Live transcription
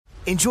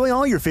Enjoy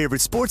all your favorite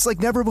sports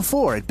like never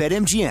before at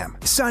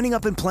BetMGM. Signing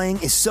up and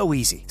playing is so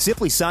easy.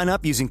 Simply sign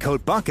up using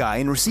code Buckeye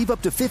and receive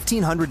up to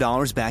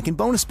 $1,500 back in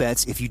bonus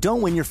bets if you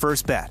don't win your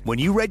first bet. When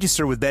you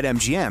register with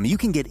BetMGM, you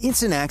can get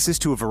instant access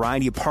to a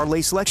variety of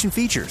parlay selection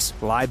features,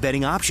 live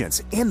betting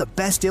options, and the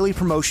best daily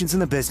promotions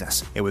in the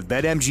business. And with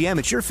BetMGM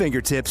at your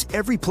fingertips,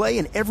 every play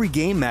and every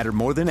game matter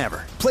more than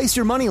ever. Place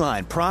your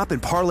moneyline, prop,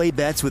 and parlay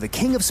bets with the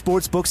king of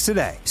sportsbooks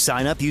today.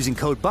 Sign up using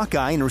code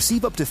Buckeye and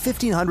receive up to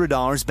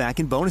 $1,500 back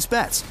in bonus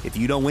bets if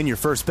you don't win your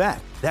first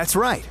bet. That's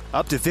right,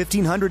 up to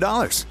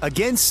 $1,500.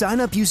 Again, sign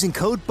up using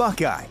code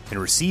Buckeye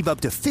and receive up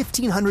to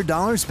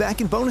 $1,500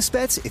 back in bonus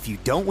bets if you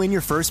don't win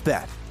your first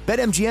bet.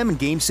 BetMGM and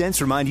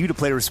GameSense remind you to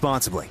play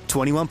responsibly.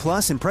 21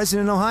 plus and present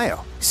in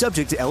Ohio.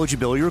 Subject to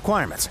eligibility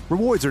requirements.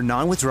 Rewards are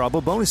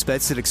non-withdrawable bonus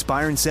bets that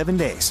expire in 7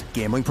 days.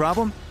 Gambling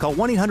problem? Call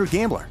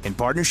 1-800-GAMBLER in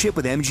partnership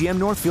with MGM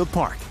Northfield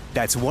Park.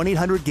 That's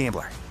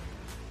 1-800-GAMBLER.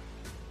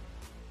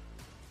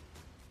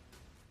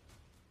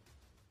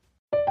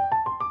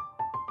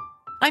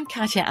 I'm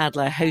Katya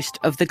Adler, host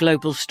of The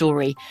Global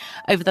Story.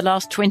 Over the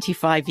last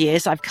 25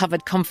 years, I've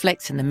covered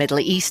conflicts in the Middle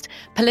East,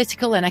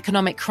 political and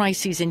economic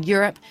crises in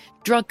Europe,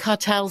 drug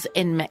cartels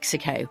in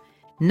Mexico.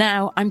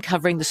 Now I'm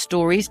covering the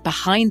stories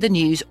behind the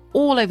news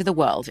all over the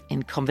world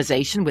in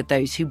conversation with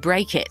those who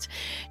break it.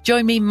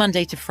 Join me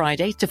Monday to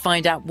Friday to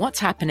find out what's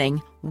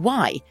happening,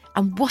 why,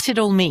 and what it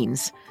all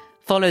means.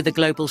 Follow The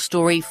Global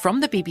Story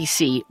from the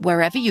BBC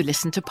wherever you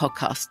listen to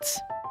podcasts.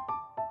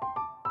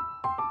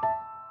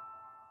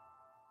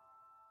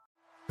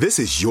 This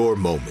is your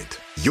moment,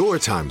 your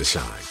time to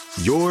shine,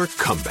 your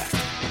comeback.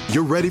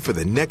 You're ready for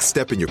the next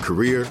step in your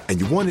career, and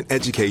you want an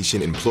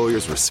education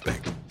employers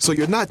respect. So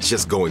you're not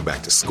just going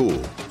back to school,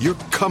 you're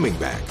coming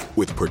back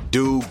with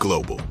Purdue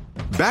Global.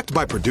 Backed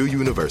by Purdue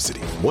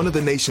University, one of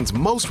the nation's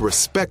most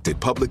respected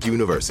public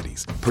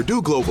universities,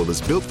 Purdue Global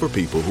is built for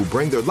people who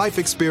bring their life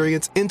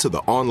experience into the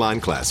online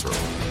classroom.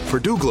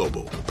 Purdue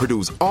Global,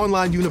 Purdue's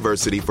online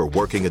university for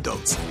working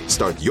adults.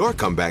 Start your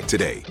comeback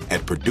today at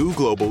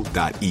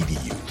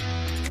purdueglobal.edu.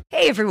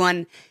 Hey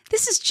everyone,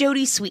 this is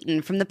Jodie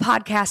Sweetin from the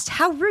podcast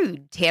How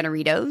Rude,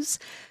 Tanneritos.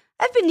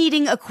 I've been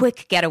needing a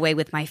quick getaway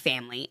with my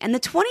family, and the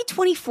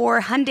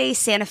 2024 Hyundai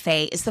Santa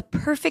Fe is the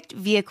perfect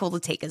vehicle to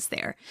take us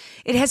there.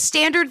 It has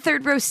standard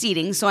third-row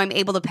seating, so I'm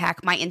able to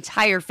pack my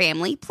entire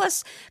family,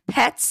 plus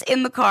pets,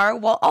 in the car,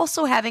 while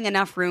also having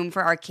enough room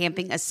for our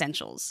camping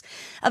essentials.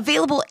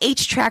 Available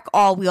H-Track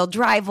all-wheel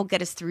drive will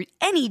get us through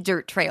any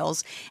dirt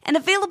trails, and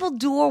available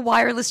dual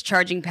wireless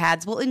charging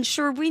pads will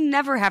ensure we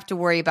never have to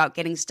worry about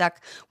getting stuck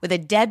with a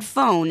dead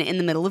phone in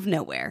the middle of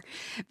nowhere.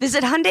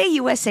 Visit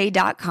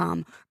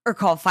HyundaiUSA.com or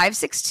call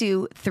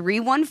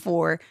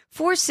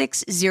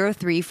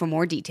 562-314-4603 for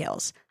more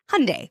details.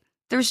 Hyundai,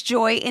 there's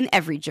joy in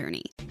every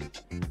journey.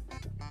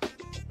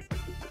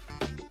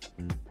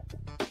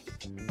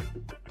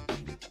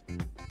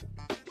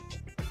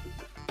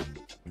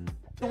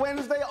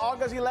 Wednesday,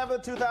 August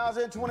 11th,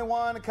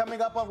 2021,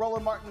 coming up on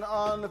Roland Martin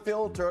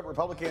Unfiltered.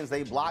 Republicans,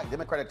 they blocked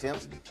Democrat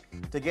attempts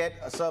to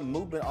get some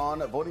movement on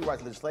voting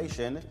rights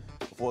legislation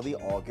before the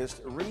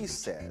August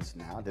recess.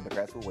 Now,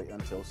 Democrats will wait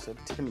until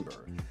September.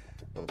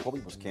 The Poor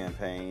People's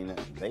Campaign,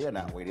 they are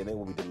not waiting. They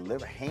will be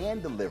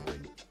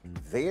hand-delivering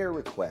their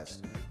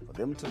request for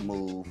them to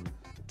move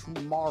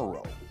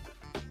tomorrow.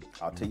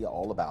 I'll tell you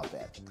all about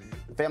that.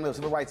 The family of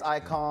civil rights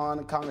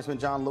icon, Congressman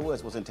John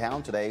Lewis, was in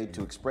town today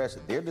to express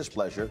their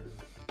displeasure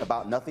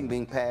about nothing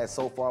being passed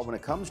so far when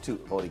it comes to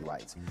voting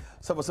rights.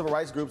 Several civil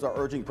rights groups are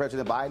urging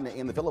President Biden to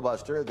end the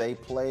filibuster. They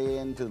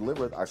plan to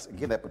deliver,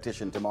 again, that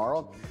petition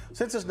tomorrow.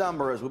 Census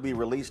numbers will be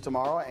released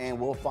tomorrow, and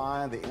we'll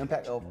find the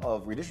impact of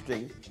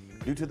redistricting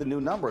due to the new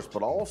numbers,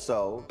 but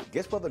also,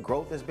 guess where the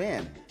growth has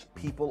been?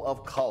 People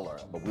of color.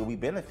 But will we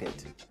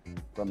benefit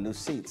from new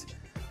seats?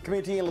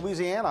 Community in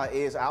Louisiana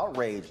is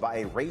outraged by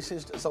a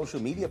racist social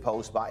media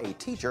post by a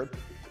teacher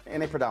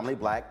in a predominantly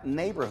black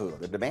neighborhood.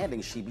 They're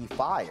demanding she be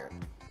fired.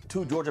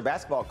 2 Georgia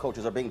basketball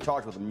coaches are being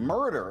charged with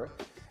murder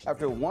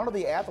after one of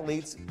the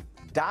athletes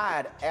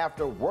died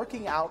after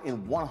working out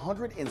in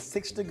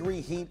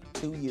 106-degree heat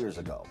 2 years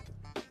ago.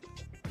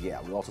 Yeah,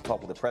 we also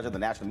talked with the president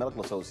of the National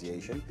Medical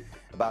Association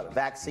about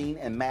vaccine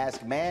and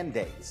mask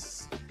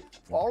mandates.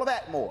 For all of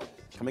that and more,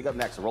 coming up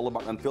next, Roland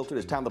Martin Unfiltered.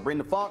 It's time to bring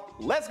the funk.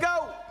 Let's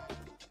go!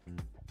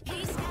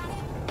 He's got it.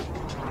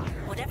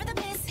 Whatever the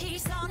miss,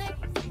 he's on it.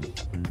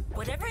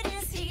 Whatever it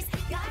is, he's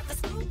got the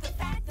scoop, the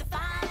fact, the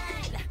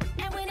find.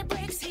 And when it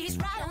breaks, he's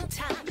right on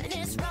time and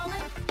it's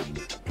rolling.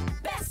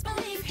 Best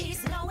believe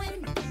he's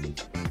knowing.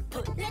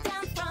 Putting it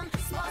down from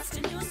sports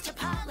to news to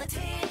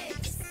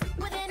politics.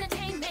 With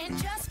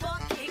entertainment just for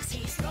kicks,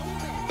 he's rolling.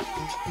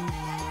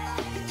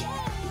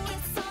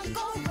 It's on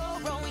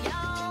Go,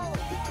 y'all.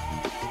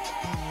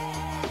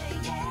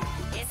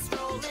 It's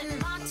Roland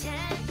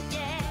Martin,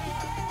 yeah.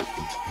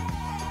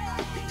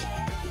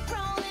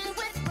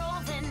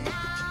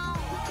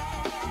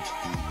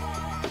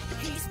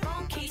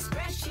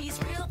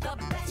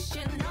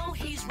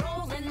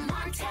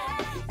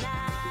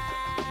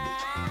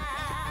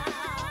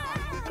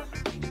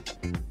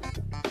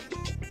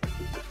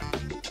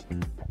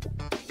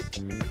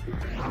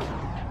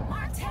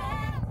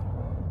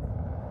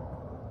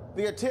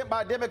 The attempt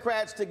by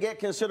Democrats to get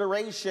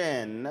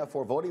consideration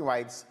for voting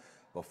rights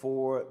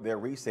before their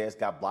recess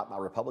got blocked by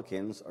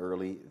Republicans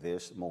early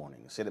this morning.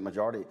 Senate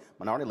Minority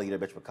Leader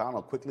Mitch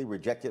McConnell quickly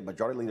rejected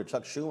Majority Leader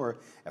Chuck Schumer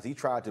as he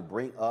tried to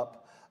bring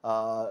up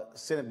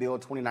Senate Bill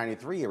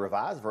 2093, a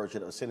revised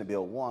version of Senate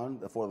Bill 1,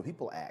 the For the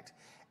People Act,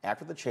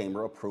 after the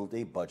chamber approved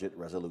a budget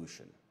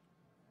resolution.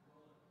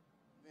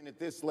 And at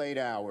this late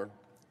hour,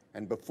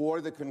 and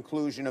before the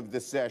conclusion of the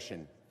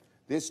session,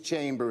 this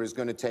chamber is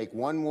going to take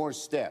one more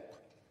step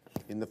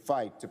in the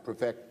fight to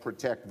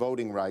protect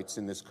voting rights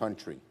in this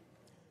country.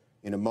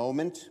 In a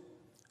moment,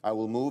 I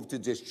will move to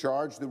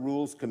discharge the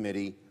Rules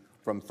Committee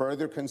from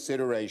further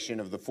consideration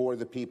of the For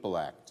the People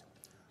Act,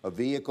 a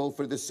vehicle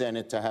for the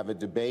Senate to have a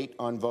debate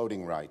on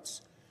voting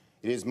rights.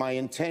 It is my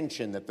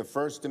intention that the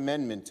First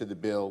Amendment to the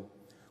bill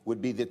would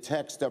be the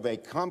text of a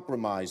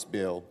compromise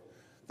bill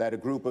that a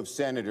group of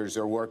senators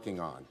are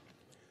working on.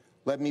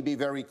 Let me be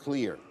very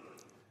clear.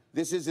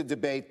 This is a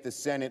debate the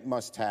Senate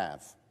must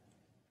have.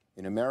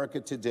 In America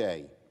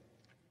today,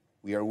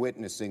 we are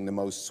witnessing the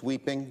most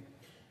sweeping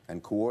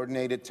and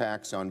coordinated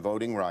attacks on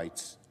voting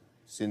rights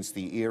since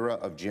the era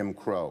of Jim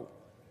Crow.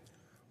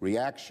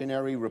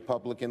 Reactionary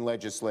Republican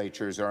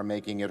legislatures are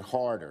making it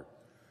harder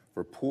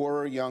for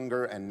poorer,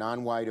 younger, and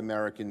non-white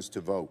Americans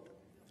to vote,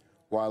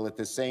 while at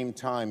the same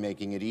time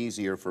making it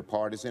easier for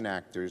partisan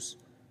actors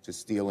to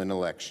steal an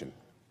election.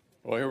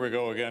 Well, here we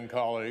go again,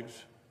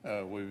 colleagues.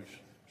 We've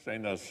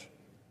seen this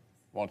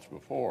once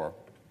before,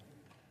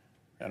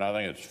 and I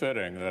think it's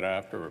fitting that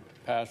after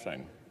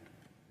passing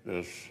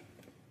this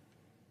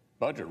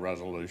budget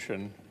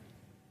resolution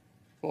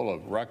full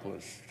of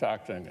reckless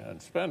taxing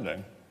and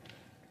spending,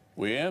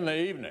 we end the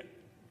evening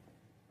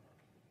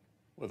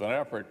with an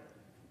effort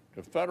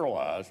to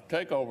federalize,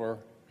 take over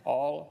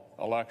all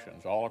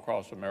elections all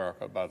across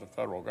America by the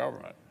federal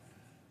government.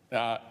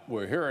 Now,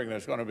 we're hearing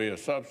there's going to be a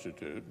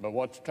substitute, but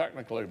what's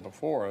technically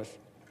before us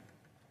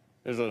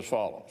is as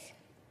follows.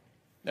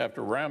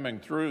 After ramming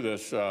through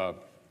this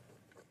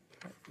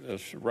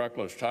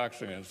reckless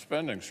taxing and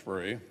spending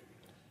spree,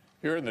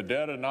 here in the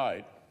dead of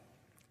night,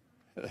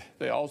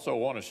 they also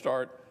want to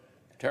start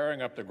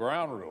tearing up the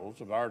ground rules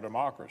of our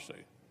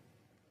democracy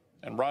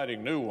and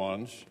writing new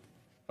ones,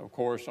 of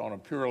course, on a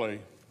purely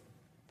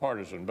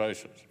partisan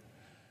basis.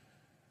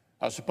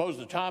 I suppose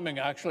the timing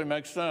actually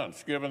makes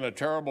sense, given the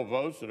terrible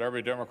votes that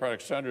every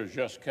Democratic senator has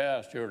just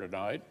cast here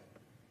tonight.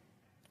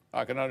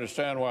 I can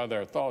understand why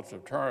their thoughts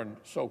have turned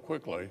so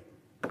quickly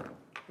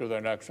to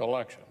their next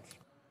elections.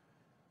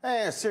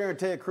 And Senator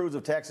Ted Cruz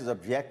of Texas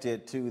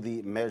objected to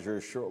the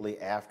measure shortly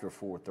after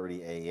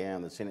 4:30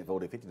 a.m. The Senate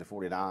voted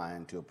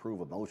 50-49 to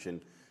approve a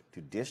motion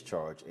to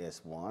discharge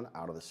S1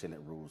 out of the Senate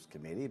Rules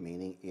Committee,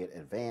 meaning it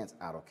advanced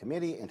out of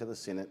committee into the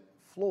Senate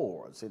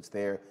floor. Since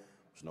there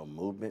was no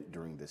movement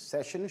during this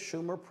session,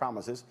 Schumer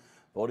promises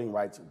voting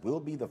rights will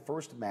be the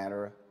first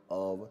matter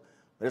of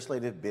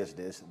legislative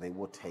business they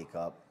will take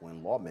up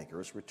when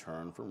lawmakers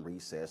return from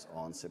recess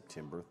on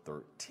September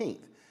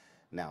 13th.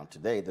 Now,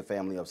 today, the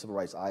family of civil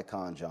rights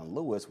icon John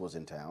Lewis was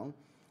in town.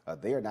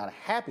 They are not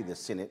happy the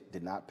Senate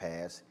did not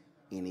pass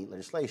any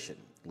legislation.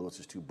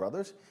 Lewis's two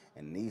brothers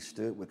and niece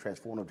stood with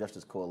Transformative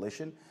Justice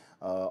Coalition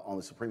on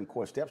the Supreme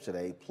Court steps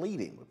today,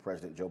 pleading with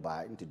President Joe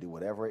Biden to do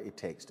whatever it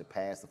takes to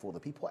pass the For the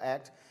People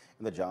Act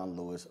and the John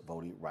Lewis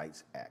Voting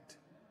Rights Act.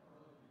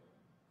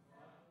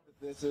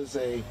 This is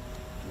a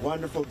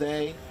wonderful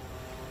day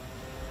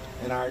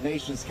in our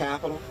nation's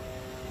capital,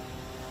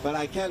 but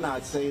I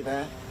cannot say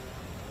that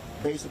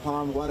based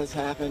upon what has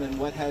happened and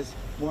what has,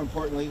 more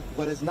importantly,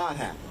 what has not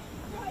happened.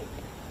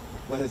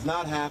 What has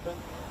not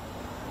happened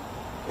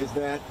is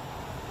that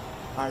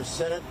our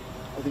Senate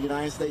of the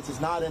United States is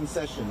not in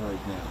session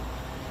right now.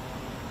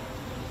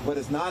 What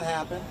has not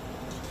happened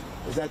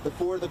is that the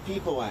For the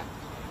People Act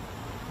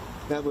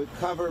that would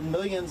cover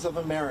millions of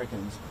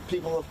Americans,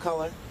 people of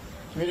color,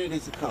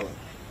 communities of color,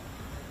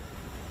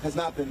 has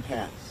not been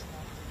passed.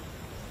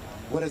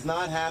 What has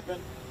not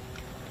happened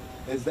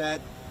is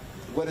that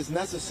what is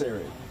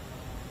necessary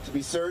to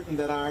be certain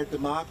that our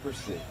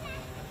democracy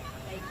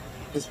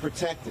is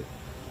protected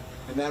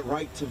and that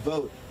right to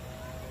vote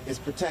is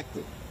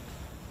protected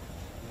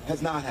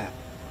has not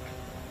happened.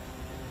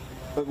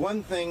 But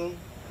one thing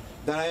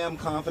that I am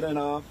confident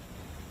of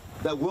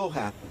that will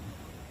happen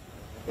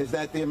is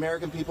that the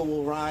American people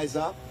will rise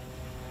up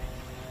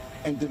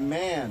and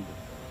demand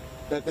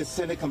that the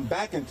Senate come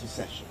back into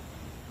session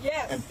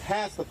and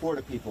pass the For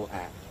the People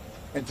Act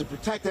and to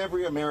protect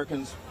every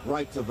American's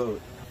right to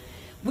vote.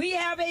 We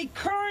have a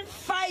current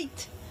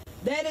fight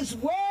that is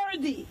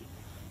worthy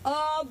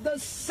of the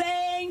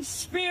same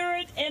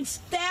spirit and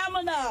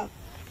stamina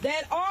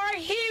that our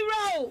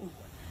hero,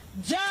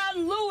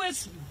 John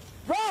Lewis,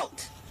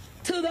 brought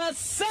to the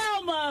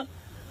Selma,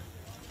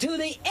 to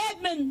the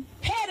Edmund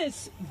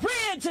Pettus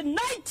Bridge in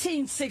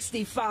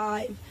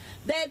 1965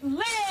 that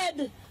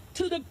led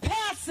to the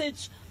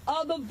passage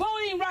of the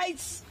Voting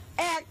Rights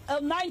Act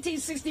of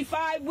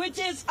 1965, which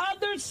is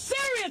under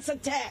serious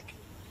attack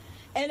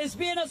and is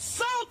being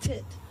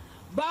assaulted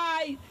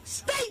by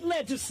state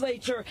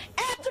legislature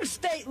after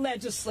state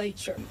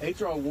legislature.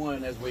 H.R.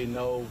 1, as we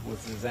know,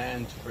 was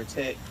designed to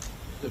protect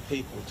the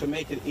people, to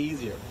make it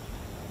easier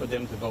for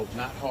them to vote,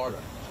 not harder.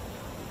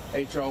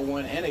 H.R.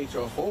 1 and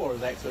H.R. 4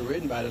 was actually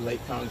written by the late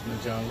Congressman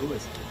John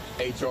Lewis.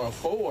 H.R.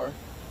 4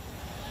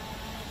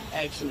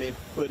 actually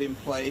put in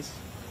place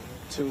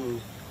to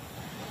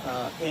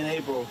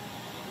enable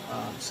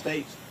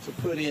states to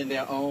put in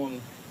their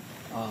own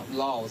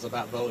laws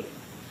about voting,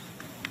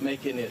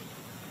 making it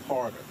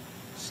harder,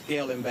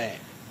 scaling back.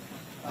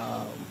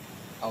 I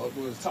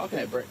was talking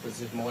at breakfast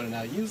this morning.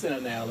 I used an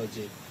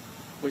analogy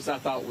which I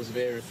thought was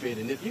very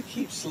fitting. If you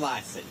keep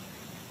slicing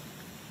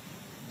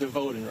the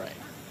voting right,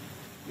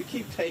 you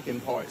keep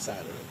taking parts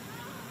out of it.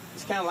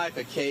 It's kind of like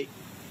a cake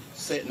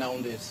sitting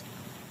on this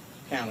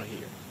counter here.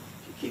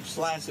 You keep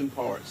slicing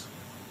parts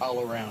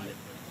all around it.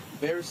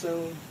 Very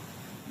soon,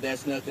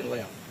 there's nothing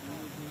left.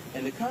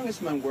 And the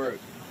congressman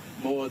worked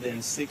more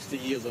than 60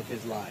 years of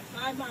his life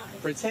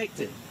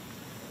protecting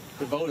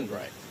the voting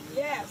rights.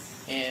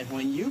 Yes. And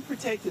when you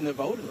protecting the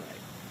voting rights,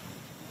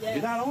 Yes.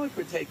 you're not only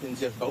protecting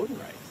just voting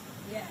rights,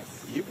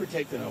 Yes. you're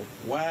protecting a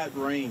wide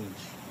range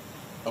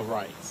of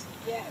rights.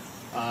 Yes.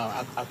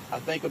 I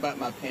think about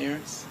my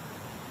parents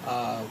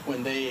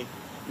when they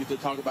used to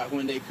talk about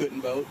when they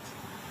couldn't vote.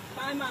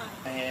 My mind.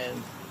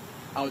 And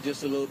I was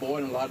just a little boy,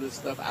 and a lot of this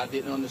stuff I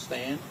didn't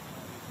understand.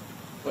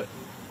 But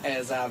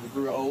as I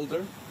grew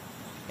older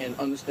and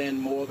understand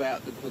more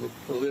about the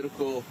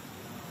political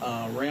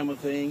realm of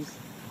things,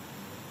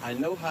 I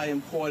know how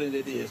important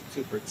it is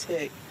to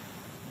protect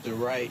the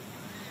right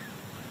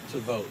to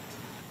vote.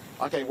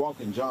 I can't walk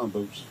in John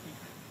boots,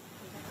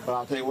 but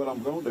I'll tell you what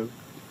I'm going to do.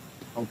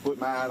 I'm going to put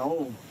mine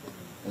on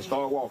and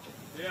start walking.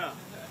 Yeah.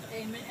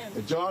 Amen.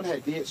 And John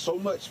had did so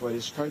much for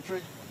this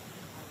country,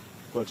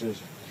 but his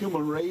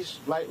human race,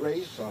 black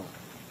race,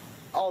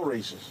 all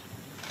races.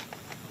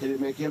 It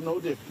didn't make him no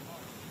different.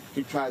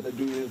 He tried to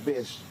do his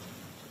best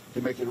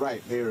to make it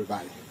right for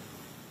everybody.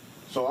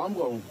 So I'm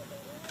going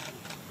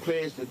to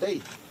pledge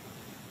today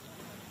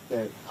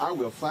that I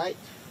will fight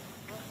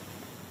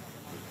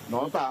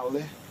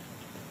non-violently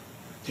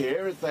till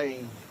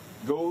everything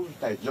goes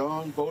that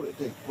John voted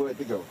for it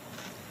to go.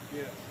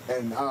 Yeah.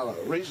 And I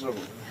recently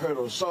heard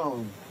a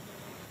song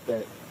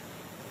that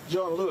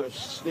John Lewis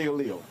still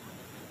lives.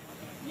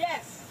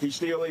 Yes. He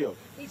still lives.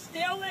 He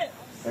still lives.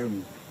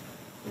 And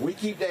we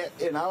keep that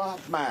in our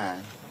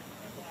mind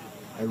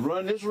and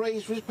run this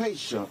race with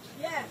patience.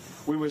 Yes.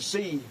 We will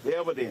see the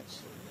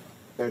evidence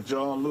that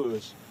John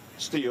Lewis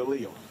still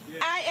lives.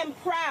 I am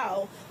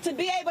proud to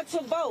be able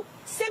to vote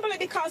simply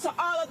because of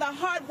all of the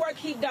hard work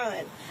he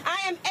done. I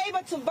am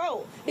able to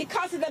vote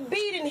because of the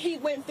beating he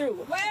went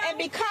through. And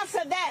because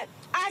of that,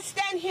 I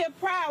stand here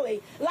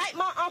proudly, like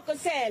my uncle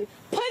said,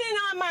 putting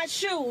on my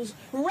shoes,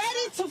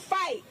 ready to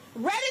fight,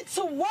 ready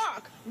to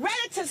walk,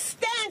 ready to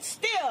stand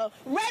still,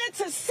 ready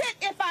to sit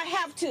if I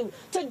have to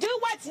do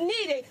what's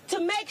needed to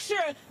make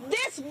sure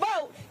this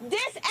vote,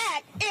 this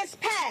act is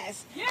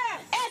passed.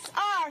 Yes.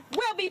 SR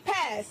will be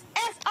passed.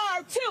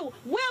 SR 2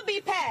 will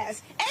be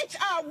passed.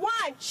 HR 1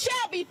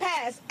 shall be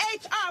passed.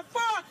 HR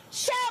 4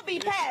 shall be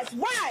passed.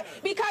 Why?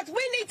 Because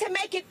we need to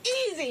make it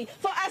easy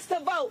for us to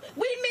vote.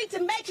 We need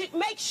to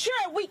make sure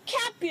we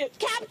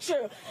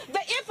capture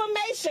the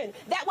information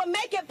that will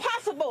make it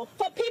possible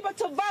for people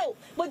to vote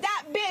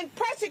without being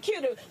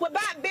persecuted,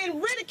 without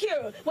being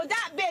ridiculed,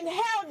 without being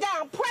held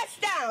down,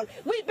 pressed down.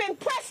 We've been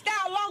pressed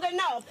down long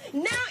enough.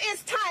 Now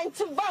it's time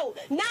to vote.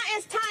 Now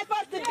it's time for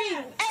us to be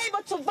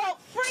able to vote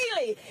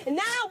freely.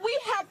 Now we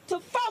have to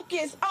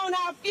focus on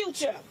our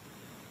future.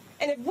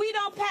 And if we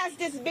don't pass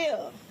this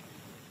bill,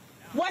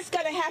 what's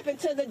going to happen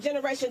to the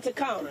generation to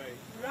come?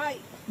 Right.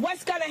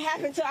 What's going to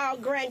happen to our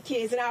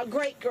grandkids and our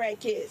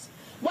great-grandkids?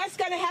 What's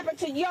going to happen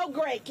to your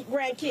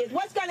great-grandkids?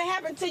 What's going to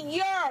happen to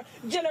your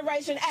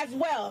generation as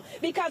well?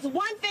 Because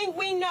one thing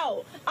we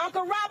know,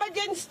 Uncle Robert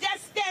didn't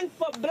just stand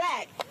for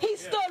black. He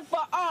stood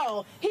for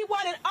all. He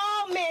wanted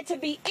all men to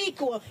be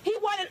equal. He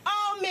wanted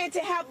all men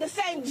to have the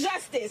same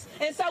justice.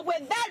 And so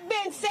with that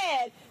being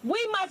said,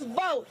 we must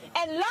vote.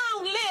 And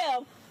long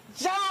live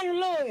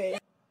John Lewis.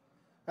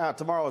 Now,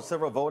 tomorrow,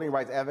 several voting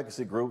rights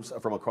advocacy groups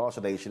from across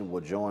the nation will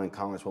join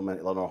Congresswoman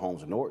Eleanor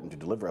Holmes Norton to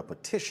deliver a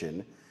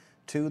petition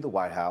to the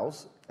White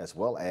House, as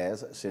well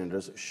as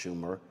Senators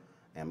Schumer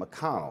and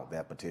McConnell.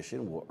 That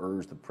petition will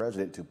urge the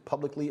president to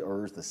publicly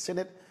urge the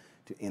Senate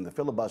to end the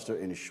filibuster,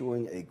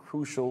 ensuring a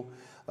crucial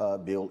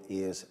bill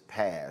is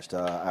passed.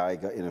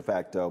 In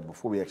fact,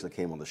 before we actually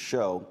came on the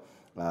show,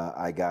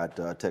 I got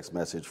a text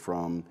message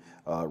from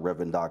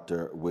Reverend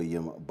Dr.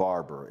 William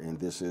Barber, and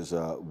this is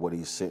what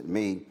he sent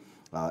me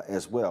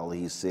as well.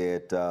 He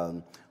said,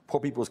 Poor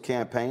People's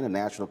Campaign, a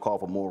national call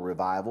for more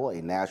revival, a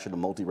national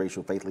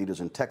multiracial faith leaders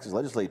and Texas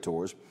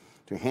legislators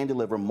to hand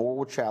deliver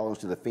moral challenge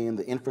to defend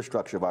the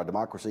infrastructure of our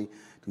democracy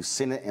to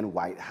Senate and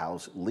White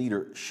House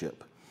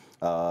leadership.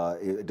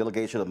 A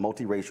delegation of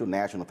multiracial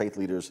national faith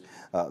leaders,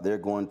 they're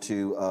going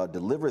to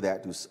deliver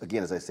that to,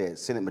 again, as I said,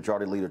 Senate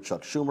Majority Leader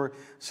Chuck Schumer,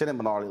 Senate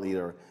Minority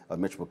Leader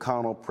Mitch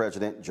McConnell,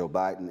 President Joe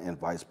Biden, and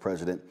Vice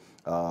President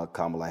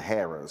Kamala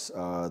Harris.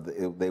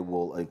 They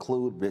will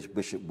include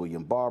Bishop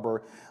William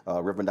Barber,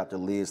 Reverend Dr.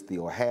 Liz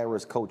Theo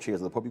Harris,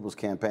 co-chairs of the Poor People's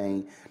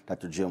Campaign,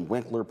 Dr. Jim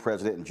Winkler,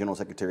 President and General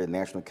Secretary of the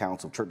National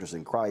Council of Churches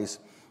in Christ.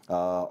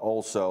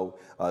 So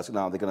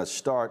now they're going to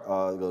start,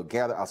 they'll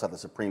gather outside the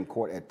Supreme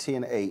Court at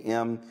 10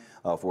 a.m.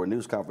 For a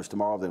news conference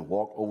tomorrow, then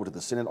walk over to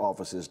the Senate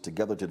offices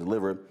together to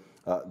deliver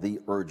the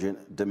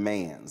urgent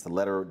demands. The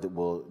letter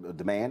will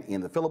demand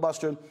in the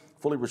filibuster,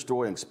 fully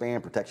restore and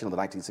expand protection of the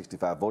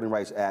 1965 Voting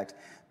Rights Act,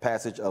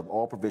 passage of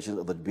all provisions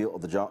of the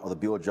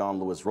bill John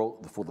Lewis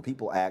wrote, the For the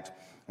People Act,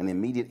 an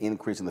immediate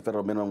increase in the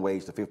federal minimum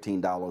wage to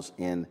 $15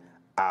 an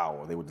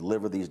hour. They will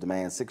deliver these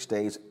demands 6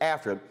 days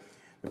after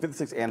the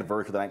 56th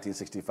anniversary of the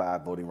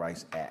 1965 Voting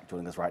Rights Act.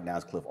 Joining us right now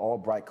is Cliff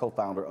Albright,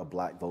 co-founder of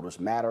Black Voters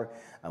Matter,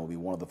 and will be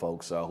one of the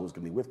folks who's going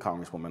to be with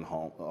Congresswoman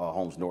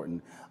Holmes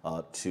Norton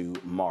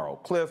tomorrow.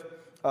 Cliff,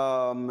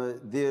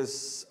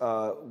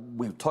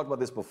 we've talked about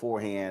this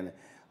beforehand,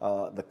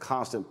 the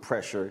constant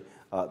pressure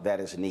that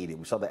is needed.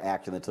 We saw the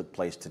action that took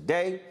place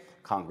today.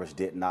 Congress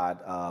did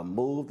not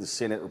move. The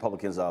Senate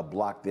Republicans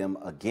blocked them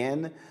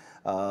again.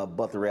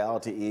 But the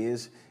reality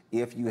is,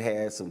 if you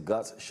had some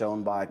guts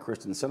shown by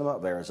Kristen Sinema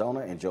of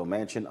Arizona and Joe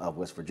Manchin of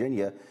West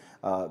Virginia,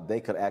 they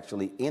could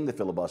actually end the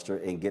filibuster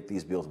and get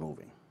these bills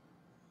moving.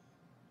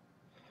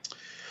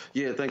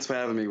 Yeah, thanks for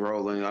having me,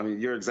 Roland. I mean,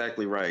 you're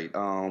exactly right.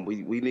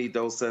 We need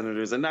those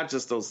senators, and not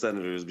just those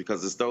senators,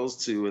 because it's those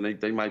two, and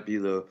they might be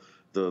the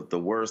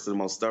worst and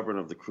most stubborn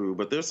of the crew.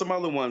 But there's some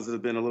other ones that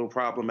have been a little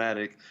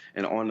problematic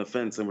and on the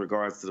fence in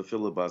regards to the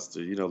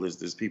filibuster. You know,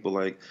 there's people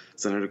like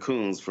Senator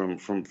Coons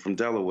from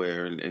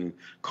Delaware and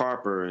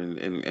Carper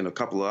and a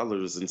couple of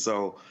others. And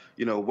so,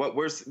 you know, what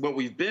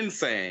we've been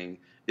saying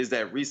is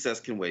that recess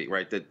can wait,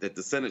 right? That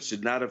the Senate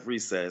should not have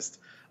recessed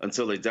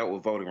until they dealt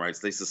with voting rights.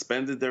 They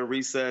suspended their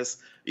recess,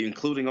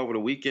 including over the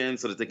weekend,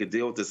 so that they could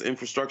deal with this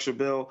infrastructure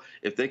bill.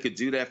 If they could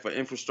do that for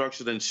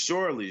infrastructure, then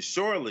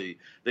surely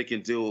they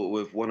can deal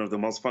with one of the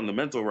most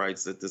fundamental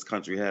rights that this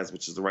country has,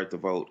 which is the right to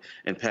vote,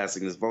 and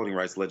passing this voting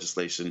rights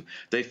legislation.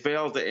 They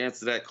failed to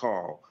answer that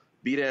call.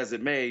 Be that as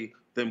it may,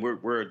 then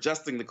we're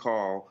adjusting the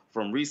call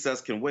from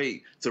recess can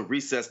wait to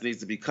recess needs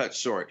to be cut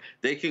short.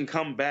 They can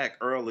come back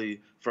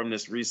early from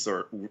this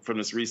recess.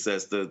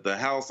 The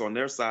House on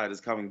their side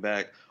is coming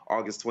back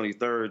August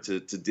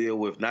 23rd to deal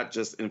with not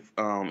just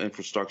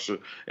infrastructure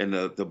and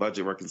the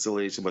budget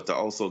reconciliation, but to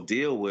also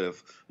deal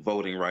with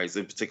voting rights,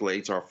 in particular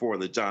H.R. 4,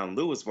 the John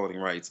Lewis Voting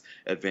Rights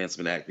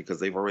Advancement Act,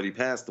 because they've already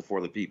passed the For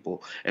the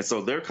People. And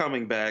so they're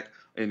coming back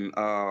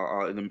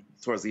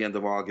towards the end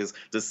of August.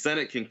 The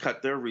Senate can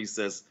cut their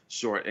recess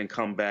short and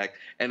come back.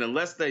 And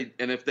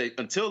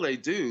until they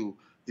do,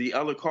 the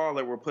other call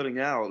that we're putting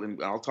out,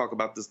 and I'll talk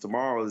about this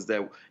tomorrow, is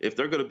that if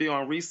they're going to be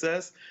on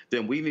recess,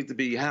 then we need to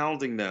be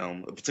hounding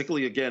them,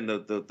 particularly, again,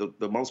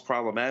 the most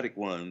problematic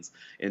ones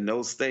in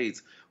those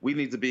states. We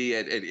need to be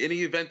at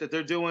any event that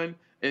they're doing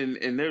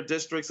in their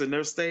districts and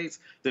their states,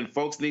 then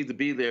folks need to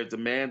be there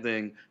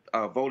demanding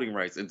voting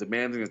rights and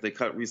demanding that they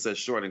cut recess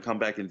short and come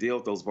back and deal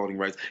with those voting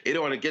rights. It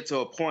ought to get to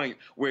a point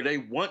where they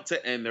want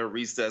to end their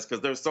recess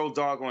because they're so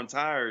doggone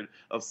tired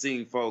of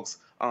seeing folks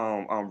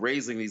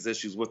raising these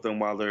issues with them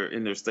while they're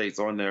in their states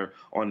on their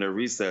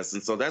recess.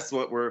 And so that's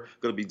what we're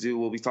going to be doing.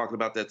 We'll be talking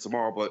about that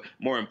tomorrow. But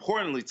more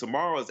importantly,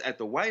 tomorrow is at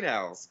the White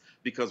House,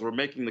 because we're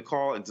making the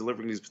call and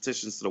delivering these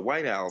petitions to the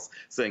White House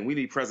saying we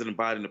need President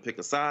Biden to pick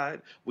a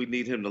side. We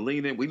need him to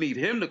lean in. We need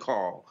him to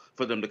call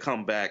for them to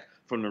come back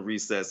from the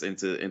recess and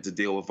to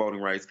deal with voting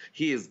rights.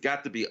 He has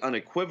got to be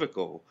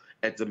unequivocal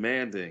at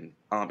demanding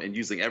and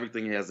using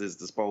everything he has at his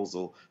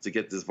disposal to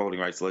get this voting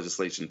rights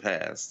legislation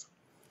passed.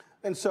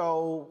 And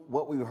so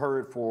what we've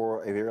heard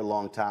for a very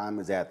long time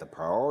is that the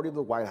priority of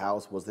the White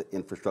House was the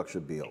infrastructure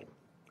bill.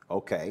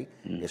 Okay,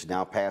 It's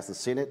now passed the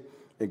Senate.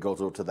 It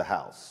goes over to the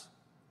House.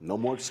 No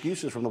more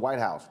excuses from the White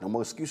House. No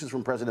more excuses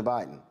from President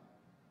Biden.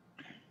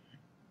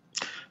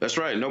 That's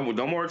right. No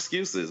more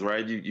excuses,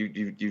 right?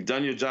 You've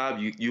done your job.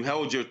 You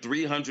held your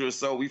 300 or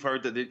so. We've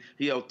heard that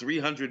he held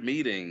 300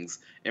 meetings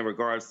in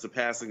regards to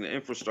passing the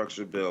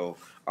infrastructure bill.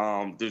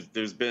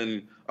 There's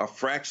been a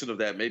fraction of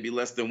that, maybe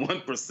less than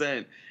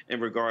 1% in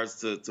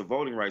regards to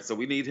voting rights. So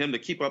we need him to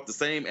keep up the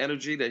same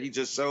energy that he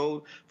just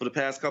showed for the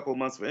past couple of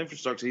months for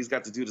infrastructure. He's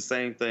got to do the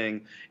same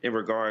thing in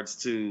regards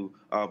to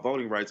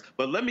voting rights.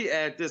 But let me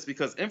add this,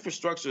 because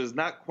infrastructure is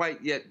not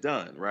quite yet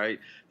done, right?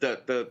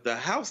 The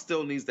House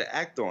still needs to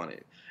act on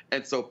it.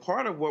 And so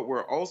part of what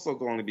we're also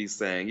going to be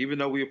saying, even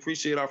though we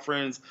appreciate our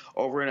friends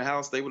over in the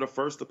House, they were the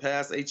first to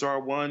pass H.R.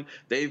 1.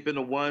 They've been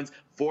the ones,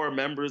 4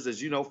 members, as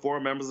you know,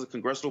 4 members of the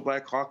Congressional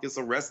Black Caucus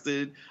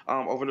arrested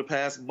over the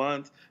past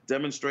month,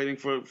 demonstrating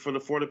for the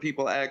For the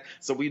People Act.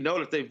 So we know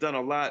that they've done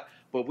a lot,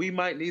 but we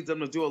might need them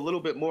to do a little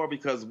bit more,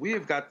 because we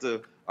have got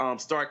to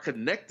start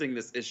connecting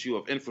this issue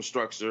of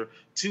infrastructure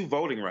to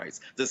voting rights.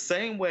 The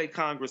same way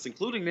Congress,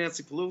 including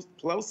Nancy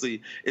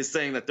Pelosi, is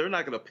saying that they're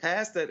not going to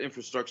pass that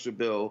infrastructure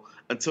bill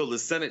until the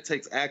Senate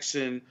takes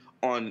action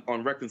on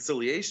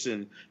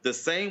reconciliation, the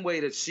same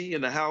way that she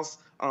and the House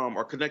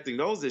are connecting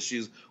those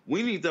issues,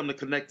 we need them to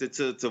connect it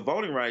to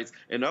voting rights.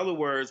 In other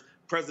words,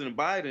 President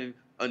Biden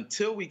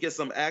until we get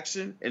some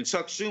action, and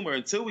Chuck Schumer,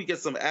 until we get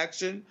some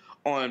action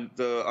on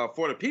the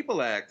For the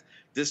People Act,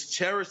 this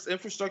cherished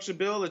infrastructure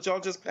bill that y'all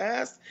just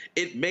passed,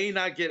 it may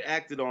not get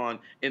acted on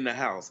in the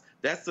House.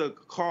 That's a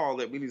call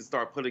that we need to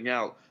start putting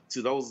out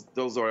to those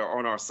who are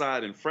on our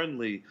side and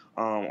friendly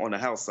on the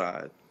House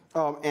side.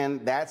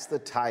 And that's the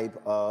type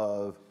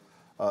of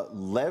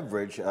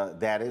leverage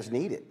that is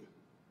needed.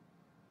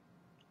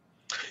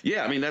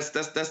 Yeah, I mean this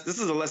is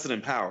a lesson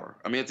in power.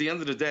 I mean, at the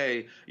end of the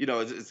day, you know,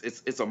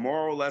 it's a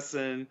moral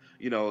lesson.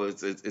 You know,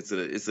 it's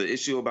an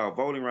issue about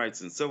voting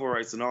rights and civil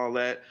rights and all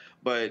that.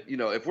 But you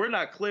know, if we're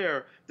not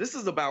clear, this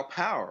is about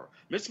power.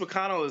 Mitch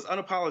McConnell is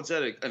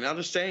unapologetic and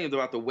unashamed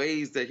about the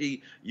ways that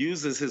he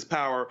uses his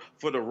power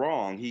for the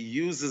wrong. He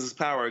uses his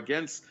power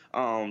against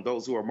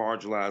those who are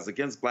marginalized,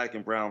 against Black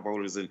and brown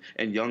voters and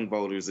young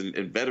voters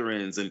and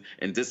veterans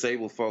and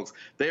disabled folks.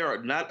 They are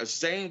not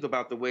ashamed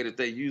about the way that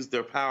they use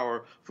their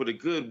power for the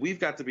good. We've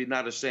got to be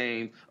not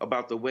ashamed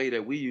about the way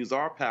that we use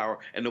our power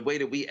and the way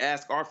that we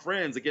ask our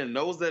friends, again,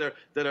 those that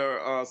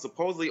are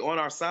supposedly on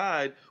our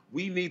side.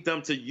 We need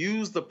them to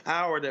use the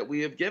power that we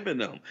have given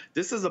them.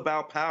 This is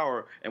about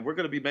power, and we're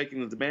going to be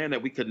making the demand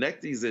that we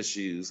connect these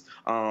issues.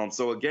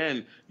 So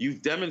again,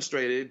 you've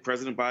demonstrated,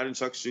 President Biden,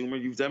 Chuck Schumer,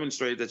 you've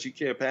demonstrated that you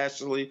care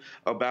passionately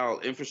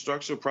about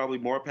infrastructure, probably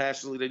more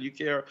passionately than you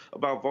care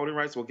about voting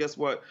rights. Well, guess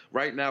what?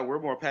 Right now, we're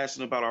more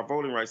passionate about our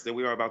voting rights than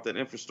we are about that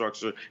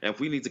infrastructure. And if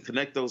we need to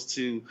connect those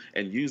two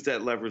and use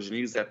that leverage and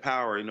use that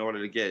power in order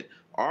to get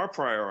our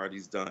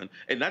priorities done,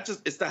 and not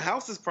just, it's the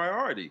House's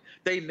priority.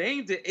 They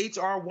named it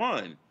H.R.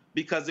 1.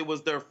 Because it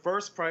was their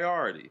first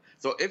priority.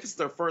 So if it's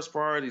their first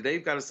priority,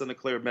 they've got to send a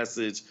clear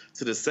message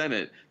to the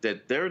Senate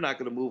that they're not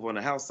going to move on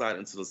the House side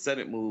until the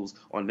Senate moves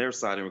on their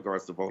side in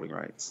regards to voting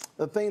rights.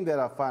 The thing that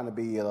I find to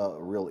be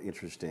real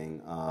interesting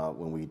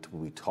when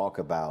we talk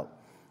about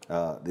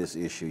this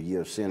issue, you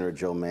have Senator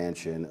Joe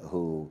Manchin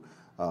who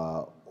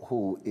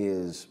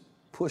is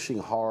pushing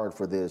hard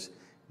for this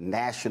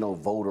national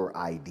voter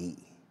ID.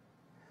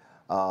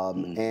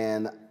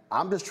 And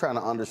I'm just trying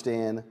to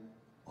understand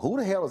who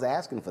the hell is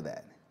asking for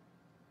that?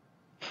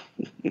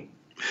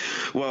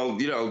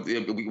 Well, you know,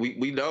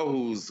 we know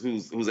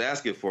who's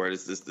asking for it.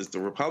 It's the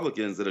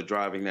Republicans that are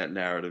driving that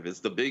narrative.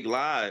 It's the big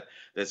lie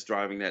that's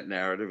driving that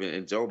narrative.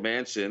 And Joe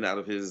Manchin, out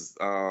of his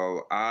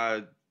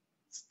odd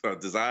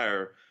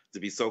desire to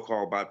be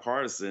so-called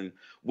bipartisan,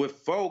 with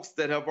folks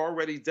that have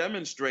already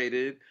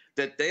demonstrated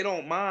that they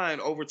don't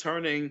mind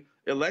overturning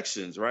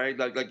elections, right?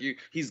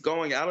 He's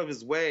going out of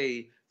his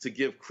way to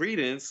give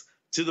credence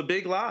to the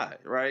big lie,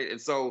 right? And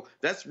so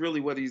that's really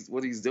what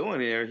he's doing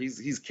here.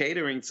 He's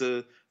catering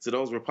to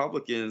those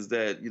Republicans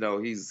that, you know,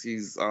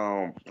 he's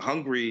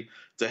hungry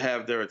to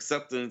have their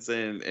acceptance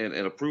and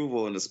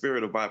approval in the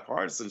spirit of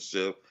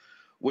bipartisanship,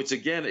 which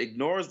again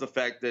ignores the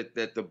fact that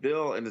the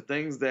bill and the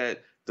things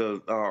that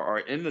are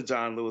in the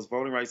John Lewis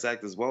Voting Rights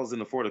Act as well as in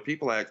the For the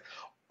People Act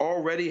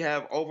already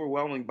have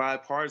overwhelming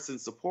bipartisan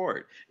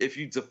support. If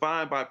you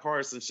define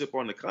bipartisanship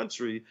on the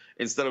country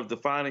instead of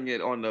defining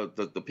it on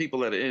the people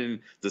that are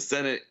in the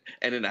Senate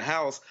and in the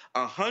House,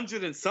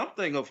 100 and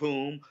something of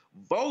whom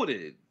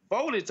voted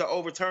to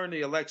overturn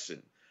the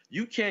election.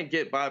 You can't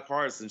get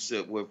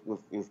bipartisanship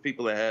with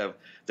people that have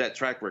that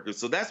track record.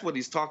 So that's what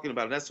he's talking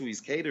about, and that's who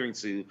he's catering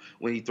to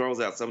when he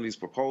throws out some of these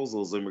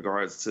proposals in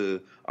regards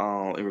to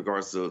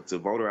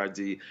voter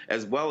ID,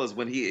 as well as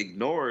when he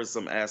ignores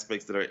some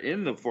aspects that are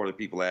in the For the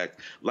People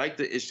Act, like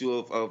the issue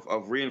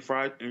of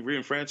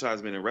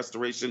reenfranchisement and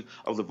restoration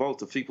of the vote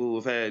to people who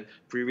have had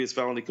previous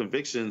felony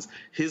convictions.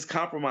 His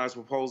compromise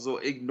proposal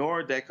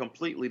ignored that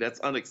completely.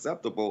 That's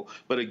unacceptable.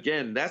 But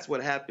again, that's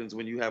what happens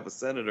when you have a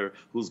senator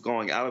who's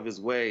going out of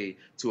his way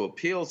to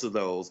appeal to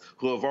those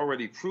who have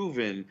already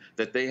proven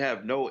that they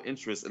have no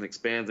interest in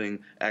expanding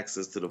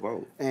access to the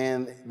vote.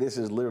 And this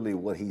is literally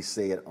what he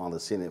said on the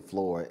Senate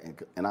floor,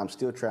 and I'm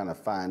still trying to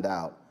find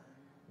out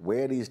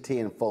where these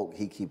 10 folk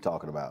he keep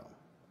talking about.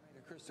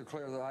 It's crystal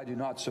clear that I do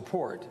not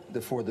support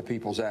the For the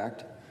People's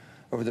Act.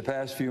 Over the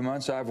past few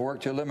months, I've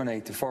worked to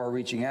eliminate the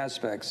far-reaching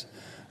aspects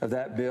of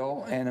that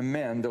bill and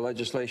amend the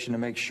legislation to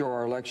make sure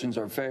our elections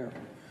are fair,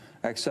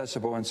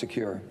 accessible, and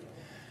secure.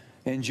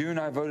 In June,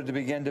 I voted to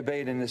begin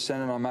debate in the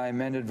Senate on my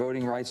amended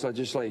voting rights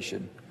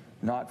legislation,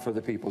 not For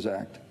the People's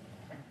Act.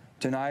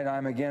 Tonight,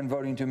 I'm again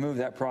voting to move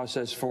that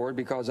process forward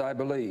because I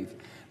believe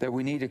that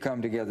we need to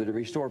come together to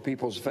restore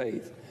people's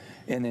faith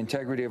in the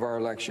integrity of our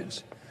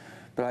elections.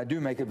 But I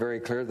do make it very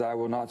clear that I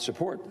will not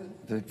support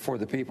the For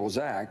the People's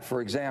Act.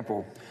 For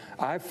example,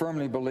 I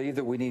firmly believe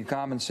that we need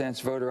common sense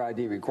voter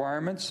ID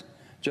requirements,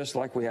 just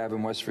like we have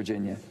in West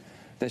Virginia,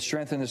 that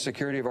strengthen the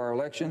security of our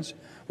elections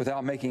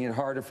without making it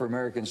harder for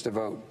Americans to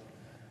vote.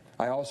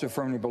 I also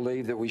firmly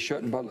believe that we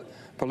shouldn't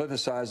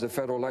politicize the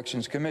Federal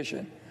Elections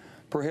Commission,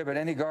 prohibit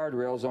any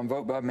guardrails on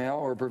vote by mail,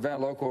 or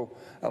prevent local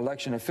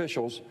election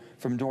officials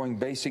from doing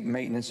basic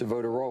maintenance of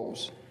voter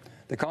rolls.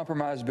 The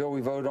compromise bill we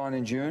voted on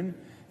in June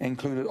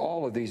included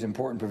all of these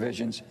important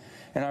provisions,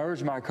 and I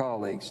urge my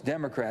colleagues,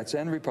 Democrats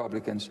and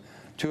Republicans,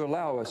 to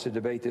allow us to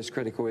debate this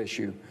critical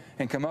issue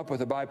and come up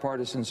with a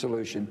bipartisan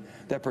solution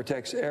that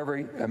protects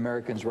every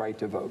American's right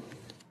to vote.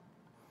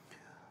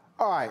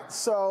 All right,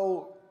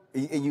 so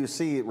you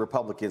see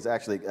Republicans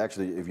actually,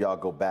 if y'all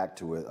go back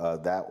to it,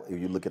 that if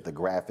you look at the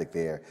graphic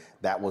there,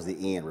 that was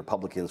the end.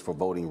 Republicans for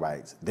voting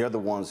rights. They're the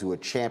ones who are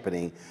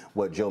championing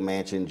what Joe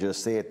Manchin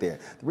just said there.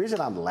 The reason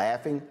I'm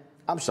laughing,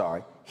 I'm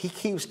sorry, he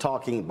keeps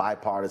talking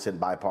bipartisan,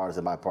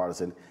 bipartisan,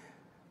 bipartisan,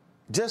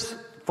 just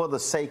for the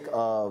sake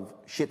of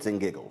shits and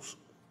giggles.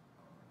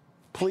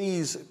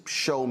 Please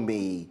show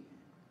me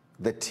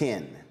the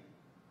 10.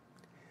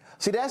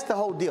 See, that's the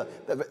whole deal.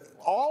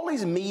 All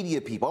these media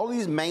people, all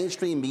these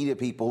mainstream media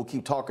people who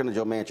keep talking to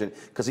Joe Manchin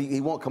because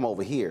he won't come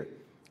over here,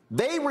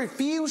 they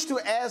refuse to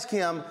ask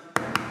him,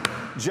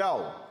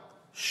 Joe,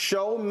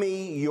 show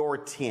me your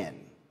 10.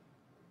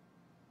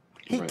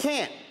 He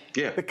can't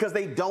because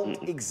they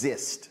don't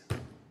exist.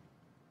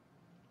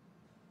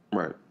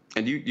 Right.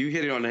 And you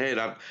hit it on the head.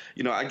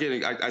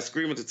 I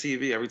scream at the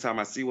TV every time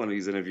I see one of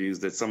these interviews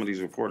that some of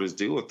these reporters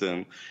do with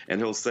them, and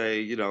he'll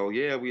say,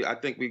 I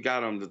think we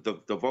got them.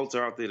 The votes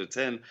are out there. The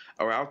 10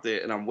 are out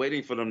there, and I'm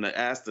waiting for them to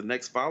ask the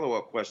next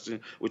follow-up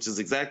question, which is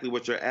exactly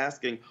what you're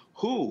asking.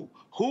 Who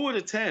are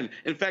the 10?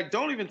 In fact,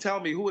 don't even tell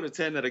me who are the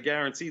 10 that are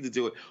guaranteed to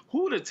do it.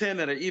 Who are the 10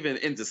 that are even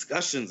in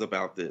discussions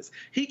about this?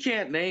 He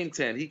can't name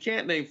 10. He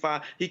can't name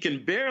 5. He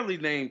can barely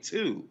name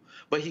 2.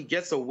 But he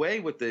gets away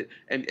with it,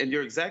 and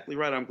you're exactly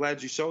right. I'm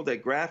glad you showed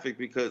that graphic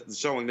because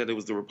showing that it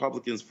was the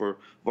Republicans for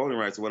voting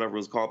rights or whatever it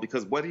was called,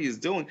 because what he is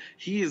doing,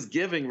 he is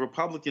giving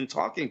Republican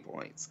talking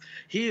points.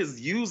 He is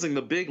using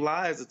the big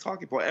lie as a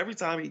talking point. Every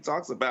time he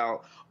talks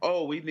about,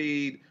 we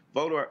need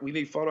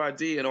photo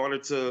ID in order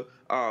to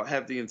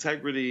have the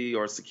integrity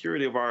or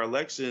security of our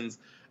elections,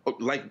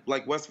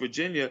 like West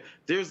Virginia,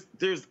 there's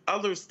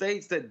other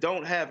states that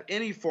don't have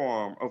any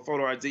form of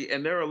photo ID,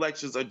 and their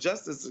elections are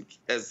just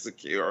as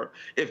secure,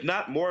 if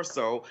not more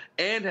so,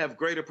 and have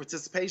greater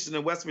participation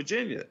in West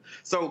Virginia.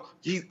 So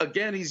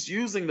he's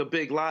using the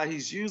big lie.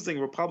 He's using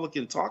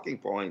Republican talking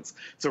points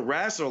to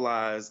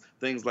rationalize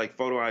things like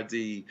photo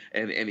ID,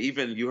 and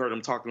even you heard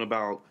him talking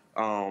about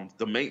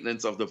the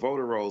maintenance of the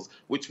voter rolls,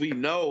 which we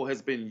know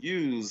has been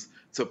used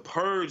to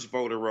purge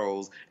voter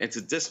rolls and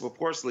to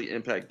disproportionately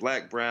impact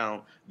Black,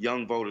 brown,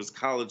 young voters,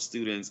 college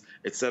students,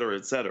 et cetera,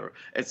 et cetera.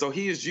 And so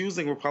he is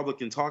using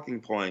Republican talking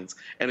points.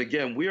 And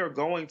again, we are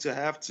going to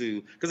have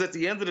to, because at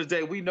the end of the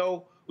day, we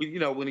know,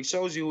 when he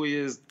shows you who he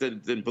is,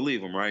 then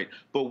believe him, right?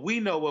 But we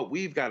know what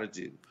we've got to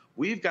do.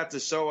 We've got to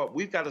show up.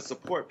 We've got to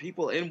support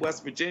people in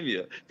West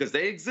Virginia because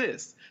they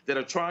exist that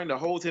are trying to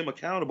hold him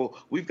accountable.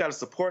 We've got to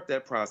support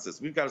that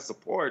process. We've got to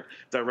support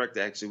direct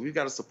action. We've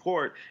got to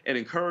support and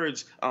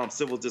encourage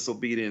civil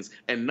disobedience,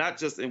 and not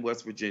just in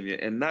West Virginia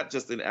and not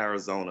just in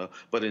Arizona,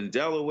 but in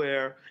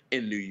Delaware,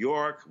 in New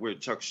York, where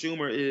Chuck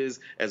Schumer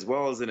is, as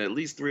well as in at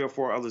least 3 or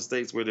 4 other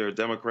states where there are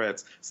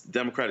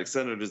Democratic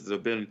senators that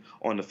have been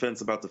on the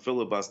fence about the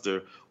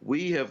filibuster.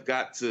 We have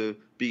got to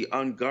be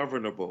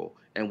ungovernable,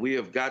 and we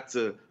have got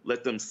to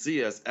let them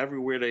see us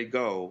everywhere they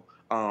go,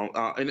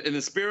 in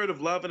the spirit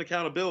of love and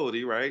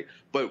accountability, right?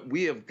 But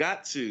we have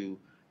got to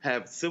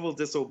have civil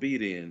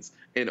disobedience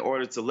in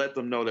order to let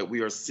them know that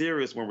we are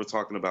serious when we're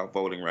talking about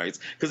voting rights.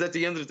 Because at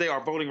the end of the day, our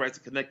voting rights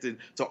are connected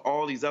to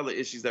all these other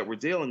issues that we're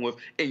dealing with,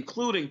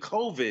 including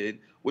COVID,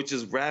 which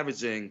is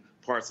ravaging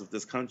parts of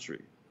this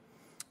country.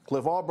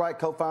 Cliff Albright,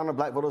 co-founder of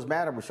Black Voters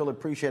Matter. We really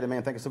appreciate it,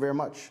 man. Thank you so very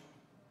much.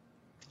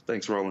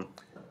 Thanks, Roland.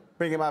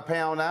 Bringing my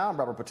panel now, I'm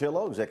Robert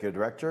Patillo, Executive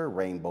Director,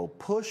 Rainbow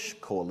Push,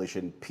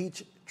 Coalition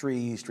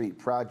Peachtree Street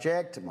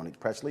Project, Monique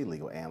Presley,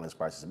 Legal Analyst,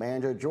 Crisis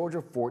Manager,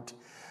 Georgia Fort,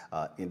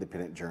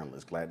 Independent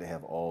Journalist. Glad to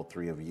have all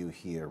 3 of you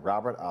here.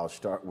 Robert, I'll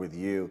start with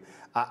you.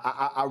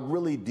 I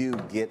really do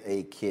get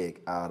a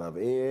kick out of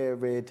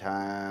every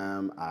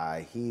time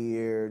I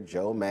hear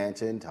Joe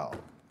Manchin talk.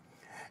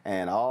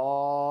 And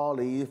all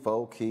these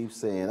folk keep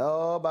saying,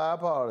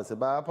 bipartisan,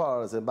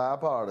 bipartisan,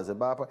 bipartisan,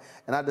 bipartisan.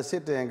 And I just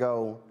sit there and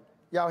go,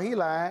 y'all, he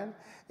lying.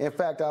 In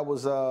fact, I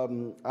was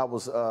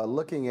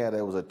looking at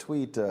it was a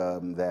tweet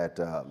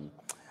that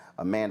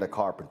Amanda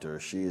Carpenter,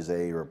 she is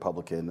a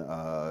Republican,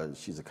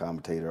 she's a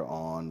commentator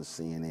on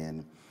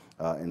CNN,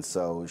 and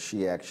so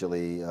she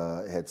actually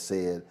had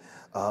said,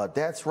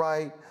 that's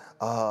right.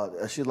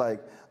 She's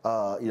like,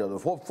 the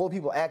 4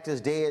 people act as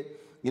dead.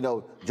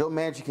 Joe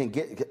Manchin can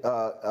get,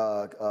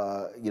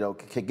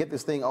 can get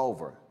this thing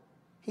over.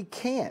 He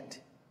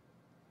can't.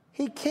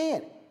 He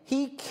can't.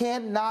 He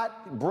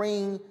cannot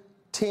bring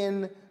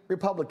 10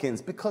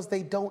 Republicans because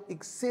they don't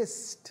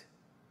exist.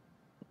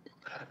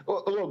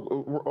 Well,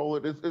 look,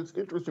 Roland, it's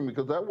interesting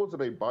because that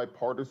wasn't a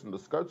bipartisan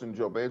discussion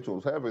Joe Manchin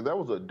was having. That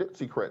was a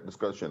Dixiecrat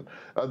discussion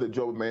that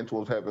Joe Manchin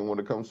was having when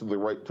it comes to the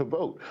right to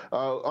vote.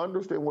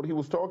 Understand what he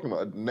was talking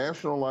about,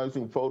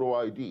 nationalizing photo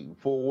ID.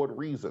 For what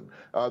reason?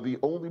 The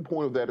only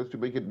point of that is to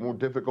make it more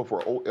difficult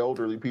for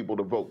elderly people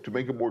to vote, to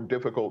make it more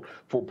difficult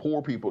for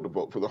poor people to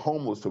vote, for the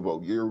homeless to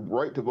vote. Your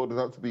right to vote is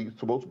not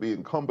supposed to be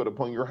incumbent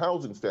upon your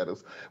housing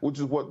status, which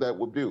is what that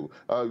would do.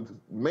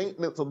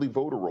 Maintenance of the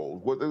voter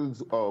rolls, what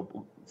is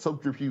so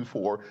subterfuge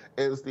for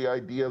is the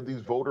idea of these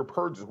voter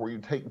purges, where you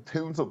take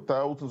tens of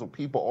thousands of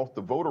people off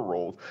the voter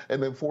rolls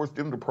and then force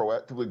them to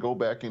proactively go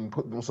back and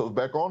put themselves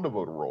back on the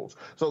voter rolls.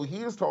 So he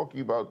is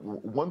talking about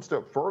one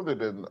step further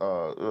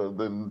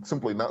than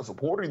simply not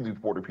supporting these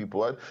For the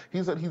People Act.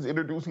 He said he's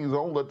introducing his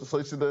own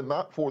legislation that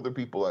not For the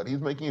People Act. He's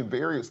making it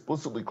very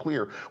explicitly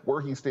clear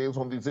where he stands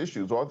on these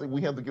issues. So I think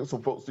we have to get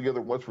some folks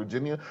together in West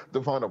Virginia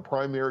to find a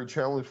primary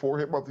challenge for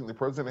him. I think the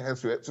president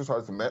has to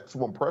exercise the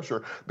maximum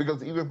pressure,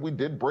 because even if we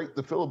did break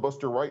the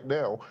filibuster right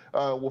now,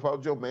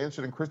 without Joe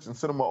Manchin and Christian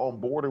Sinema on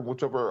board and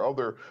whichever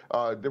other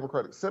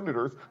Democratic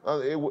senators,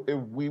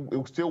 we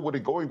still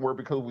wouldn't go anywhere,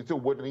 because we still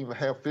wouldn't even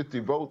have 50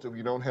 votes if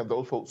you don't have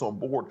those folks on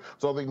board.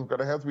 So I think it's going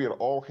to have to be an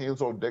all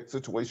hands on deck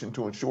situation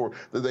to ensure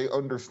that they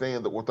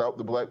understand that without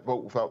the black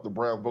vote, without the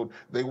brown vote,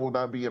 they will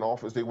not be in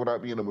office, they will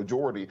not be in a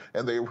majority,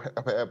 and they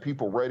have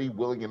people ready,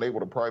 willing, and able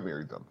to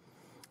primary them.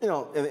 You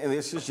know, and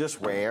this is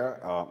just rare,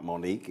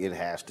 Monique. It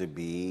has to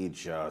be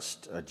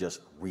just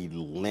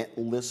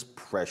relentless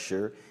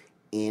pressure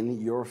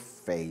in your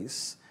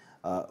face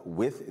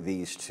with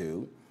these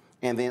two.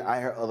 And then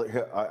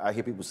I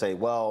hear people say,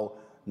 well,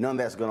 none of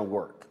that's going to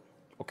work.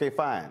 Okay,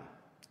 fine.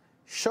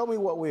 Show me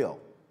what will.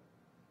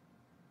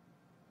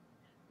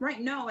 Right.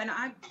 No, and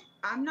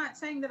I'm not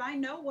saying that I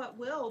know what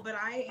will, but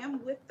I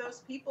am with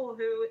those people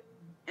who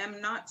am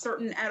not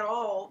certain at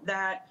all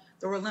that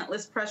the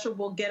relentless pressure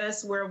will get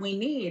us where we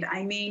need.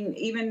 I mean,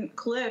 even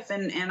Cliff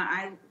and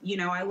I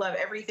love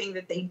everything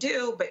that they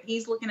do, but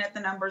he's looking at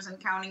the numbers and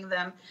counting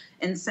them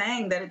and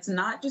saying that it's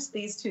not just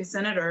these two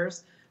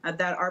senators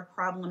that are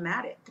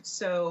problematic.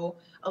 So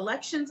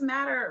elections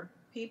matter,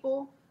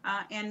 people.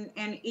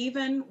 And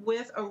even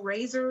with a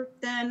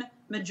razor-thin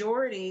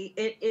majority,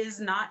 it is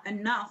not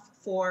enough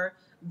for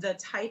the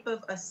type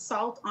of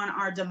assault on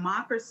our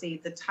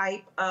democracy, the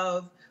type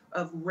of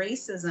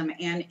racism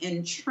and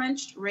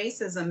entrenched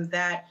racism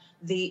that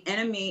the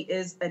enemy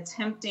is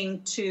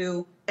attempting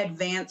to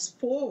advance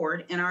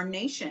forward in our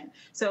nation.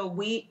 So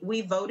we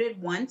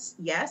voted once,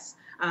 yes.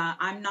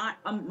 I'm not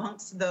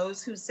amongst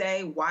those who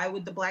say, why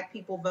would the black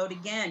people vote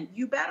again?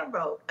 You better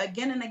vote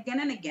again and again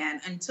and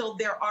again until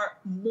there are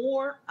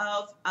more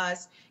of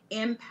us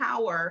in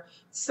power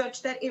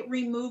such that it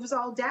removes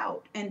all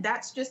doubt. And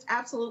that's just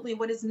absolutely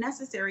what is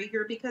necessary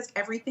here, because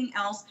everything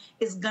else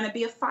is going to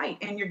be a fight.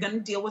 And you're going to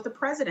deal with a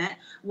president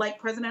like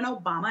President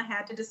Obama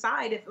had to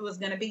decide if it was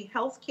going to be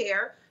health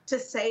care to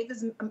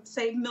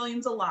save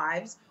millions of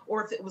lives,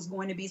 or if it was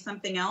going to be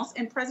something else.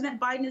 And President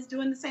Biden is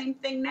doing the same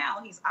thing now.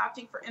 He's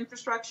opting for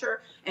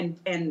infrastructure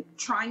and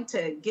trying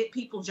to get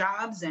people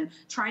jobs and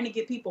trying to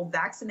get people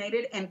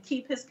vaccinated and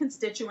keep his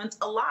constituents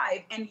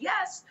alive. And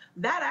yes,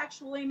 that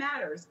actually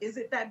matters. Is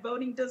it that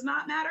voting does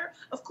not matter?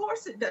 Of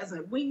course it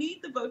doesn't. We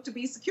need the vote to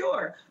be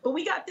secure. But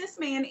we got this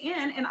man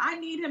in, and I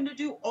need him to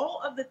do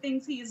all of the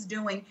things he is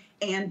doing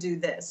and do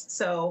this.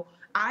 So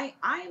I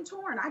am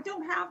torn. I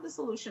don't have the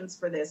solutions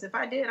for this. If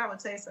I did, I would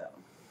say so.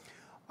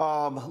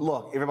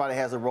 Look, everybody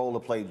has a role to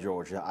play,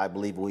 Georgia. I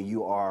believe when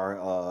you are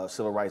a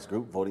civil rights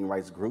group, voting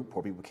rights group,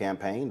 Poor People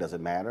Campaign,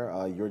 doesn't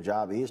matter. Your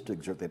job is to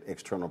exert that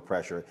external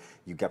pressure.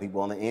 You've got people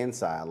on the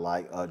inside,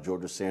 like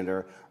Georgia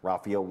Senator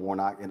Raphael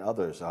Warnock and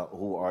others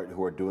who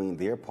are doing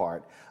their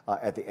part.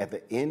 At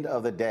the end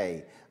of the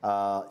day,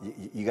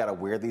 you got to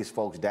wear these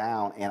folks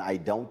down. And I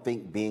don't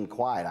think being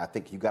quiet. I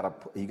think you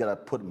got to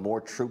put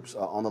more troops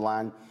on the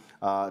line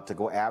to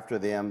go after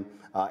them.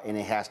 And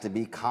it has to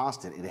be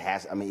constant.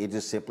 It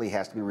just simply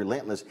has to be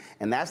relentless.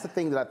 And that's the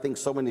thing that I think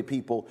so many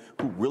people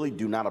who really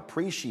do not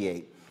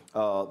appreciate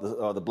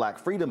the Black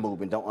Freedom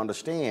Movement don't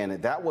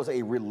understand. That was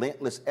a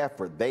relentless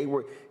effort. They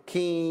were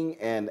King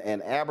and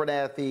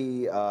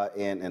Abernathy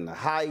and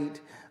Haidt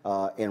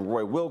and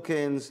Roy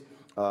Wilkins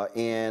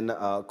and,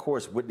 of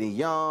course, Whitney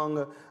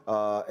Young.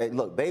 And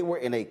look, they were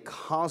in a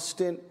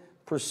constant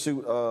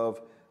pursuit of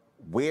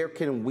where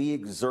can we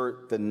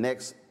exert the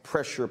next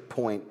pressure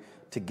point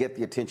to get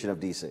the attention of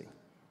D.C.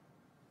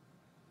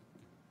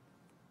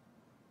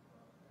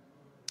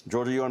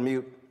 Georgia, you on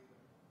mute?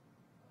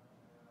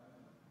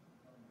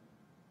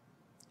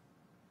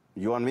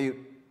 You on mute?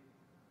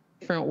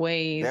 Different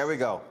ways. There we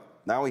go.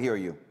 Now we hear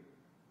you.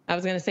 I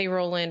was going to say,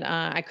 Roland,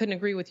 I couldn't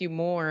agree with you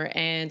more.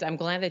 And I'm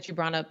glad that you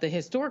brought up the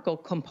historical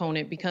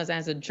component, because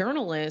as a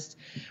journalist,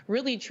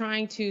 really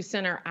trying to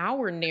center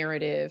our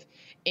narrative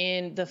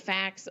in the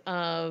facts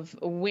of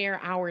where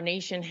our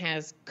nation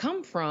has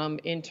come from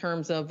in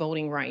terms of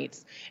voting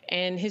rights.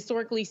 And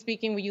historically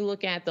speaking, when you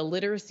look at the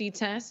literacy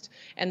test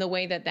and the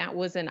way that that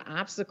was an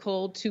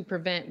obstacle to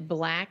prevent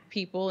Black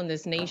people in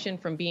this nation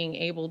from being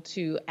able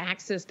to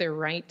access their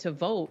right to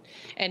vote.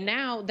 And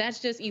now that's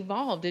just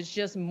evolved. It's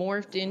just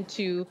morphed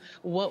into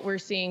what we're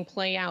seeing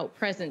play out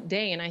present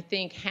day. And I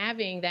think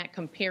having that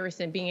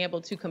comparison, being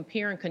able to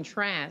compare and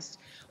contrast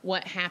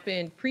what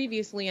happened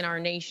previously in our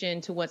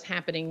nation to what's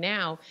happening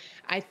now,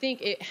 I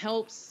think it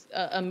helps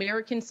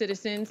American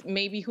citizens,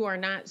 maybe who are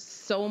not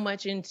so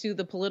much into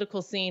the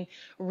political scene,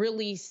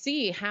 really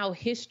see how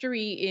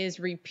history is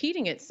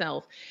repeating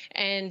itself,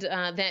 and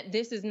that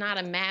this is not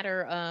a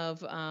matter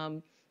of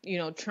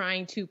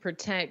trying to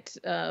protect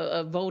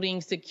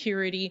voting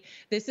security.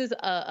 This is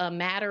a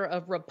matter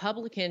of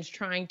Republicans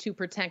trying to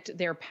protect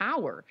their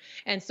power.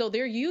 And so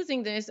they're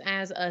using this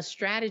as a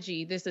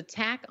strategy, this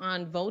attack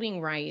on voting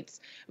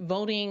rights,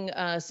 voting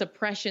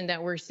suppression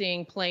that we're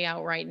seeing play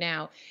out right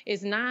now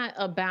is not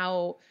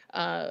about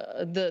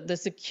the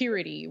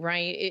security,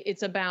 right?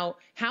 It's about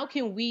how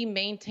can we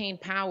maintain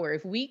power?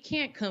 If we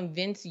can't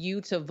convince you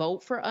to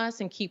vote for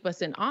us and keep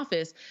us in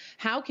office,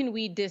 how can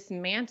we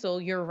dismantle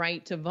your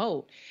right to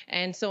vote?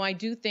 And so I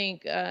do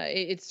think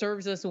it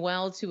serves us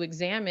well to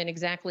examine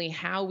exactly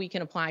how we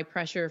can apply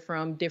pressure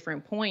from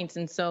different points.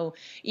 And so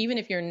even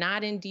if you're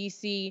not in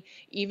D.C.,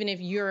 even if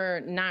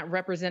you're not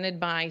represented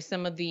by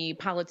some of the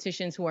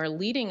politicians who are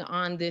leading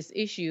on this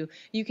issue,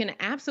 you can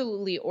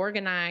absolutely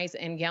organize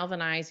and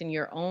galvanize in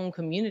your own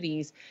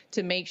communities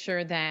to make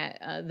sure that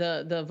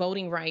the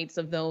voting rights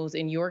of those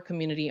in your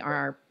community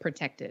are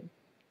protected.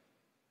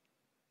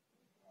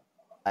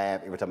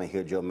 Every time I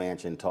hear Joe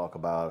Manchin talk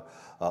about,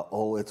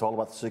 it's all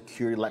about the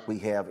security like we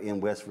have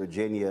in West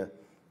Virginia.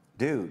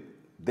 Dude,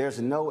 there's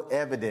no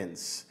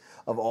evidence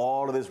of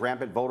all of this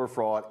rampant voter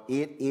fraud.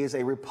 It is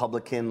a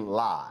Republican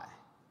lie.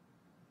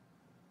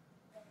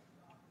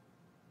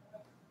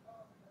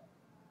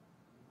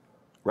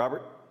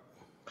 Robert?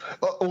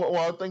 Well,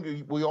 I think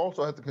we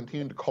also have to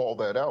continue to call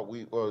that out.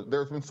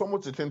 There's been so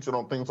much attention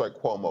on things like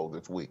Cuomo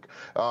this week,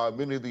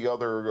 many of the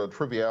other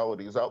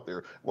trivialities out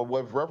there. Well,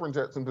 what Reverend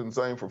Jackson's been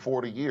saying for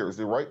 40 years,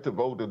 the right to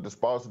vote is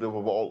dispositive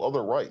of all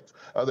other rights.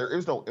 There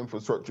is no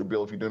infrastructure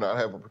bill if you do not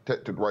have a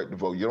protected right to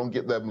vote. You don't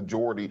get that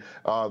majority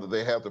that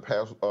they have to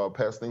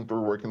pass things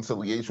through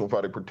reconciliation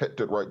without a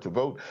protected right to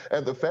vote.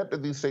 And the fact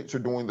that these states are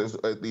doing this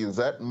at the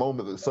exact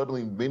moment that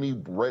suddenly many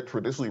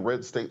traditionally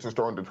red states are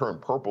starting to turn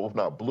purple, if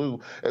not blue,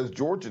 as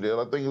Georgia did,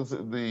 I think it's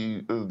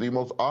the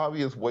most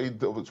obvious way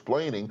of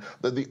explaining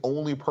that the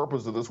only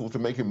purpose of this was to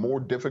make it more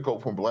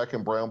difficult for black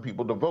and brown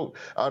people to vote.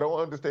 I don't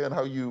understand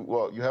how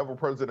you have a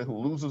president who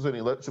loses an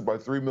election by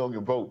 3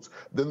 million votes,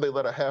 then they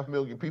let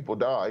 500,000 people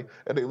die,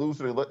 and they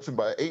lose an election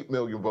by 8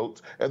 million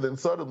votes, and then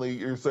suddenly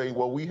you're saying,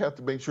 well, we have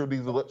to make sure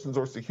these elections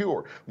are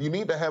secure. You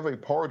need to have a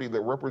party that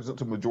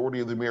represents a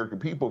majority of the American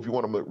people if you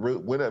want to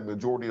win a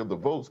majority of the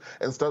votes,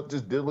 and stop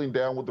just diddling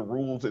down with the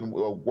rules and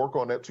work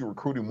on that to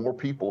recruiting more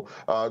people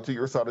to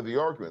your side of the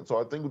argument. So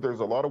I think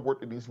there's a lot of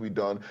work that needs to be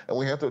done, and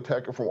we have to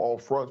attack it from all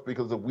fronts,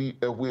 because if we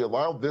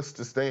allow this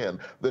to stand,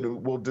 then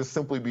it will just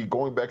simply be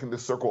going back in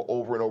this circle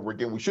over and over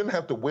again. We shouldn't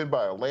have to win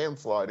by a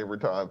landslide every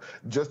time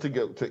just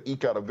to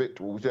eke out a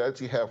victory. We should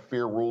actually have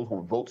fair rules where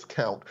votes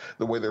count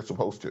the way they're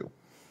supposed to.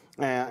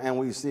 And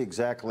we see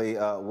exactly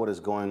what is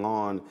going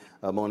on,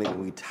 Monique.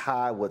 We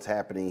tie what's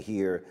happening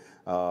here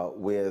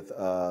with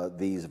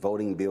these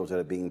voting bills that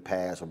are being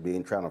passed or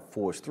trying to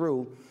force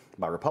through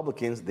by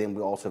Republicans. Then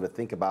we also have to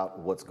think about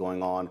what's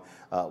going on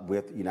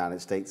with the United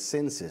States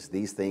Census.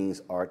 These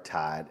things are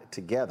tied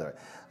together.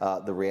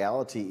 The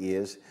reality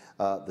is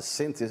the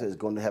census is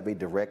going to have a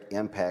direct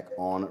impact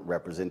on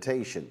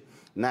representation.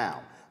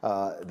 Now,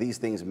 these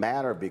things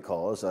matter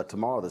because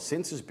tomorrow the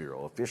Census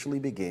Bureau officially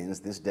begins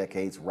this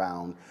decade's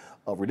round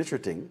of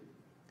redistricting.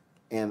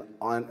 And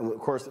on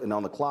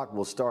the clock,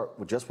 we'll start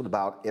with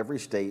about every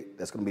state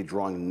that's going to be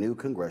drawing new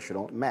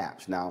congressional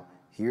maps. Now,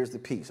 here's the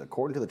piece.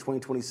 According to the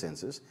 2020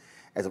 census,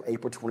 as of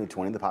April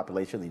 2020, the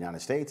population of the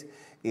United States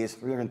is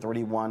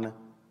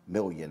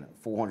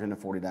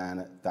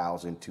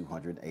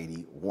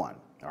 331,449,281.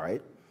 All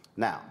right?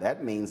 Now,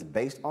 that means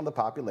based on the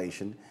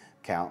population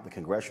count, the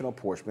congressional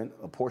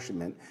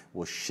apportionment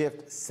will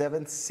shift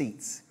 7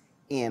 seats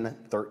in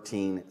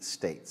 13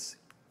 states.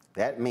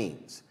 That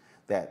means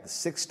that the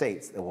 6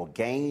 states that will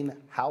gain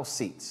House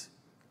seats,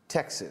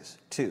 Texas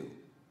 2,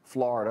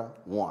 Florida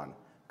 1,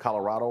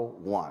 Colorado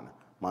 1,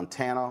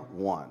 Montana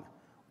 1,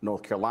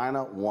 North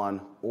Carolina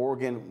 1,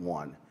 Oregon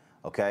 1.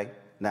 Okay?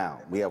 Now,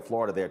 we have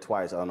Florida there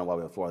twice. I don't know why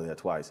we have Florida there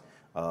twice.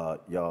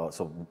 Y'all,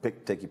 so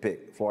take your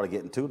pick. Florida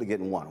getting 2, they're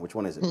getting 1. Which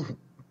one is it?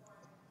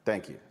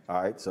 Thank you.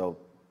 All right, so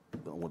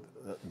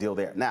deal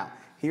there. Now,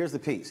 here's the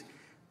piece.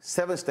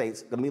 7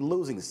 states going to be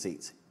losing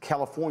seats.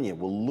 California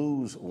will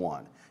lose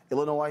 1.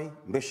 Illinois,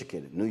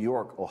 Michigan, New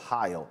York,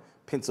 Ohio,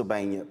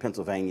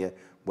 Pennsylvania,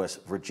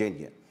 West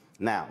Virginia.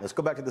 Now, let's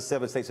go back to the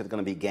 7 states that are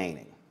going to be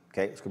gaining.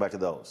 Okay, let's go back to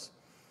those.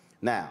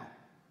 Now,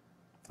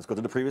 let's go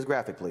to the previous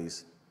graphic,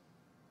 please.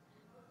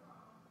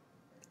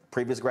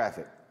 Previous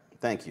graphic.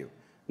 Thank you.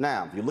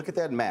 Now, if you look at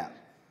that map,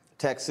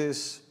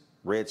 Texas,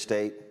 red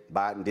state.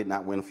 Biden did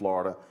not win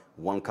Florida.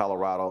 Won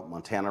Colorado.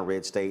 Montana,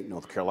 red state.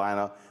 North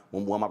Carolina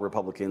won by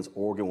Republicans.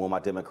 Oregon won by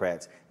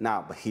Democrats.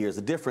 Now, but here's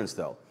the difference,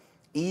 though.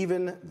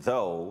 Even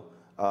though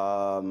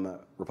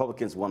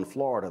Republicans won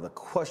Florida, the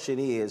question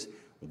is,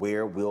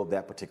 where will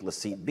that particular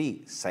seat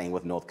be? Same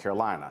with North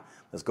Carolina.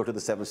 Let's go to the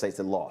 7 states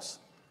that lost.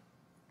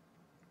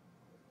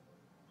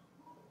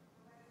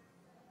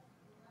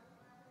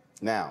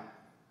 Now,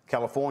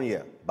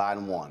 California,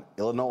 Biden won.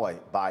 Illinois,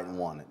 Biden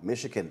won.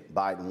 Michigan,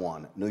 Biden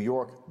won. New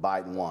York,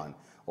 Biden won.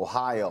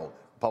 Ohio,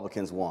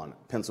 Republicans won.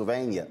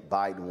 Pennsylvania,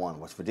 Biden won.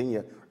 West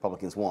Virginia,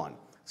 Republicans won.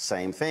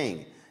 Same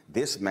thing.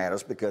 This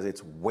matters because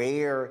it's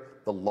where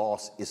the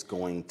loss is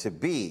going to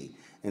be.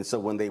 And so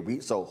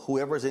when so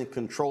whoever's in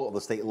control of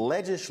the state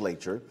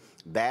legislature,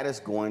 that is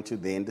going to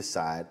then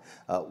decide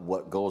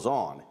what goes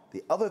on.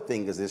 The other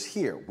thing is this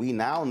here. We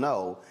now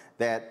know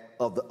that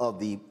of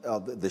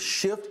the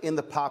shift in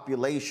the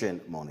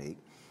population, Monique,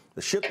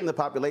 the shift in the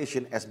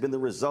population has been the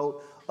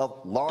result of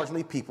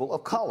largely people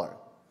of color.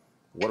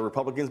 What have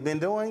Republicans been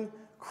doing?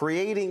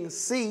 Creating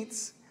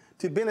seats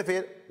to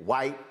benefit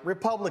white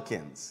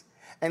Republicans.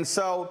 And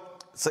so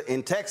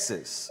in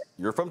Texas,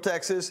 you're from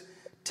Texas,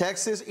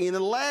 Texas in the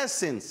last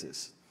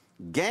census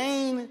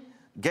gained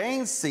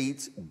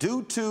seats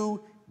due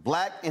to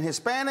Black and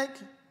Hispanic.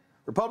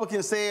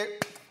 Republicans said,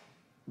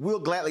 we'll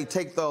gladly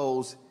take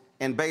those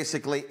and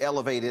basically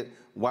elevated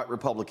white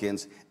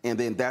Republicans, and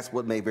then that's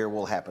what may very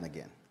well happen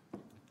again.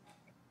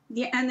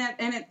 Yeah,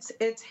 and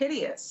it's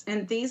hideous.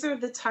 And these are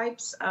the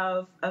types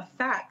of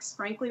facts,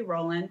 frankly,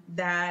 Roland,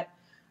 that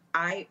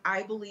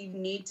I believe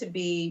need to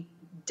be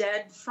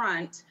dead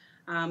front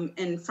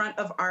in front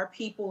of our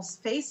people's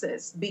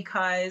faces,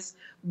 because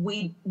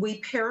we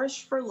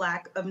perish for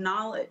lack of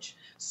knowledge.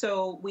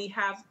 So we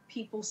have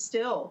people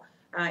still,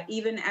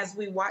 even as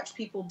we watch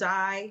people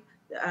die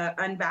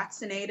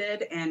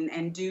unvaccinated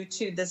and due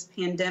to this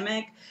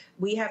pandemic,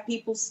 we have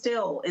people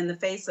still in the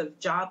face of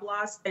job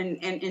loss and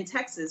in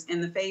Texas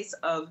in the face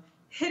of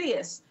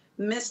hideous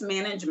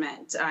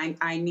mismanagement.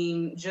 I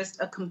mean,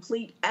 just a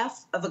complete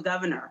F of a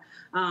governor.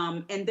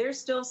 And they're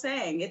still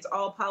saying it's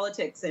all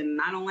politics, and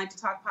I don't like to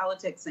talk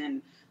politics,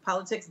 and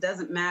politics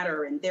doesn't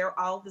matter, and they're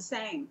all the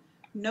same.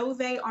 No,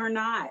 they are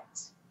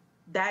not.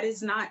 That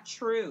is not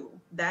true.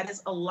 That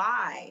is a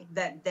lie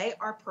that they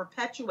are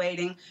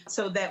perpetuating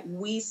so that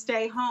we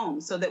stay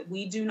home, so that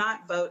we do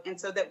not vote, and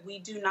so that we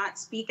do not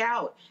speak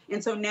out.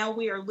 And so now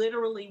we are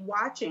literally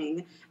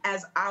watching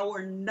as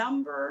our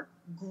number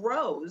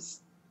grows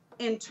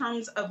in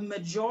terms of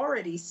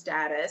majority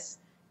status,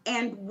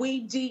 and we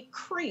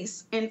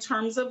decrease in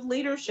terms of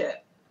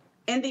leadership.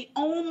 And the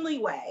only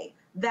way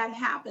that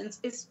happens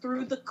is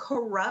through the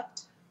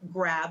corrupt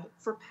grab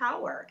for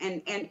power.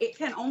 And it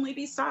can only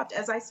be stopped,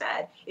 as I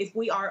said, if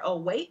we are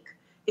awake,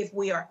 if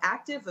we are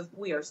active, if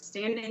we are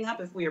standing up,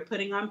 if we are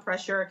putting on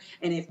pressure,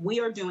 and if we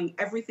are doing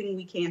everything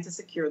we can to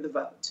secure the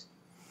vote.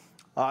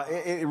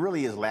 It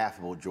really is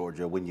laughable,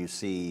 Georgia, when you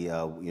see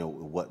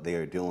what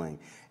they're doing.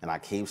 And I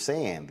keep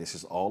saying this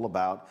is all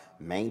about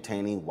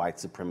maintaining white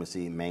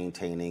supremacy,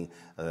 maintaining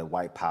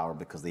white power,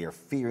 because they are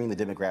fearing the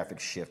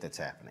demographic shift that's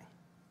happening.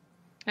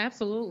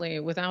 Absolutely.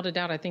 Without a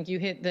doubt, I think you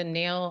hit the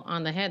nail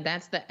on the head.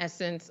 That's the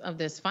essence of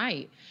this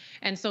fight.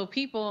 And so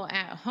people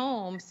at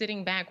home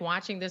sitting back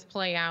watching this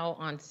play out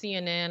on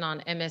CNN,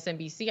 on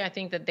MSNBC, I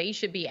think that they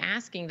should be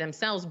asking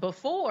themselves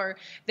before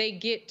they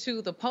get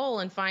to the poll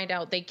and find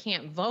out they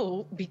can't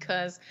vote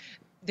because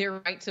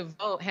their right to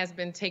vote has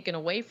been taken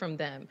away from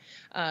them.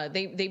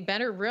 They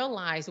better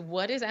realize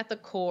what is at the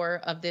core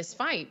of this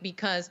fight,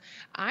 because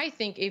I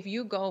think if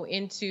you go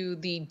into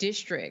the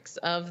districts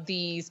of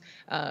these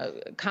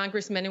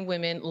congressmen and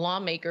women,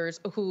 lawmakers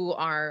who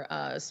are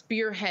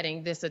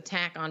spearheading this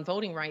attack on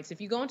voting rights, if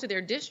you go into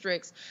their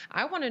districts,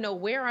 I want to know,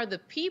 where are the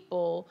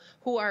people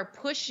who are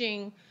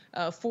pushing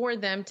for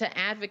them to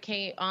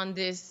advocate on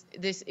this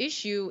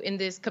issue in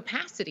this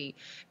capacity?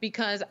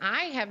 Because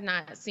I have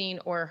not seen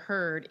or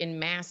heard in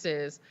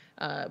masses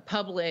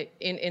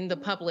in the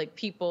public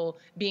people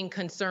being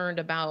concerned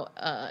about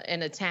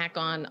an attack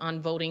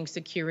on voting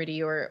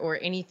security or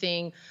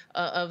anything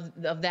of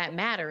that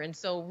matter. And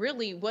so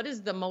really, what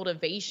is the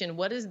motivation?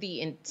 What is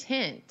the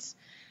intent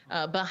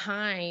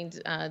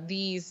behind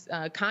these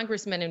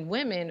congressmen and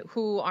women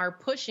who are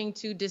pushing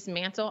to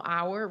dismantle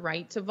our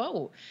right to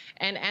vote?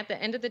 And at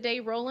the end of the day,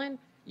 Roland,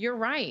 you're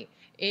right.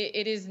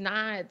 It is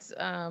not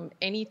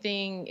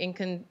anything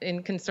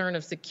in concern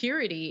of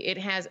security. It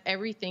has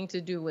everything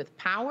to do with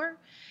power.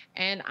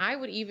 And I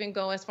would even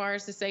go as far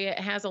as to say it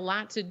has a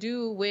lot to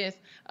do with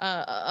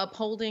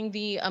upholding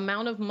the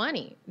amount of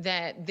money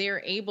that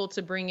they're able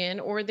to bring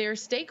in, or their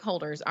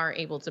stakeholders are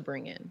able to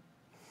bring in.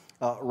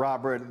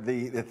 Robert,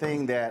 the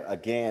thing that,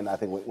 again, I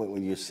think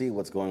when you see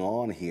what's going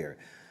on here,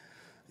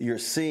 you're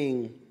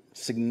seeing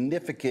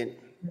significant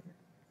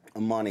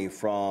money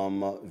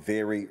from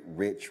very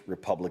rich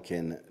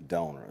Republican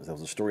donors. There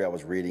was a story I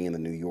was reading in the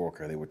New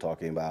Yorker. They were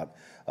talking about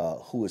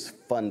who is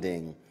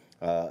funding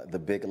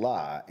the big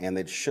lie, and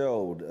it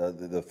showed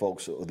the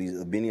folks,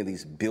 many of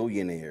these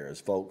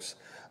billionaires, folks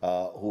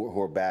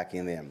who are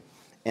backing them.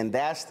 And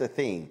that's the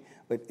thing.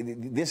 But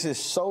this is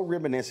so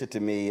reminiscent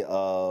to me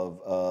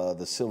of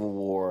the Civil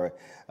War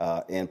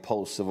and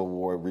post-Civil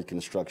War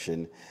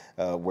Reconstruction,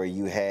 where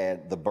you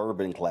had the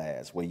Bourbon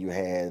class, where you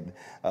had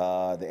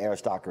the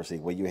aristocracy,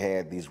 where you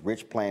had these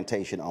rich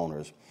plantation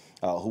owners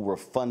who were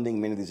funding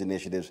many of these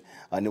initiatives.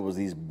 And there was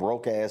these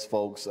broke-ass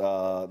folks,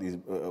 these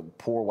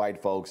poor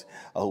white folks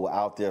who were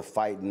out there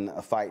fighting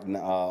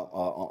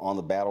on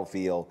the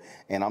battlefield.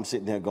 And I'm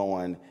sitting there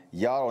going,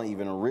 y'all don't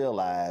even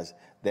realize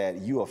that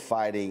you are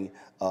fighting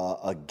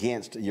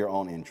against your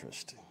own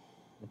interest.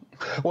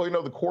 Well,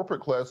 the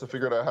corporate class have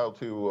figured out how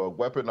to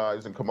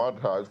weaponize and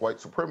commoditize white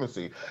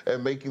supremacy,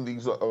 and making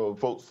these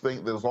folks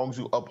think that as long as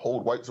you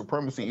uphold white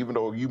supremacy, even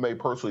though you may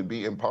personally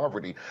be in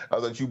poverty,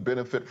 that you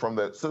benefit from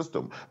that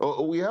system.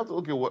 We have to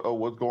look at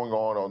what's going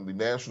on the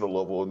national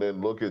level, and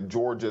then look at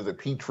Georgia as a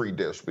petri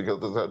dish, because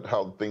that's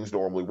how things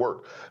normally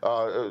work.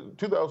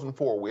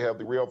 2004, we have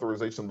the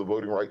reauthorization of the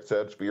Voting Rights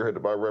Act,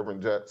 spearheaded by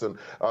Reverend Jackson,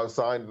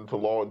 signed into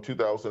law in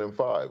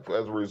 2005.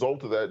 As a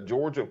result of that,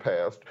 Georgia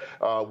passed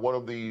one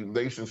of the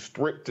nation's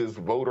strictest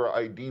voter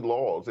ID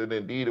laws, and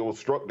indeed it was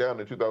struck down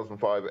in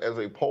 2005 as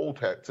a poll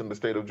tax in the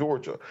state of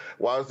Georgia.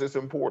 Why is this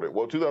important?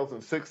 Well,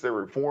 2006 they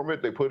reformed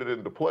it, they put it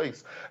into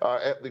place.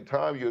 At the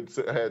time, you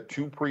had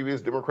two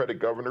previous Democratic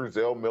governors,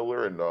 Zell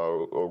Miller and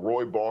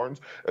Roy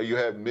Barnes. You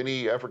had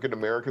many African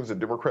Americans and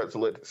Democrats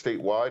elected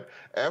statewide.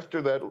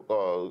 After that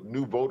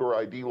new voter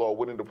ID law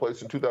went into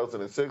place in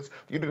 2006,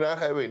 you did not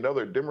have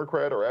another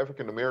Democrat or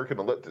African American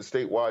elected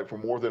statewide for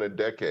more than a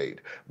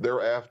decade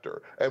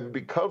thereafter. And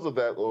because of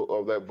that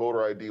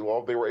voter ID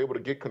law, they were able to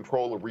get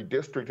control of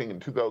redistricting in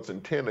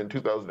 2010 and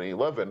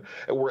 2011,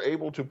 and were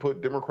able to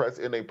put Democrats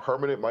in a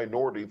permanent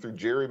minority through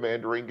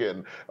gerrymandering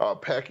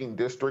and packing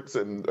districts.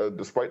 And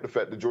despite the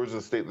fact that Georgia is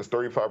a state that's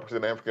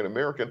 35% African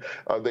American,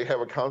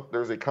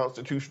 there's a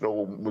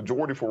constitutional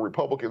majority for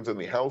Republicans in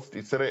the House,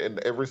 the Senate, and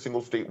every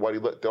single statewide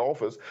elected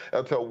office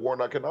until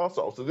Warnock and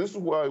Nassau. So this is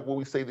why when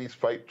we say these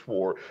fights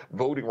for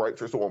voting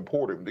rights are so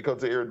important,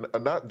 because they are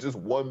not just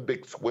one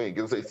big swing.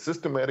 It's a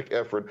systematic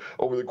effort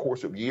over the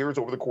course of years,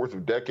 over the course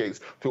of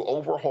decades, to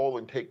overhaul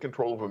and take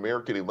control of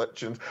American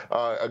elections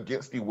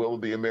against the will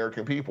of the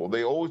American people.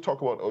 They always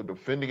talk about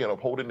defending and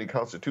upholding the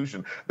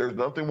Constitution. There's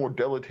nothing more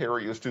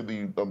deleterious to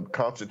the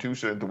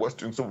Constitution and to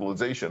Western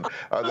civilization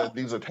than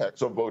these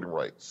attacks on voting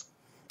rights.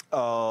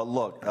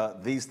 Look,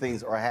 these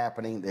things are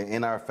happening. They're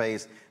in our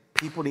face.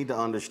 People need to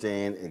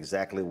understand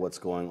exactly what's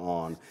going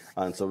on.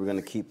 And so we're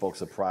going to keep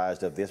folks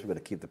apprised of this. We're going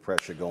to keep the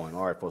pressure going.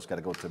 All right, folks, got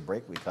to go to a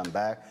break. We come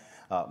back.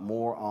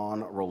 More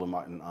on Roland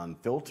Martin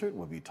Unfiltered.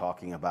 We'll be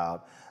talking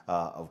about,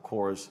 of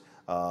course,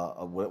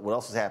 what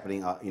else is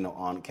happening,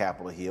 on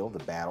Capitol Hill. The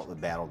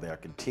battle there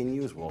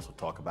continues. We'll also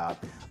talk about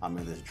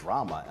this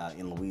drama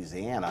in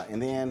Louisiana,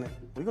 and then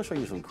we're gonna show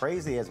you some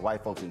crazy-ass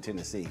white folks in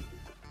Tennessee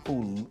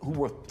who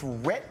were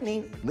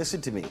threatening. Listen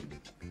to me,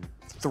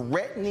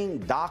 threatening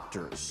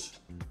doctors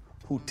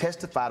who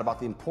testified about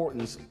the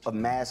importance of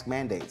mask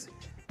mandates.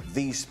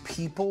 These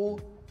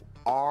people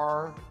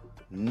are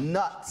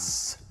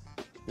nuts.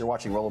 You're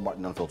watching Roland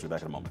Martin Unfiltered.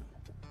 Back in a moment.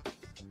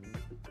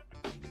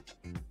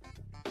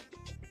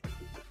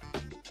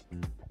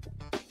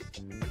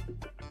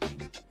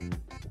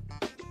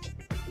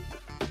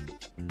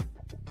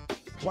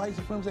 White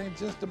supremacy ain't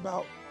just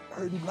about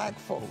hurting black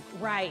folk.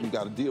 Right. You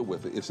got to deal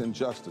with it. It's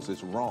injustice.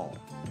 It's wrong.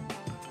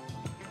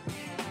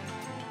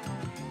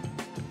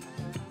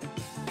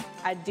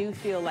 I do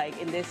feel like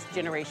in this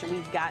generation,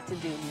 we've got to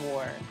do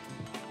more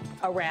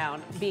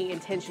around being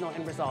intentional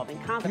in resolving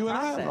conflict. You and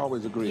I haven't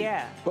always agreed.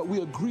 Yeah. But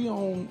we agree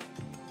on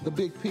the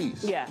big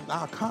piece. Yeah.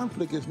 Our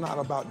conflict is not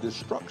about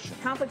destruction.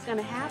 Conflict's going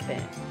to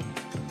happen.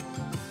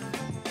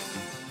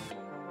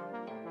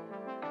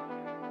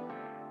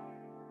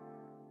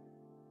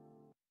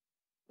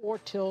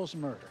 Fort Till's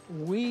murder.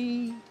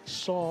 We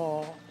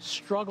saw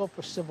struggle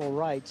for civil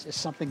rights as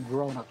something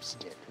grown-ups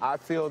did. I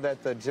feel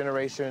that the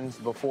generations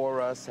before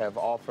us have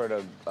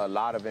offered a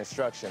lot of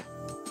instruction.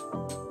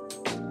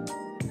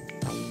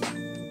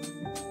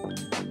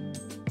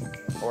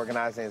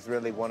 Organizing is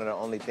really one of the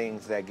only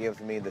things that gives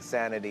me the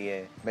sanity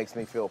and makes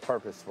me feel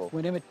purposeful.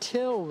 When Emmett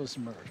Till was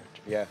murdered,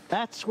 yeah,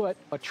 that's what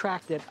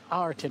attracted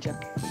our attention.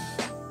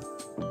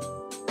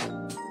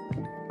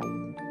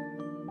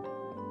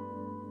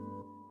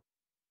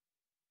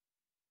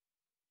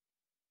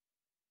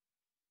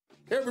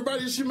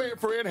 Everybody, it's your man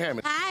Fred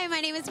Hammond. Hi,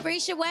 my name is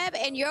Brescia Webb,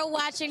 and you're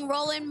watching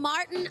Roland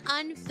Martin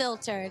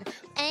Unfiltered.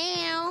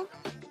 Ow.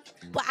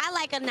 Well, I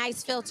like a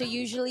nice filter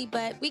usually,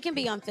 but we can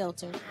be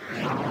unfiltered.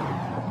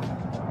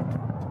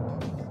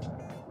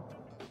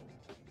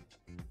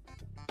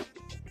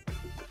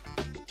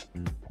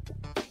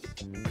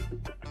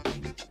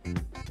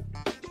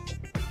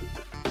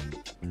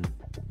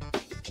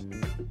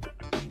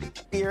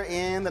 Here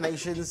in the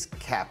nation's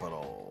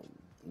capital.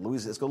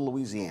 Let's go to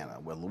Louisiana,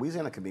 where the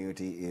Louisiana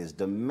community is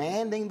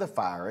demanding the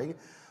firing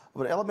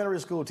of an elementary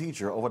school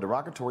teacher over a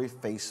derogatory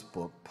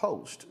Facebook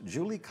post.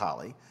 Julie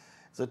Colley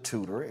is a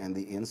tutor and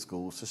the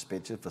in-school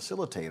suspension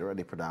facilitator at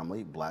a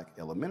predominantly black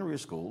elementary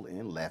school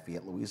in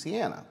Lafayette,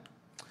 Louisiana.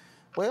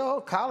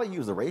 Well, Colley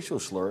used a racial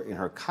slur in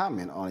her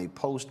comment on a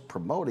post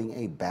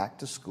promoting a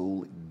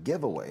back-to-school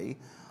giveaway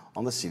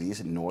on the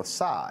city's north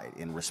side.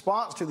 In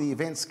response to the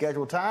event's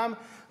scheduled time,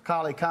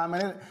 Colley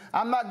commented,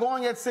 "I'm not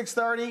going at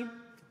 6:30.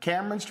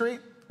 Cameron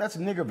Street, that's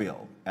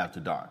Niggerville after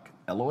dark,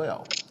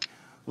 LOL."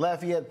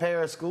 Lafayette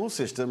Parish School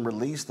System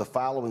released the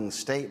following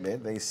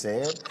statement. They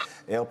said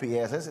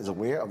LPSS is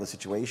aware of the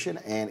situation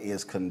and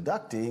is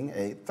conducting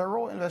a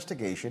thorough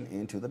investigation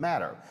into the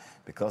matter.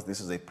 Because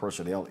this is a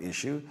personnel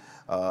issue,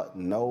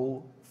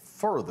 no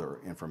further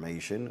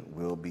information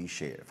will be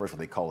shared. First, what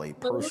they call a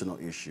personal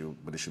issue,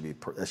 but it should be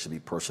that should be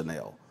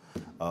personnel,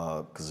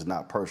 because it's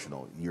not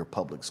personal. Your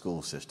public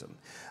school system.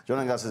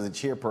 Joining us is the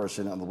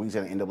chairperson of the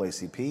Louisiana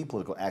NAACP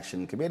Political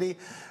Action Committee,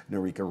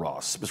 Norika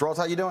Ross. Ms. Ross,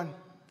 how you doing?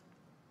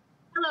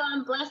 Hello,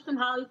 I'm blessed and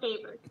highly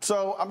favored.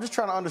 So I'm just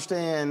trying to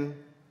understand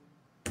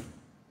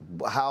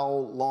how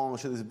long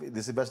should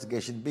this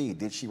investigation be?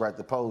 Did she write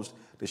the post?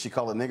 Did she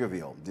call it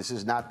Niggerville? This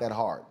is not that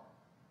hard.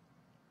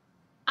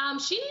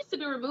 She needs to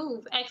be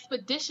removed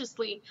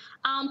expeditiously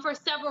for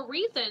several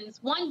reasons.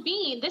 One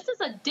being, this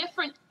is a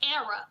different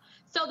era.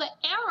 So the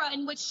era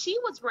in which she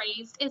was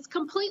raised is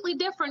completely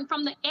different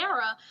from the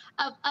era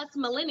of us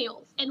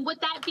millennials. And with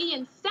that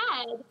being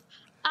said,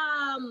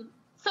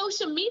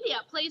 social media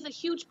plays a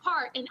huge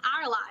part in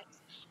our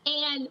lives.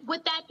 And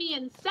with that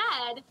being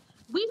said,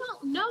 we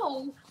don't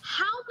know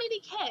how many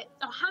kids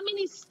or how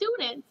many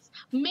students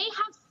may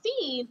have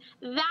seen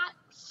that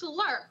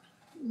slur,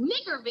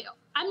 Niggerville.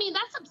 I mean,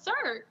 that's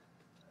absurd.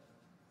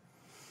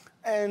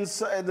 And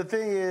so and the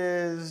thing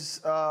is,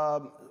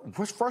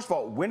 first of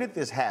all, when did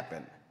this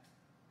happen?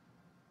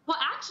 Well,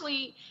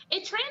 actually,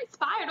 it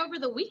transpired over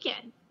the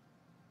weekend.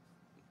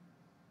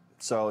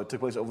 So it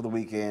took place over the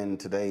weekend.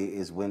 Today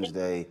is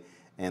Wednesday,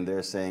 and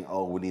they're saying,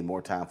 "Oh, we need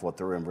more time for a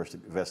thorough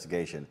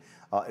investigation."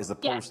 Is the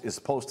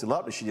post still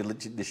up? Did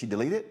she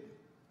delete it?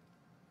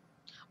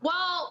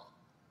 Well,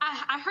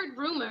 I heard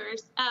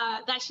rumors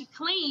that she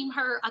claimed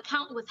her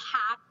account was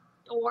hacked.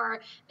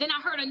 Or then I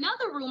heard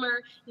another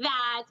rumor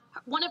that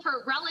one of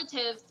her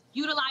relatives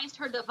utilized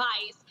her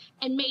device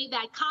and made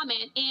that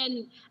comment.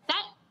 And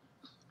that,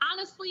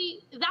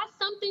 honestly, that's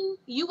something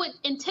you would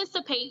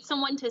anticipate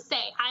someone to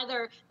say,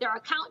 either their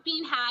account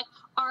being hacked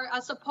or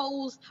a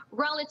supposed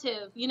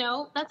relative, you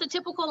know, that's a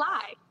typical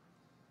lie.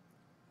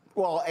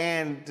 Well,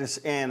 and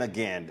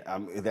again,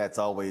 that's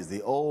always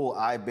the, oh,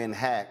 I've been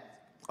hacked.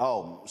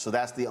 Oh, so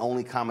that's the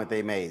only comment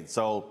they made.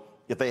 So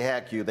if they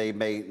hack you, they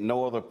made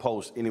no other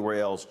post anywhere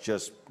else,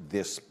 just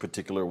this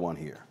particular one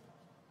here.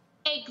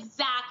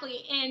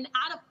 Exactly. And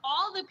out of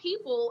all the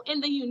people in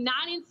the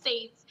United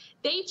States,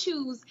 they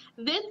choose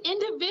this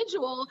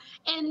individual,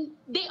 and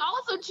they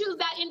also choose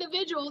that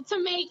individual to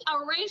make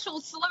a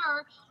racial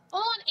slur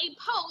on a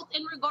post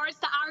in regards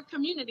to our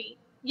community.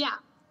 Yeah.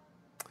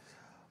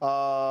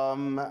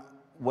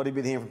 What have you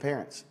been hearing from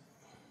parents?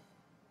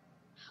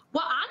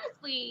 Well,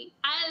 honestly,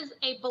 as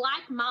a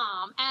Black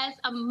mom, as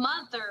a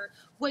mother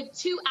with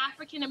 2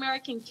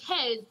 African-American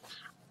kids,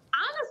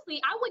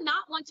 honestly, I would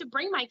not want to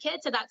bring my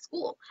kid to that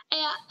school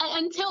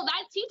until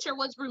that teacher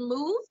was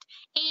removed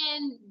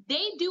and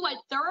they do a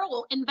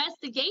thorough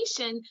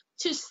investigation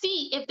to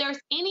see if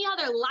there's any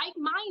other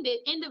like-minded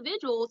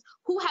individuals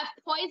who have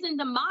poisoned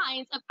the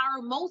minds of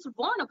our most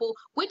vulnerable,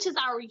 which is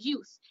our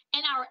youth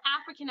and our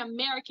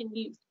African-American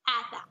youth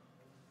at that.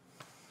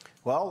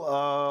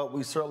 Well,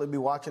 we certainly be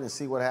watching and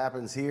see what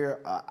happens here.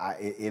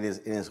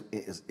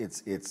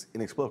 It's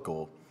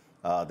inexplicable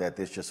that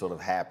this just sort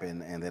of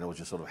happened, and then it was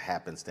just sort of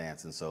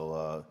happenstance. And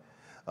so,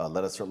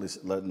 let us certainly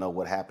know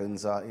what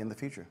happens in the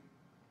future.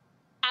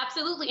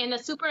 Absolutely, and the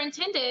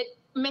superintendent,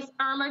 Ms.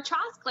 Irma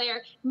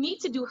Trosclair,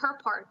 needs to do her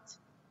part.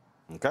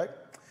 Okay,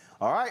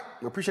 all right.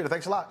 We appreciate it.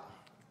 Thanks a lot.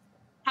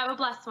 Have a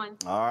blessed one.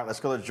 All right, let's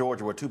go to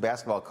Georgia, where 2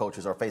 basketball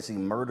coaches are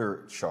facing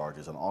murder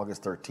charges. On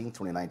August 13,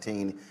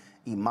 2019.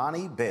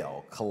 Imani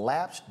Bell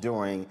collapsed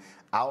during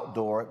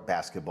outdoor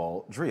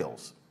basketball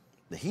drills.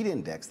 The heat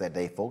index that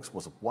day, folks,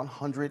 was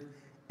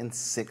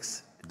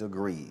 106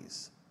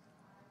 degrees.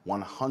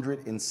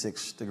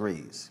 106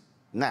 degrees.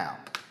 Now,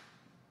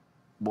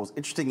 what was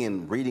interesting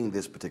in reading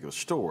this particular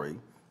story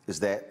is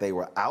that they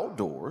were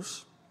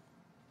outdoors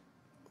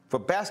for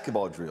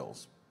basketball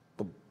drills,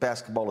 but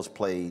basketball is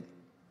played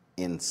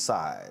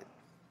inside.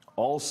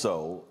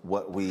 Also,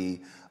 what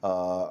we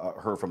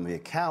heard from the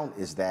account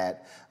is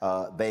that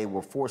they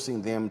were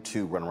forcing them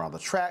to run around the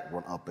track,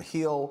 run up a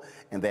hill,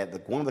 and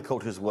that one of the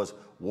coaches was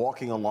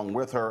walking along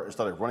with her and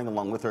started running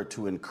along with her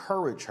to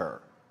encourage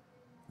her.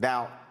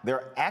 Now, there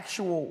are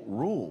actual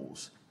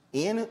rules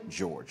in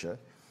Georgia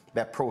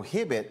that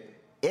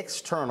prohibit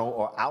external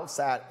or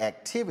outside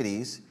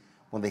activities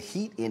when the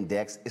heat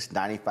index is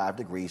 95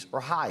 degrees or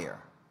higher.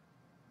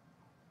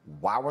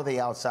 Why were they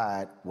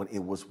outside when it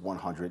was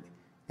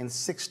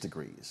 106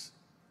 degrees?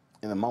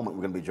 In a moment,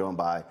 we're going to be joined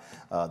by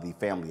the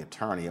family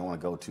attorney. I want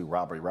to go to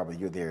Robert. Robert,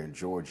 you're there in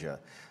Georgia.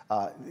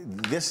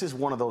 This is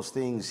one of those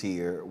things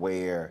here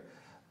where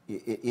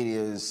it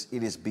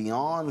is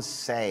beyond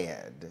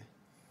sad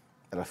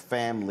that a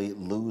family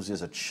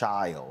loses a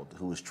child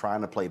who is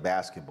trying to play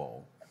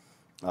basketball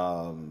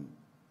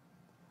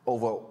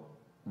over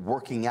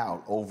working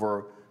out,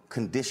 over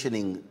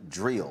conditioning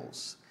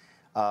drills.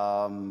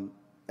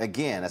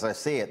 Again, as I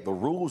said, the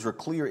rules are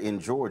clear in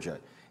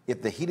Georgia.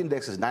 If the heat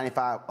index is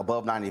 95,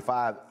 above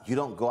 95, you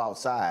don't go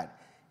outside.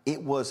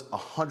 It was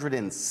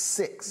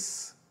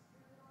 106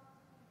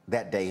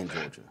 that day in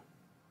Georgia.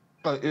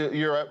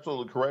 You're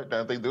absolutely correct.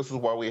 And I think this is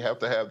why we have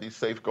to have these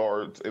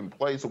safeguards in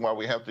place and why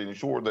we have to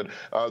ensure that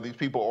these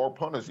people are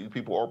punished, these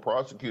people are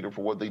prosecuted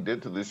for what they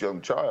did to this young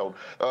child.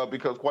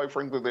 Because quite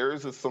frankly, there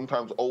is this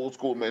sometimes old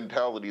school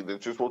mentality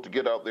that you're supposed to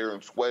get out there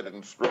and sweat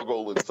and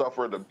struggle and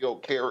suffer to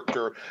build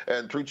character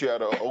and treat you how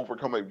to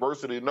overcome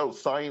adversity. No,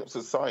 science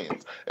is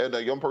science. And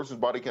a young person's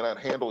body cannot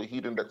handle a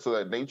heat index of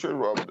that nature.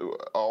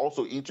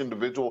 Also, each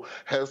individual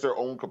has their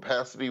own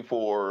capacity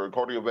for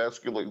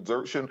cardiovascular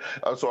exertion.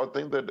 So I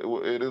think that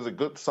it is a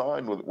good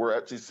sign. We're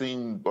actually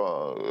seeing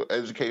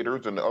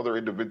educators and other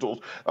individuals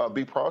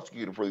be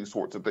prosecuted for these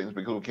sorts of things,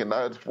 because we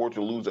cannot afford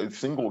to lose a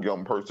single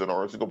young person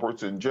or a single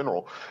person in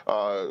general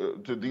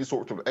to these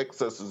sorts of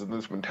excesses and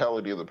this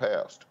mentality of the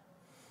past.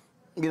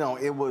 You know,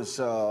 it was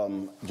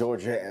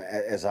Georgia.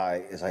 As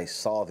I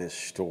saw this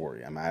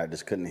story, I mean, I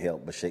just couldn't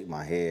help but shake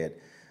my head.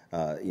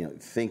 You know,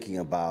 thinking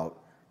about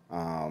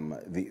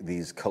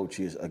these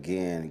coaches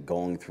again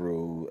going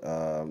through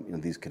you know,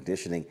 these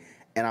conditioning.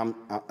 And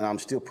I'm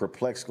still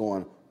perplexed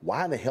going,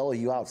 why the hell are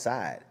you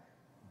outside?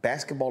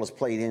 Basketball is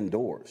played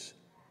indoors.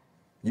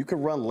 You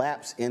can run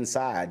laps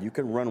inside. You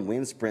can run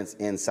wind sprints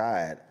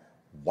inside.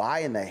 Why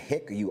in the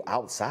heck are you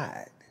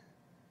outside?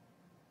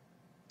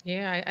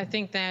 Yeah, I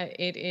think that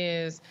it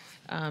is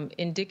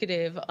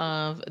indicative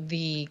of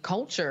the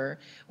culture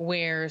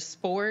where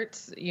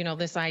sports, you know,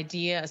 this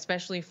idea,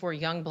 especially for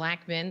young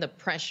Black men, the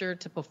pressure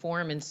to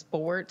perform in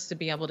sports, to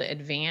be able to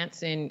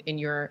advance in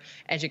your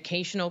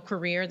educational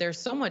career. There's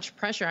so much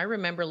pressure. I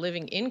remember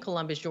living in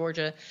Columbus,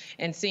 Georgia,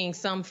 and seeing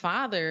some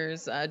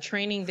fathers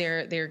training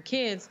their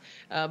kids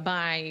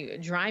by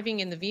driving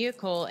in the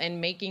vehicle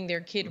and making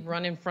their kid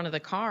run in front of the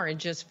car and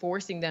just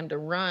forcing them to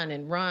run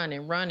and run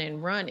and run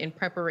and run in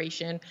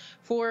preparation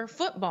for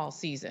football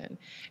season.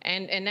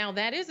 And now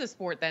that is a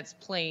sport that's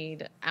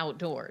played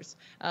outdoors.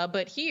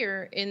 But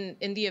here in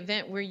the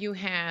event where you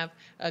have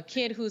a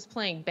kid who's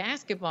playing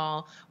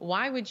basketball,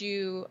 why would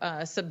you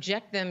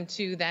subject them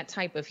to that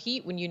type of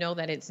heat when you know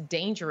that it's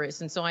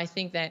dangerous? And so I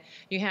think that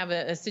you have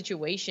a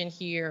situation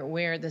here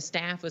where the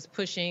staff was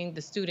pushing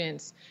the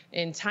students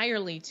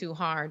entirely too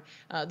hard.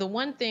 The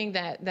one thing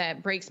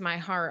that breaks my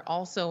heart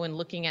also in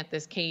looking at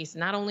this case,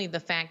 not only the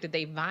fact that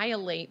they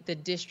violate the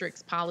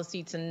district's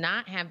policy to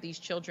not have these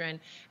children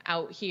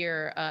out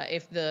here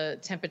if the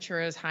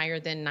temperature is higher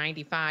than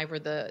 95 or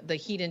the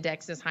heat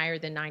index is higher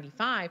than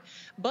 95,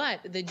 but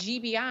the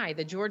GBI,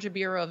 the Georgia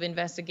Bureau of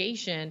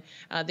Investigation,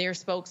 their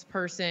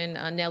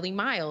spokesperson, Nellie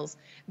Miles,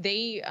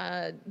 they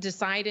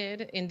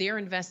decided in their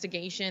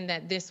investigation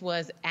that this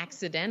was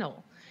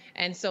accidental.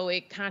 And so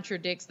it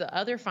contradicts the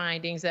other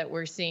findings that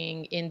we're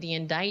seeing in the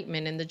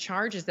indictment and the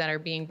charges that are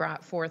being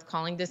brought forth,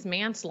 calling this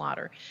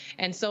manslaughter.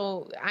 And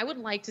so I would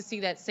like to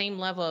see that same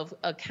level of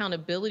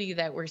accountability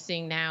that we're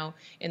seeing now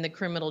in the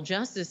criminal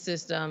justice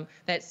system,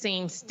 that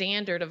same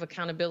standard of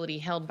accountability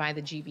held by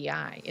the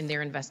GBI in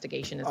their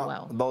investigation as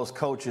well. Those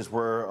coaches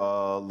were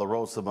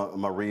LaRosa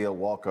Maria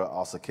Walker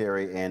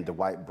Osakari and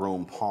Dwight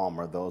Broom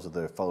Palmer. Those are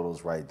their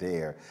photos right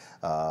there.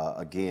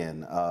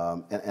 Again,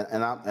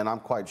 and I'm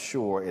quite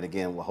sure, and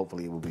again, well,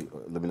 hopefully it will be,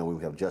 let me know when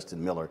we have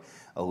Justin Miller,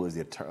 who is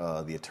the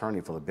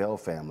attorney for the Bell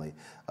family.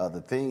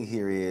 The thing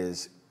here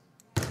is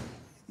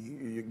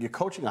you're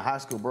coaching a high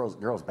school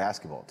girls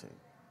basketball team.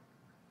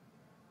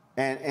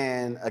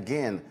 And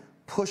again,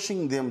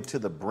 pushing them to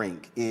the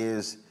brink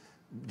is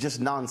just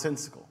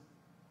nonsensical.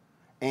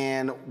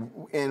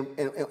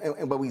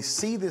 But we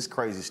see this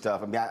crazy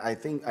stuff. I mean,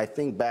 I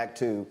think back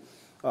to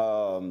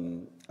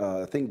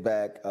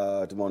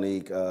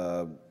Monique,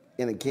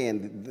 and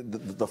again,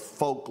 the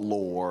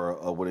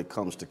folklore when it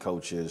comes to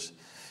coaches.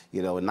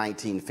 You know, in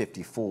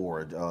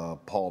 1954,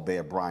 Paul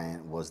Bear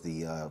Bryant was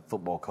the head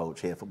football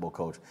coach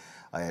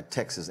at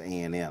Texas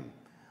A&M.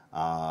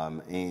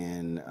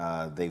 And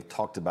they've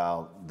talked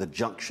about the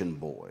Junction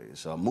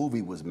Boys. A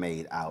movie was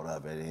made out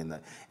of it,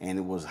 and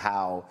it was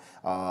how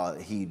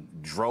he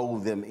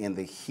drove them in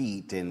the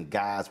heat, and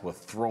guys were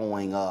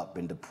throwing up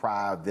and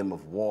deprived them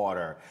of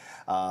water,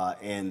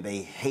 and they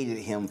hated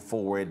him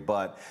for it.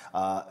 But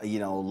you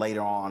know,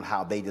 later on,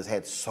 how they just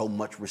had so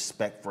much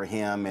respect for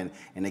him, and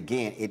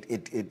again,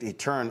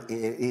 it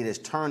has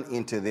turned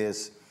into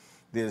this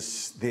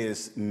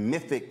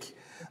mythic.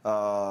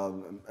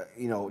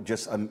 You know,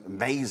 just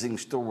amazing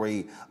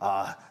story,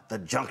 the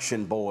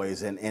Junction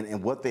Boys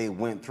and what they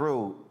went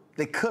through.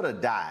 They could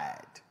have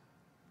died.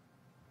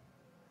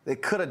 They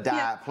could have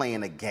died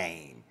playing a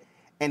game,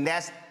 and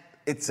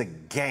it's a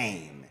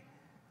game.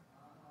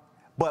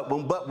 But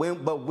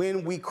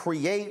when we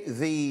create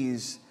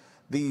these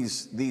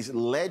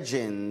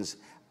legends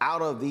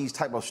out of these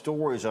type of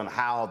stories on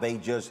how they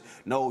just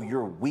know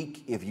you're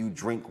weak if you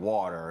drink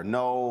water.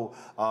 No,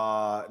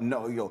 you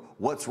know,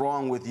 what's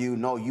wrong with you?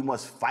 No, you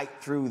must fight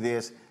through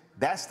this.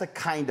 That's the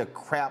kind of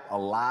crap a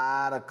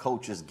lot of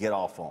coaches get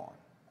off on.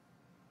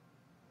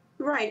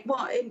 Right.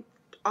 Well,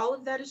 all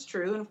of that is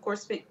true. And of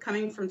course,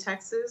 coming from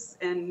Texas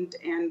and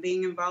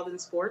being involved in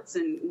sports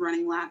and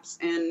running laps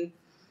in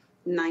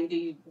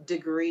 90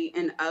 degree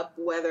and up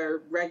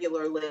weather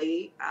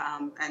regularly,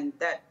 and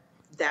that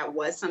that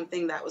was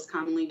something that was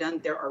commonly done.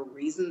 There are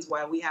reasons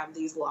why we have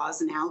these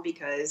laws now,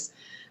 because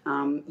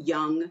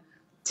young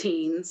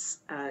teens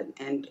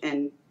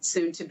and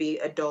soon-to-be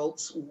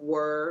adults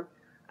were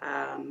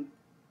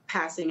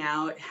passing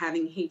out,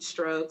 having heat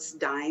strokes,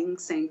 dying.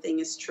 Same thing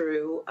is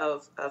true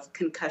of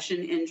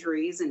concussion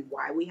injuries and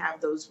why we have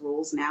those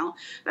rules now.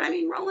 But I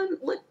mean, Roland,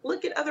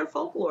 look at other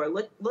folklore.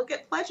 Look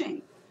at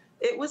pledging.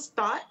 It was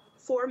thought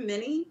for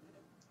many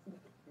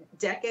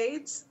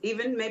decades,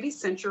 even maybe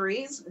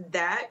centuries,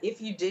 that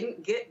if you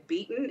didn't get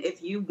beaten,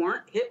 if you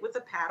weren't hit with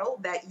a paddle,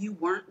 that you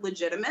weren't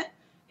legitimate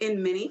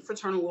in many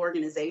fraternal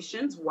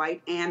organizations,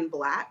 white and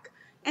black.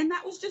 And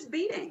that was just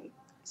beating.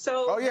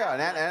 So, oh yeah,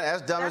 and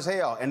that's dumb as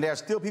hell. And there are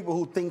still people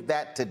who think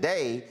that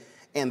today,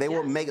 and they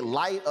will make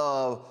light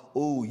of,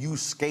 "Oh, you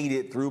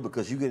skated through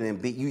because you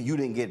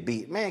didn't get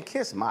beat." Man,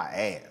 kiss my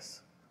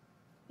ass.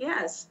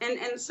 Yes,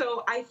 and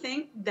so I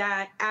think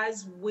that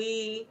as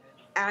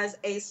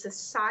a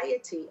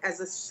society, as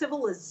a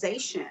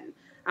civilization,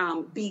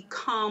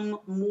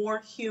 become more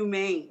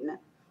humane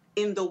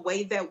in the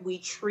way that we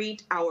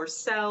treat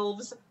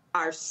ourselves,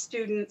 our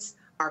students,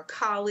 our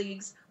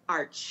colleagues,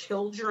 our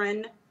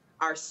children,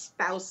 our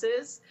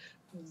spouses,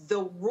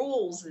 the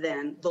rules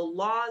then, the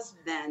laws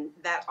then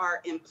that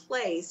are in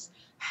place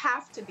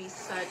have to be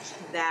such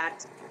that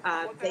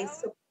they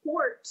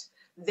support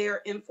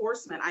their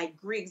enforcement. I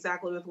agree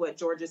exactly with what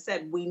Georgia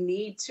said. We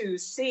need to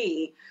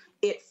see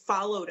it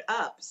followed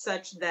up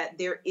such that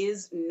there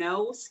is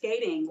no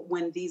skating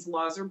when these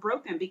laws are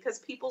broken, because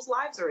people's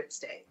lives are at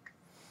stake.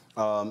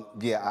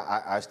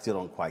 I still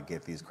don't quite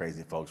get these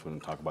crazy folks when they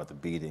talk about the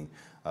beating.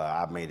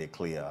 I've made it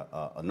clear.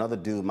 Another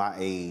dude my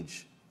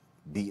age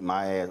beat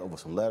my ass over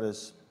some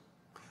letters.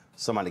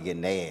 Somebody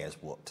getting their ass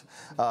whooped.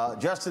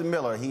 Justin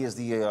Miller, he is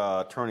the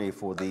attorney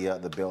for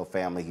the Bell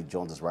family. He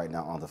joins us right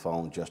now on the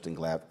phone. Justin,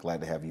 glad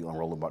to have you on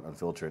Roland Martin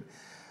Unfiltered.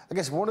 I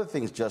guess one of the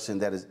things, Justin,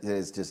 that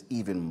is just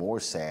even more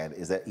sad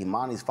is that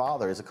Imani's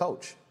father is a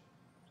coach.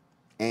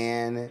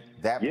 And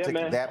that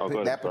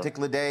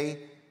particular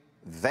day,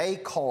 they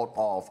called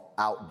off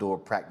outdoor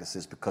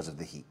practices because of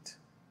the heat.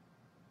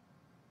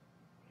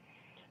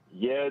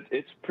 Yeah,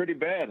 it's pretty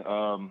bad.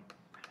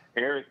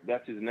 Eric,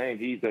 that's his name.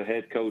 He's the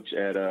head coach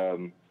at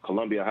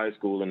Columbia High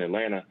School in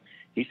Atlanta.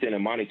 He sent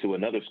Imani to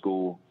another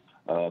school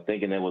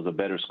thinking it was a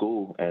better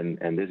school, and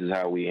this is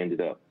how we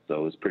ended up.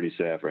 So it's pretty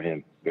sad for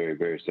him. Very,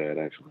 very sad,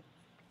 actually.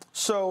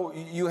 So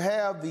you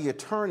have the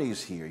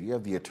attorneys here. You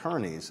have the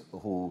attorneys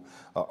who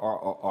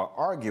are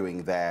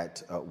arguing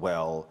that,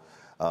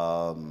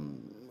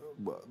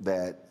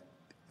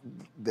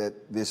 that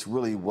this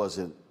really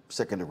wasn't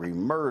second-degree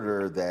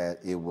murder, that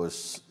it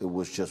was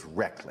just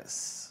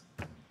reckless.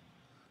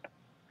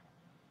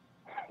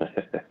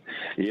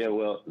 Yeah,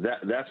 well,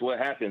 that's what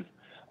happens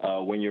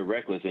when you're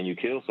reckless and you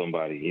kill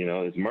somebody. You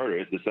know, it's murder.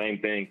 It's the same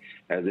thing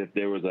as if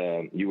there was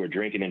you were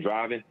drinking and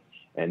driving,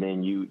 and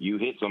then you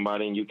hit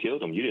somebody and you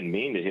killed them. You didn't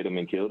mean to hit them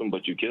and kill them,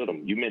 but you killed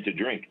them. You meant to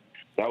drink.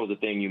 That was the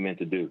thing you meant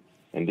to do.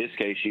 In this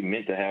case, she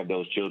meant to have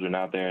those children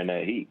out there in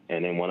that heat,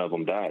 and then one of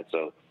them died.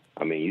 So,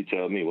 I mean, you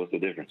tell me, what's the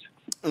difference?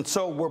 And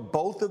so were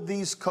both of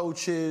these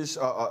coaches,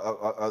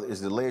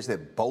 is it alleged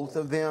that both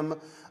of them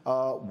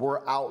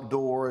were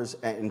outdoors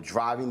and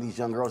driving these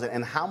young girls?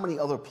 And how many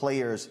other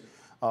players,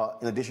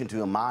 in addition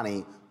to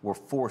Imani, were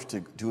forced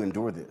to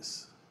endure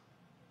this?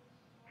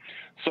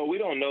 So we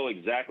don't know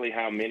exactly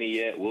how many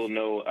yet. We'll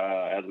know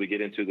as we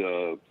get into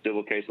the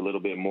civil case a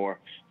little bit more.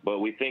 But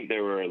we think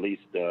there were at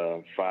least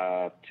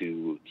 5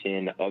 to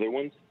 10 other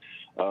ones.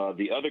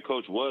 The other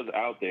coach was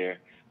out there,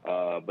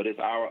 but it's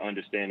our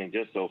understanding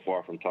just so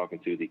far from talking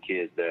to the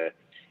kids that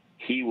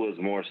he was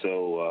more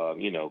so,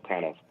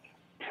 kind of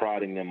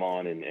prodding them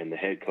on, and the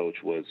head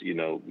coach was,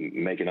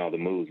 making all the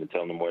moves and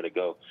telling them where to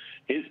go.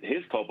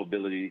 His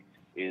culpability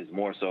is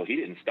more so he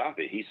didn't stop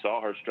it. He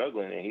saw her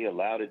struggling, and he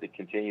allowed it to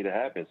continue to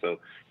happen. So,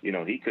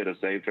 he could have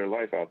saved her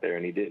life out there,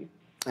 and he didn't.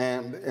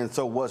 And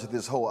so was it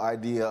this whole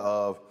idea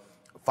of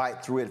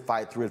fight through it,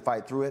 fight through it,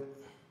 fight through it?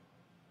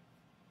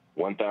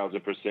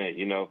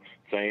 1,000%.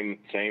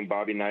 Same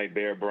Bobby Knight,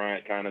 Bear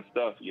Bryant kind of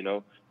stuff.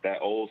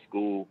 That old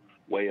school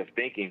way of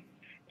thinking.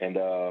 And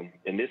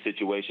in this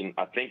situation,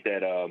 I think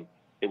that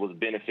it was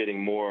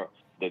benefiting more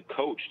the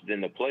coach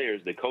than the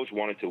players. The coach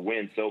wanted to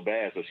win so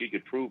bad so she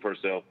could prove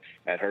herself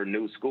at her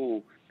new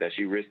school that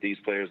she risked these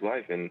players'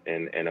 life, and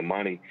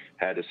Imani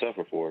had to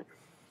suffer for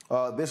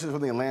it. This is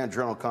from the Atlanta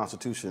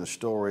Journal-Constitution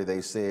story.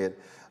 They said,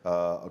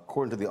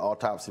 according to the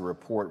autopsy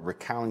report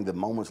recounting the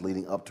moments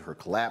leading up to her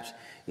collapse,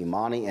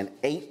 Imani and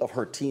 8 of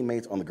her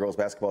teammates on the girls'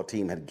 basketball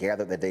team had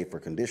gathered that day for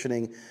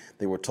conditioning.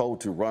 They were told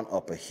to run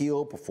up a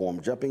hill,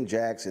 perform jumping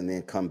jacks, and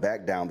then come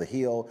back down the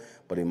hill.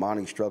 But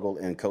Imani struggled,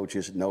 and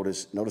coaches,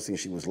 noticing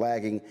she was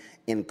lagging,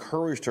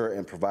 encouraged her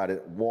and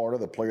provided water.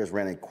 The players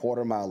ran a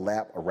quarter-mile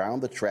lap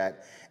around the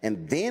track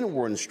and then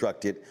were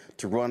instructed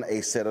to run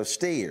a set of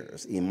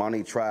stairs.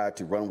 Imani tried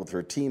to run with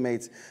her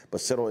teammates, but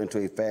settled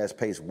into a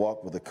fast-paced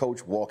walk with the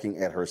coach walking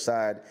at her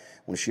side.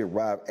 When she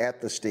arrived at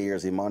the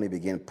stairs, Imani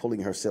began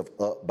pulling herself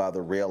up by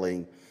the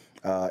railing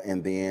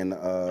And then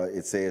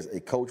it says a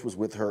coach was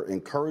with her,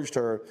 encouraged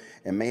her,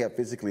 and may have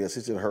physically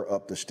assisted her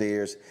up the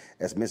stairs.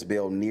 As Miss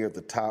Bell neared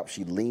the top,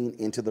 she leaned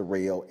into the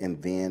rail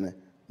and then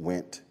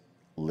went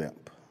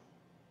limp.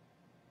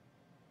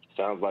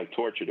 Sounds like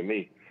torture to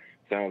me.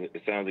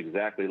 It sounds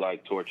exactly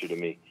like torture to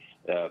me.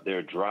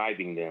 They're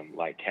driving them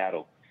like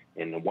cattle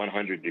in the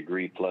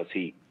 100-degree plus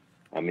heat.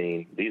 I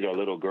mean, these are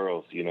little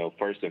girls. You know,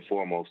 first and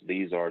foremost,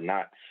 these are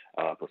not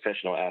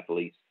professional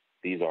athletes.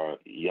 These are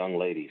young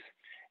ladies.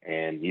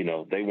 And, you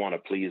know, they want to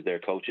please their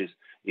coaches.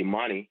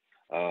 Imani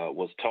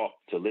was taught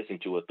to listen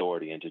to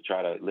authority and to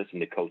try to listen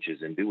to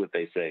coaches and do what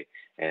they say.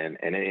 And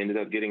it ended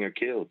up getting her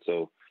killed.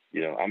 So,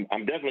 you know,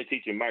 I'm definitely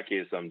teaching my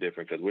kids something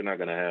different because we're not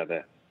going to have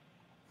that.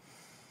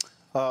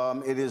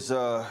 It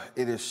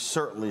is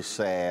certainly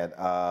sad.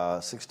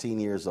 16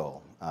 years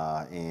old,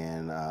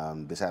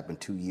 and this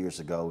happened 2 years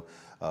ago.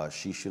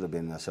 She should have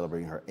been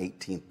celebrating her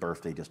 18th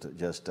birthday.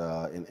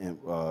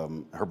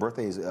 Her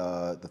birthday is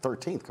the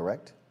 13th,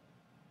 correct?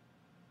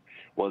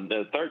 Well,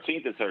 the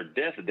 13th is her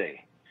death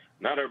day,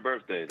 not her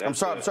birthday. I'm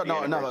sorry.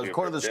 No.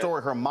 According to the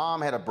story, her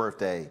mom had a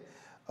birthday.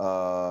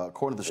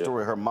 According to the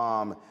story, her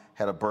mom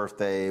had a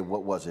birthday.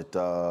 What was it?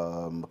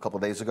 A couple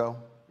of days ago.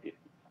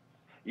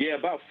 Yeah,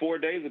 about 4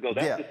 days ago.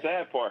 That's the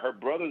sad part. Her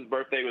brother's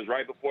birthday was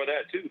right before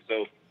that too.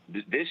 So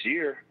this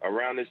year,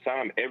 around this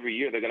time, every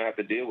year they're gonna have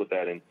to deal with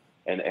that, and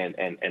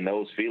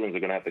those feelings are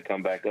gonna have to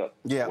come back up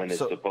when it's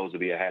supposed to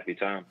be a happy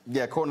time.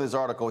 Yeah, according to this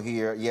article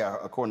here,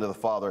 according to the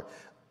father,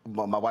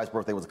 my wife's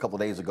birthday was a couple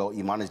of days ago.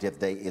 Imani's death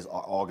day is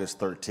August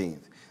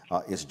 13th.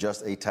 It's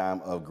just a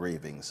time of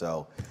grieving.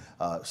 So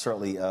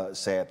certainly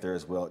sad there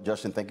as well.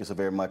 Justin, thank you so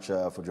very much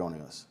for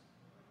joining us.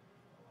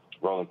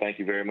 Roland, thank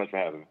you very much for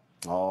having me.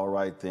 All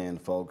right then,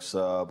 folks.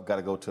 We've got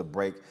to go to a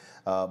break.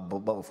 But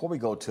before we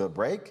go to a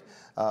break,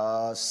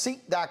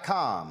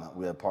 Seek.com,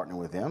 we are partnering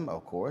with them,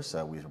 of course.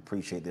 We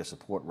appreciate their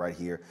support right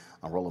here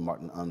on Roland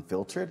Martin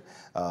Unfiltered.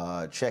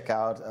 Check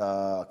out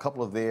a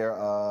couple of their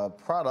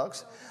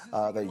products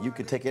that you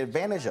can take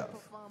advantage of.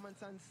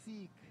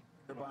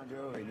 Bon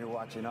Jovi, and you're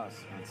watching us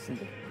on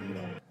Seek.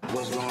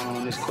 What's going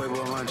on? This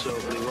Quavo Huncho.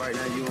 Right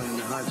now, you in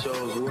the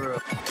Huncho's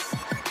world.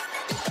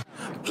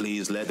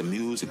 Please let the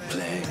music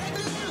play.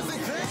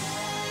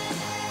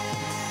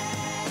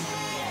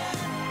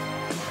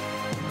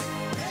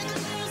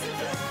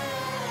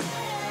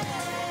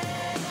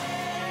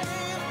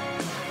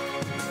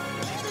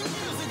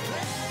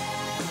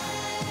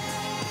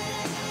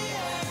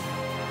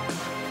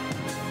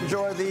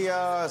 Enjoy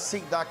the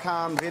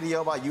Seek.com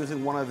video by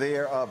using one of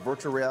their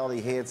virtual reality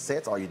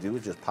headsets. All you do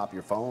is just pop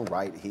your phone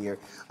right here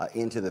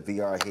into the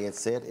VR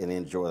headset and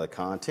enjoy the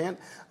content.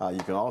 You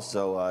can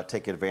also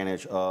take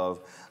advantage of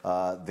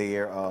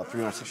their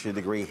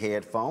 360-degree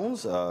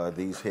headphones.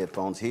 These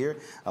headphones here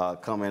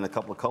come in a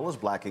couple of colors,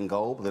 black and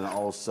gold, but then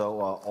also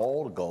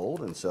all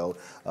gold. And so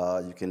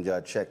you can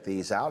check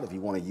these out. If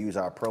you want to use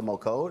our promo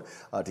code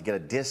to get a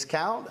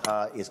discount,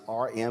 it's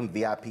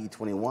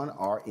RMVIP21,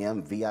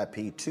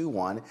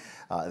 RMVIP21.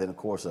 Then, of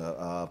course,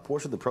 a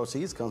portion of the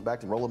proceeds comes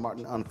back to Roland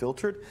Martin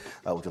Unfiltered,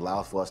 which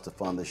allows for us to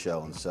fund the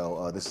show. And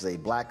so this is a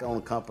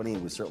black-owned company,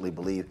 and we certainly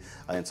believe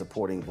in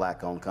supporting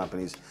black-owned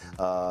companies.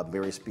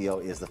 Mary Spiel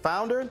is the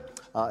founder.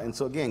 And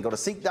so, again, go to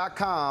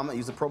Seek.com and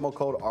use the promo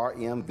code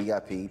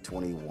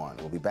RMVIP21.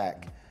 We'll be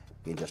back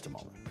in just a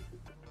moment.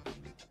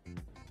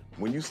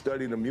 When you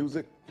study the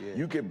music,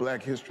 you get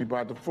Black history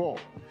by default.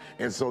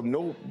 And so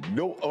no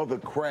other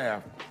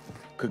craft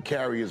could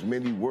carry as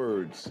many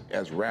words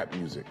as rap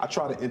music. I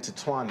try to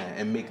intertwine that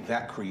and make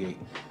that create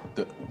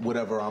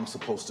whatever I'm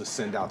supposed to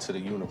send out to the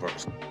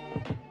universe.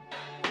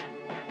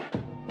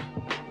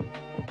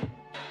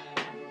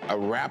 A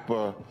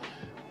rapper,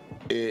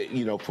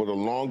 for the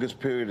longest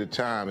period of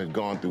time has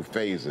gone through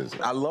phases.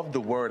 I love the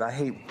word. I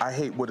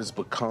hate what it's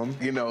become,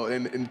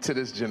 and to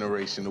this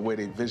generation, the way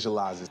they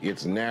visualize it.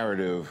 Its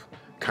narrative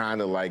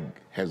kind of like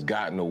has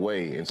gotten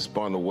away and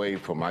spun away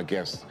from, I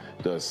guess,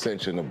 the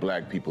ascension of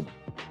Black people.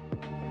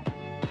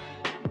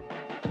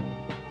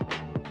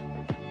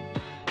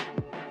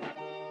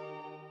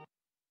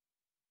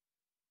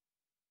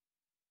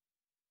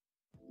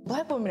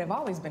 Black women have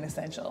always been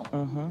essential.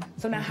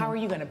 So now how are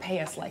you going to pay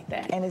us like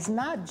that? And it's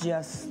not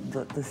just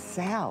the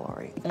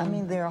salary. I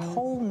mean, there are a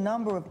whole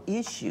number of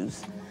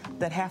issues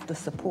that have to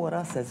support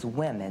us as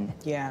women.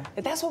 Yeah.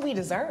 But that's what we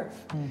deserve.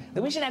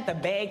 That we shouldn't have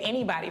to beg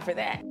anybody for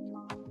that.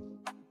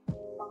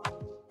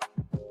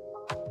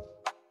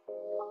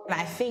 And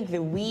I think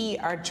that we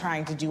are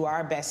trying to do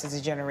our best as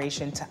a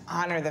generation to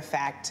honor the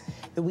fact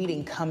that we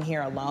didn't come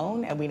here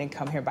alone and we didn't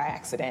come here by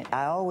accident.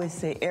 I always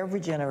say every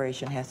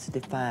generation has to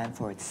define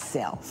for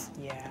itself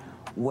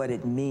what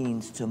it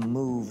means to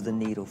move the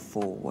needle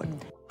forward.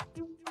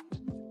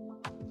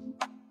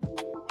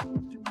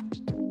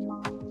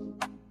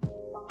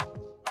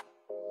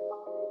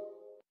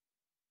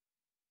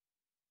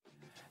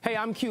 Hey,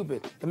 I'm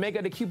Cupid, the maker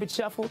of the Cupid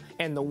Shuffle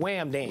and the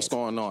Wham Dance. What's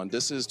going on?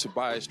 This is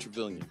Tobias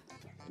Trevelyan.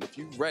 And if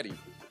you're ready,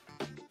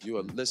 you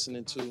are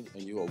listening to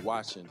and you are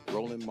watching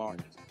Roland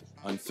Martin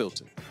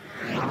Unfiltered.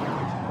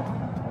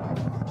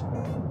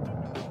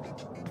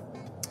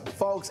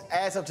 Folks,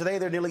 as of today,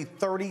 there are nearly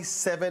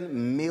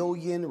 37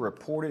 million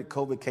reported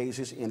COVID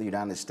cases in the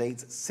United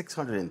States.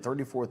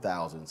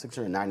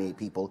 634,698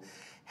 people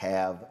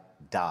have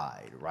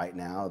died. Right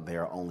now,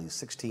 there are only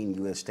 16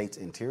 U.S. states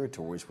and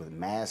territories with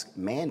mask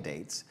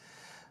mandates.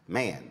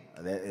 Man,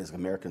 that is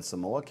American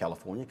Samoa,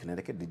 California,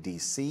 Connecticut,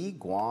 D.C.,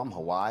 Guam,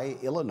 Hawaii,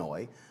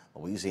 Illinois,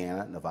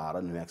 Louisiana,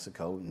 Nevada, New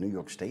Mexico, New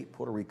York State,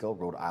 Puerto Rico,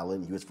 Rhode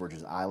Island, U.S.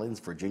 Virgin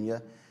Islands,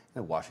 Virginia,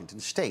 and Washington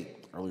State.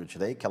 Earlier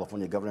today,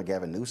 California Governor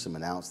Gavin Newsom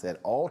announced that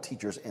all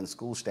teachers and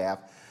school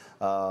staff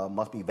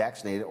must be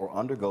vaccinated or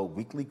undergo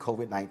weekly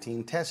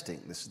COVID-19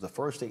 testing. This is the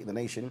first state in the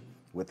nation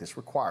with this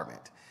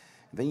requirement.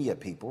 Then you have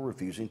people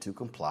refusing to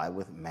comply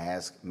with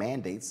mask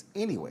mandates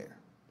anywhere,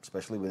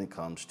 especially when it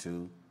comes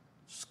to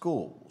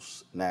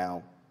schools.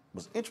 Now,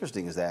 what's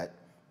interesting is that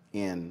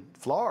in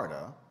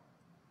Florida,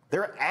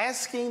 they're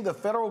asking the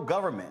federal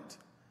government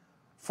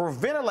for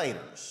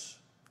ventilators.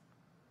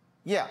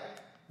 Yeah,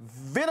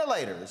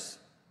 ventilators,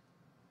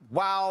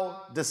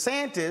 while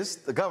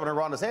DeSantis, the governor,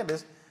 Ron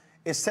DeSantis,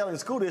 is telling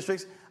school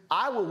districts,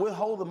 I will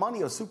withhold the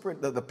money of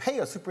the pay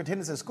of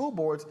superintendents and school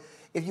boards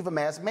if you have a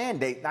mask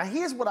mandate. Now,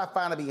 here's what I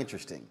find to be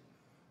interesting.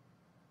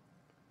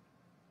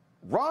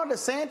 Ron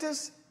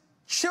DeSantis,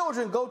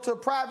 children go to a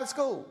private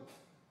school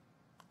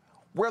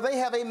where they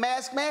have a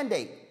mask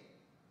mandate.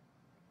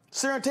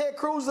 Senator Ted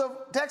Cruz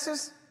of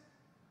Texas,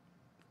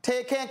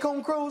 Ted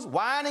Cancun Cruz,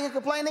 whining and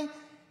complaining,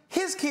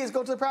 his kids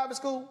go to a private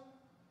school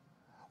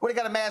where they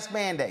got a mask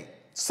mandate.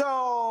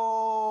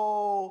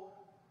 So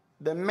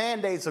the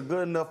mandates are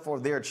good enough for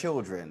their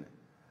children,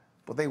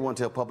 but they want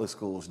to tell public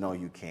schools, no,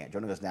 you can't.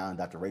 Joining us now,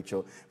 Dr.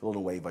 Rachel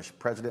Villanueva, Vice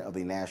President of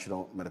the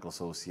National Medical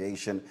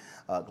Association.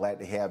 Glad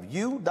to have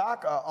you,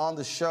 Doc, on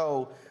the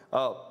show.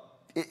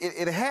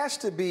 It has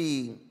to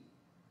be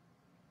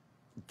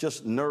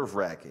just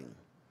nerve-wracking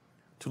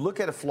to look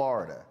at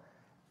Florida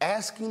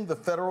asking the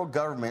federal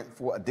government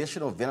for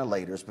additional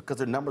ventilators because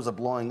their numbers are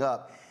blowing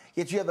up.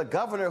 Yet you have the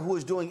governor who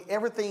is doing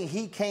everything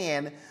he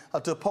can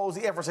to oppose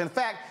the efforts. In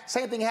fact,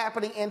 same thing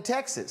happening in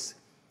Texas.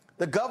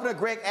 The governor,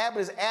 Greg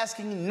Abbott, is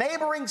asking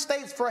neighboring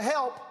states for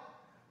help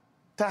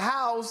to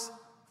house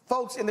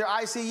folks in their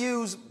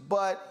ICUs,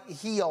 but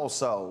he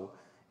also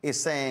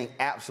is saying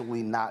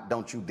absolutely not,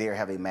 don't you dare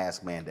have a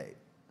mask mandate.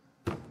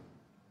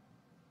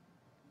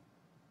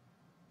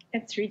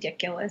 It's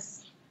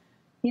ridiculous.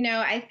 You know,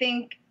 I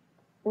think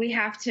we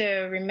have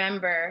to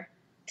remember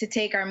to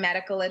take our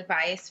medical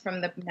advice from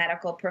the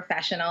medical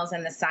professionals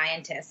and the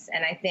scientists.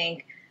 And I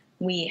think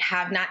we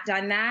have not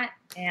done that.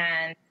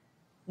 And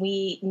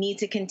we need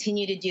to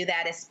continue to do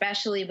that,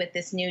 especially with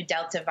this new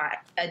Delta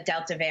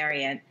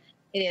variant.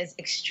 It is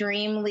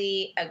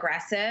extremely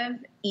aggressive,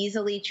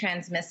 easily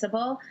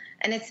transmissible,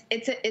 and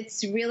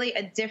it's really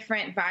a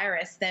different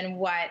virus than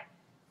what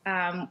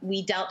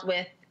we dealt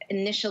with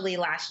initially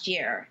last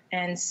year.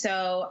 And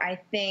so I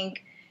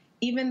think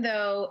even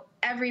though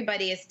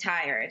everybody is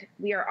tired,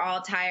 we are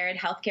all tired,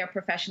 healthcare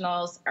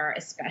professionals are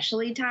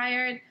especially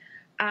tired,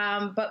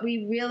 but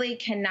we really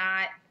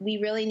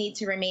need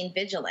to remain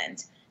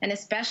vigilant, and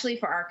especially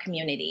for our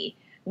community.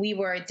 We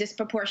were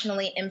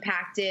disproportionately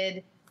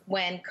impacted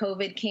when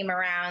COVID came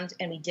around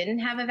and we didn't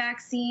have a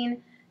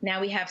vaccine.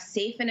 Now we have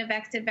safe and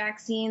effective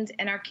vaccines,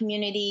 and our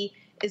community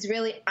is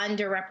really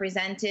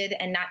underrepresented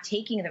and not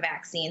taking the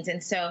vaccines.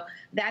 And so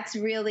that's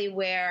really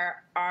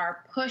where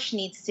our push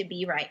needs to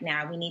be right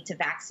now. We need to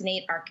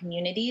vaccinate our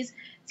communities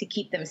to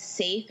keep them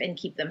safe and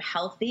keep them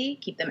healthy,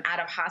 keep them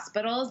out of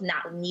hospitals,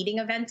 not needing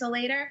a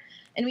ventilator.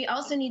 And we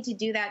also need to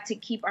do that to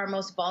keep our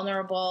most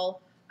vulnerable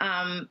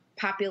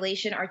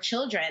population, our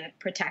children,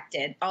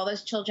 protected. All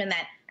those children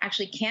that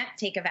actually can't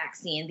take a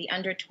vaccine, the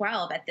under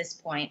 12 at this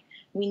point.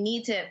 We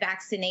need to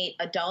vaccinate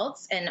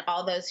adults and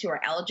all those who are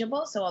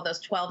eligible, so all those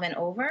 12 and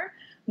over.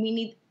 We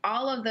need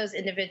all of those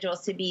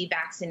individuals to be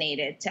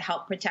vaccinated to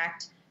help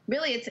protect.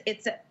 Really,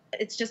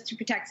 it's just to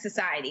protect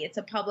society. It's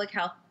a public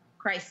health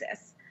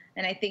crisis,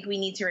 and I think we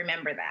need to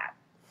remember that.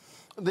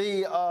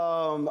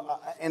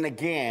 And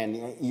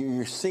again,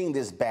 you're seeing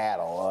this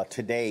battle.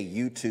 Today,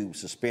 YouTube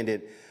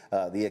suspended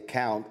the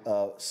account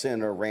of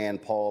Senator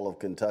Rand Paul of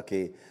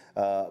Kentucky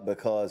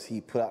because he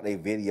put out a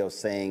video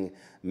saying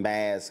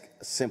masks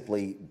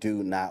simply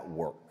do not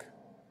work.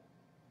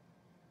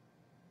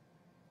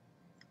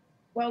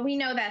 Well, we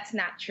know that's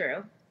not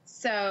true.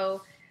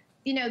 So,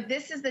 you know,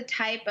 this is the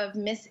type of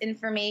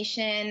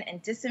misinformation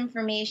and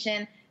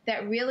disinformation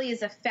that really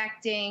is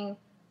affecting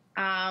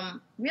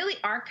really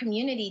our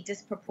community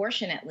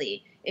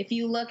disproportionately. If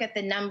you look at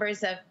the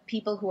numbers of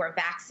people who are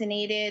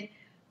vaccinated,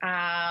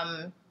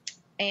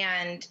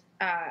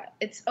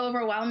 it's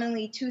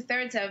overwhelmingly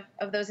 2/3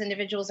 of those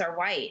individuals are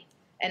white.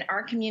 And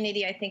our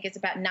community, I think, is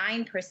about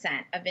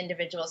 9% of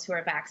individuals who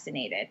are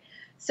vaccinated.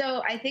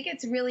 So I think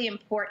it's really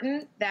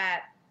important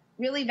that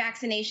really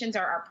vaccinations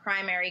are our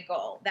primary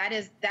goal. That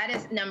is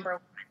number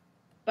one.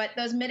 But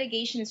those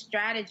mitigation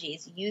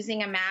strategies,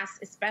 using a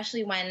mask,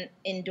 especially when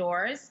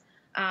indoors,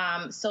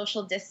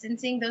 social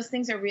distancing, those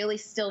things are really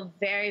still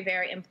very,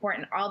 very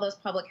important. All those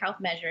public health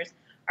measures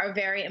are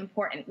very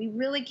important. We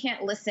really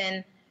can't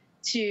listen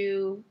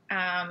to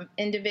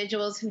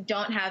individuals who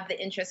don't have the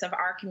interests of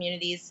our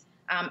communities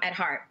at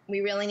heart.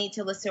 We really need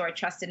to listen to our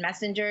trusted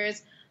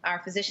messengers, our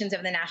physicians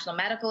of the National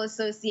Medical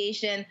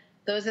Association.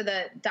 Those are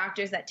the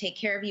doctors that take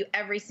care of you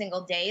every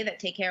single day, that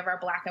take care of our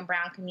Black and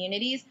brown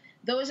communities.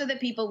 Those are the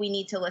people we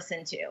need to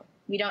listen to.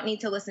 We don't need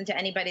to listen to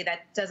anybody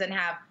that doesn't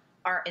have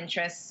our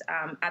interests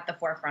at the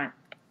forefront.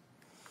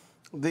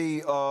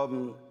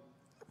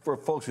 For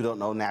folks who don't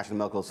know, National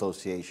Medical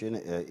Association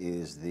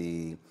is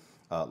the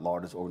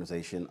largest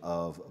organization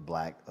of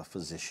Black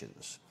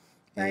physicians.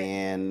 Right.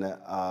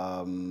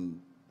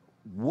 And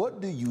what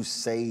do you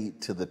say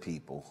to the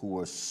people who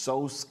are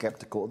so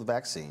skeptical of the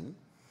vaccine,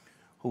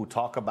 who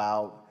talk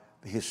about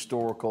the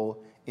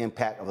historical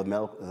impact of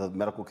the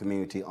medical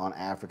community on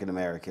African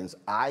Americans?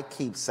 I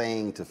keep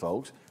saying to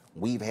folks,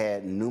 we've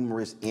had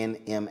numerous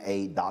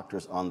NMA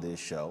doctors on this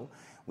show.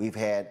 We've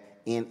had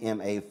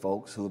NMA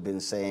folks who have been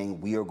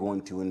saying we are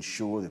going to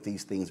ensure that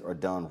these things are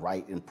done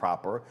right and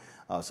proper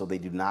so they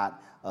do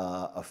not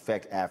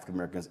affect African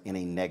Americans in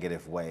a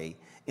negative way.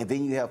 And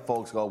then you have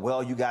folks go,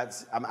 well, you got,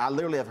 I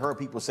literally have heard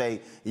people say,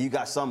 you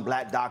got some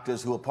Black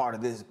doctors who are part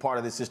of this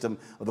system,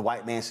 of the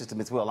white man system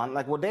as well. I'm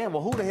like, well, damn,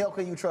 well, who the hell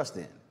can you trust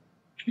in?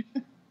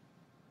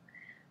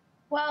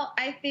 Well,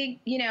 I think,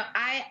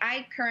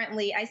 I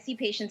currently see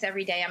patients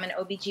every day. I'm an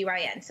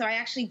OBGYN. So I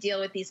actually deal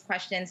with these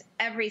questions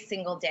every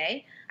single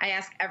day. I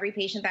ask every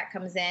patient that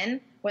comes in,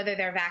 whether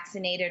they're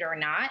vaccinated or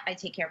not. I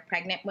take care of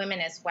pregnant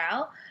women as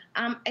well.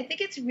 I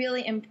think it's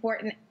really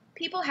important.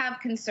 People have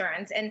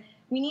concerns, and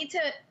we need to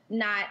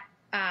not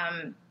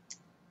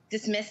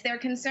dismiss their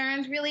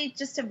concerns, really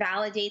just to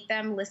validate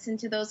them, listen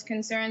to those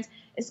concerns,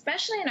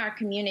 especially in our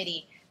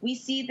community. We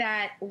see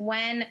that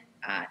when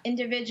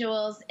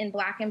individuals in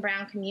Black and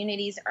brown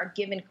communities are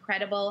given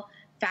credible,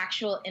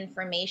 factual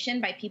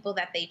information by people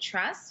that they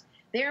trust,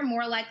 they're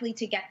more likely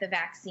to get the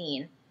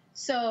vaccine.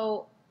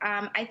 So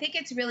I think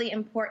it's really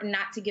important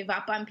not to give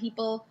up on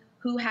people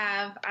who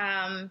have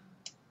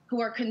who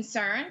are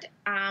concerned.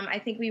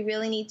 I think we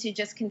really need to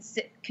just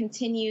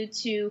continue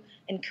to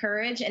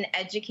encourage and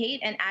educate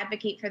and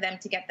advocate for them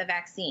to get the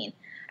vaccine.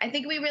 I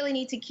think we really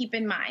need to keep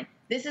in mind,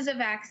 this is a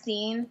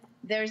vaccine.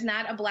 There's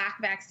not a Black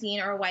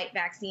vaccine or a white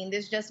vaccine.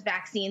 There's just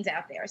vaccines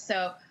out there.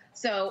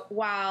 So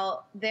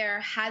while there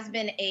has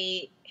been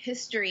a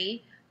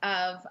history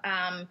of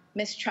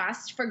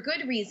mistrust for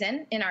good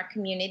reason in our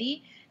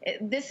community,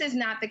 this is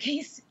not the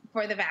case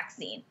for the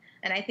vaccine.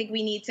 And I think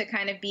we need to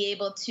kind of be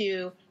able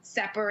to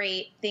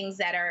separate things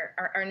that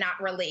are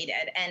not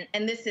related.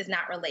 And this is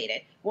not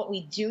related. What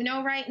we do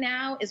know right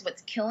now is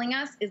what's killing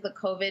us is the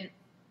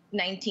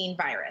COVID-19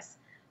 virus.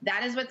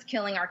 That is what's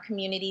killing our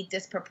community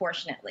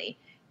disproportionately.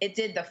 It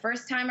did the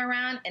first time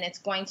around, and it's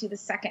going to the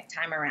second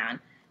time around.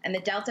 And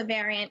the Delta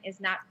variant is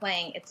not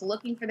playing. It's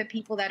looking for the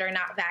people that are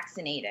not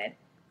vaccinated.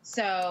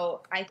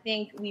 So I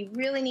think we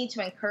really need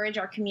to encourage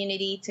our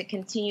community to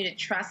continue to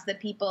trust the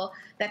people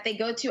that they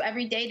go to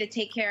every day to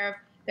take care of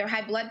their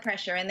high blood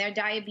pressure and their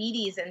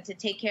diabetes, and to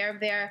take care of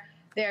their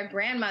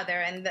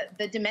grandmother and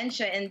the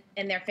dementia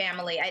in their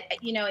family.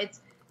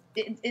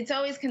 It's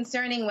always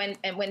concerning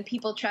when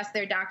people trust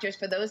their doctors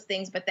for those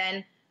things, but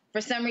then for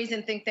some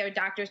reason think their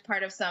doctor's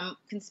part of some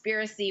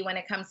conspiracy when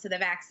it comes to the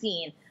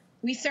vaccine.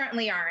 We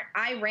certainly aren't.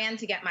 I ran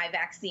to get my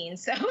vaccine.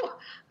 So,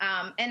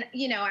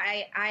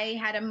 I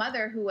had a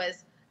mother who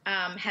was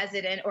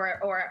hesitant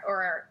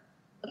or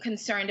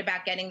concerned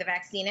about getting the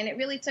vaccine. And it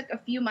really took a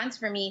few months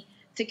for me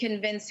to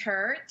convince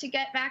her to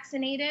get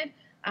vaccinated,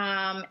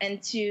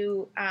 and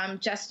to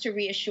just to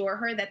reassure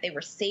her that they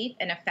were safe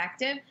and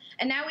effective.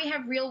 And now we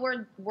have real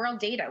world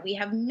data. We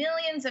have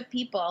millions of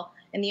people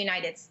in the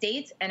United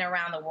States and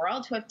around the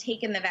world who have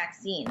taken the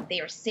vaccine. They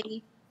are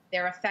safe,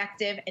 they're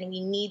effective, and we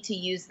need to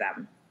use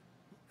them.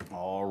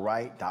 All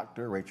right,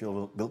 Dr.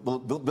 Rachel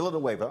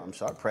Villanueva,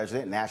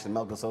 President, National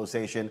Medical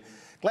Association.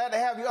 Glad to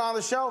have you on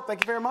the show.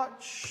 Thank you very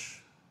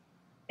much.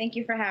 Thank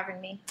you for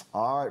having me.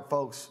 All right,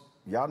 folks,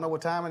 y'all know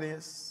what time it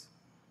is.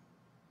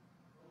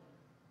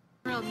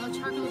 No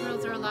charcoal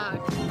grills are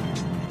allowed.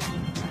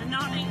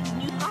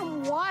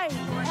 I'm white.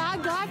 I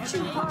got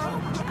you, Pearl.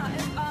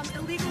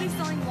 Illegally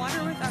selling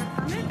water without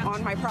a permit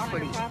on my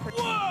property.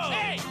 Whoa!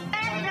 Hey!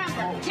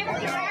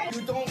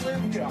 You don't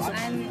live here.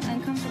 I'm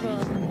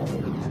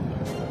uncomfortable.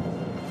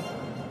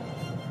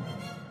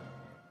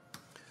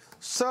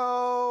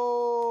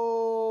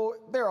 So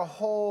there are a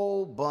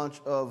whole bunch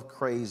of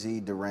crazy,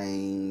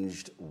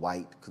 deranged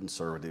white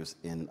conservatives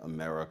in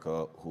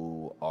America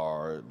who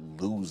are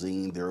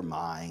losing their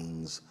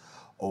minds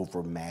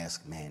over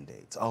mask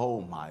mandates.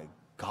 Oh my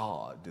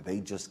God, they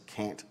just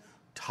can't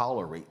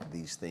tolerate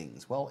these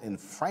things. Well, in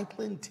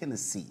Franklin,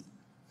 Tennessee,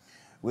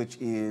 which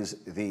is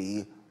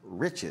the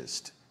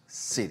richest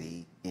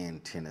city in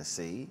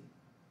Tennessee,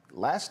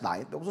 last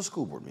night there was a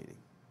school board meeting.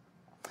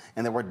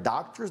 And there were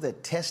doctors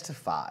that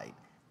testified,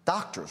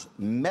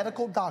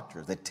 medical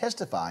doctors that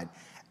testified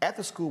at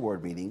the school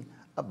board meeting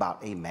about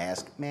a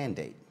mask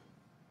mandate.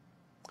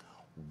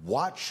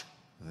 Watch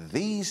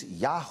these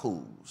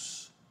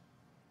yahoos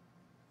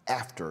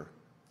after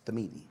the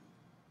meeting.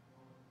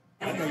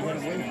 But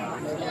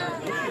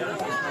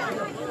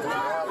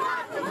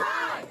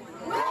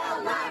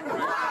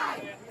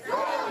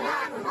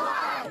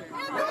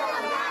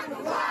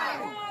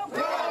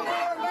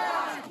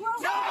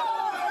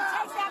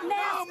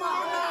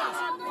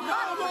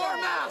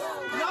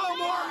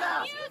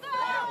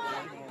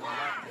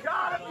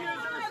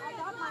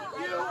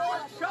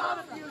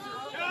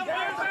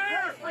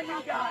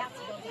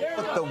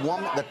the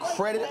woman, the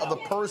credit of the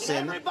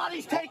person.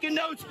 Everybody's taking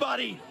notes,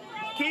 buddy.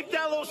 Keep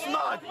that little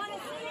smug.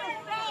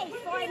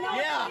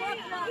 Yeah.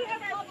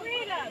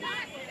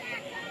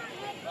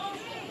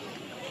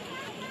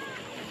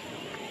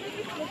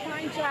 Good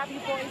fine job, you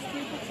boys do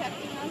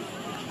protecting us.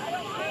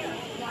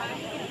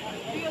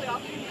 Really, I'll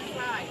give you the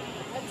side.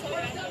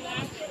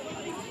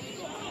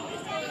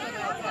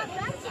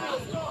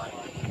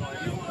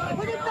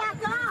 Put it back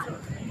on.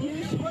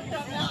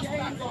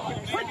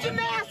 Put your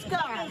mask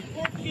on.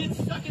 Poor kids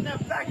stuck in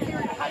that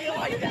bacteria. How do you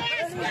like that?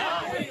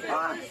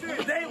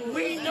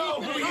 We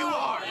know who you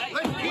are.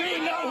 We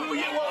know who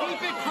you are.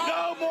 Keep it calm.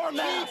 No more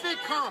masks. Keep it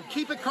calm.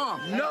 Keep it calm.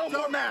 No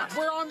more masks.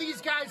 We're on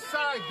these guys'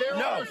 side. They're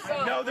on our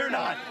side. No, they're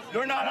not.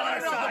 They're not on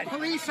our side. The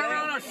police are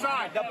on our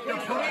side. The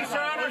police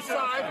are on our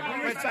side.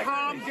 Let's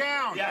calm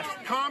down. Yes.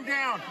 Calm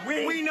down.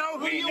 We know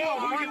who you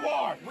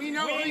are. We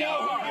know who you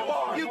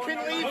are. You can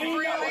leave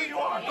freely,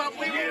 but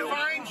we will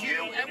find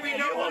you, and we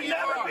know who you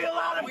are. Be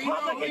allowed in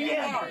public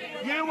again.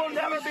 You will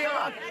never be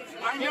allowed.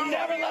 You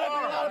never let it be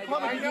allowed in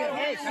public again.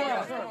 Hey,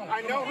 sir.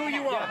 I know who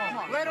you are.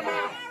 Let him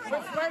out.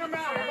 Let's let him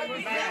out. Let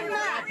him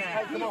out.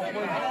 Whoa,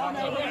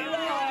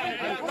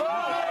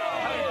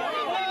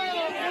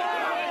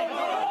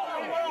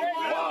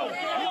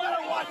 you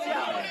better watch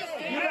out.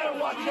 You better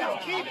watch out.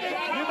 You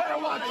better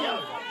watch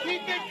out.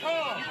 Keep it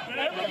calm.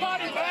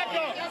 Everybody back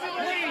up.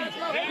 Please.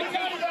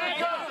 Everybody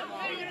back up.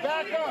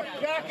 Back up.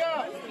 Back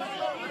up.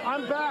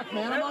 I'm back,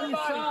 man. I'm on your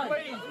side.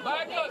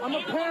 Back up. I'm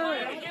a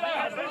parent.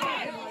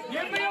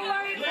 Give me a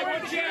lane.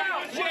 Peace.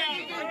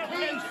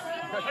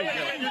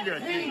 You're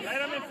good. Peace.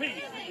 And I'm in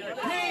peace.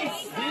 Peace.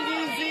 Be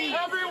easy.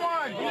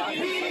 Everyone.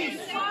 Peace.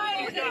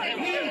 Peace.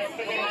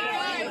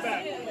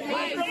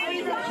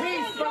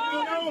 Peace, but we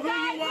know who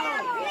you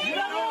are. You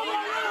know who you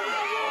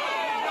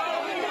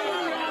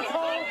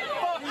are.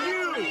 Fuck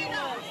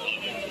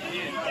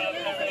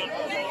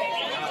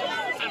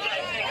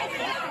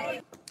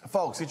you.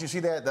 Folks, did you see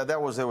that?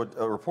 That was a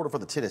reporter for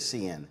the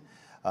Tennessean.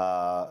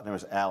 Her name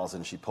was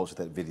Allison. She posted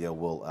that video.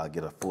 We'll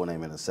get a full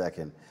name in a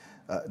second.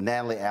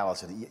 Natalie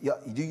Allison.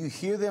 Do you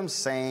hear them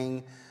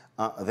saying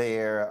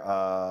there,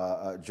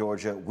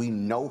 Georgia, we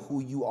know who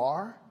you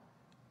are?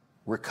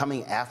 We're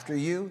coming after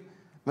you?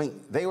 I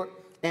mean, they were,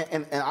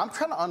 and I'm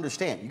trying to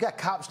understand. You got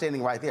cops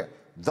standing right there.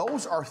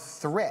 Those are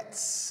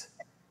threats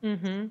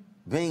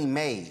being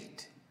made.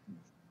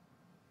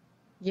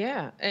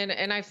 Yeah,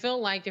 and I feel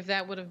like if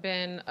that would have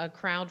been a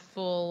crowd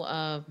full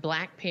of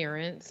Black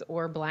parents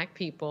or Black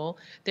people,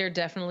 there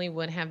definitely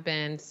would have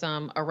been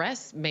some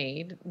arrests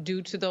made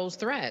due to those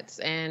threats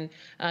and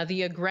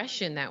the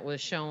aggression that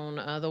was shown,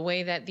 the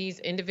way that these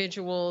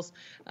individuals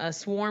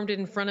swarmed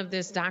in front of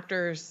this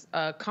doctor's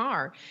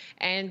car.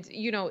 And,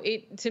 you know,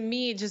 to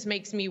me, it just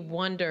makes me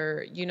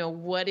wonder, you know,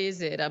 what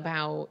is it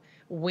about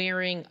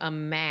wearing a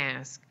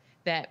mask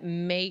that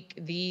make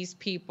these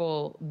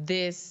people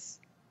this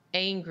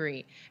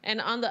angry?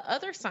 And on the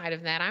other side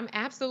of that, I'm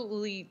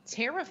absolutely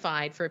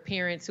terrified for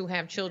parents who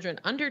have children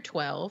under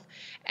 12,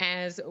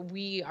 as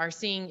we are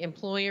seeing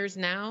employers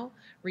now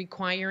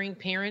requiring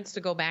parents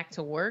to go back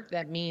to work.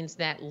 That means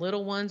that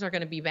little ones are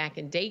going to be back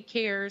in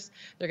daycares.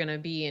 They're going to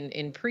be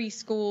in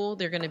preschool.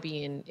 They're going to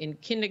be in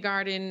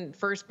kindergarten,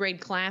 first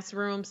grade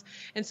classrooms.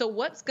 And so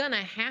what's going to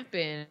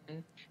happen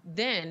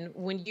then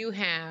when you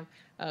have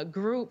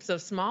groups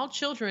of small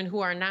children who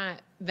are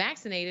not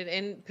vaccinated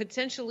and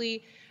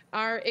potentially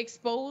are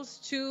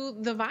exposed to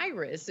the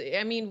virus?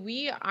 I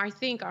mean, I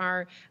think,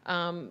 are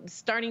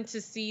starting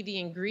to see the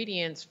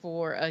ingredients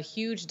for a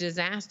huge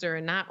disaster.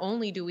 And not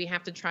only do we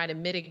have to try to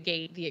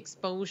mitigate the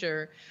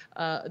exposure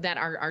that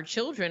our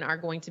children are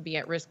going to be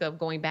at risk of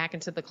going back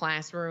into the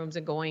classrooms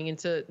and going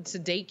into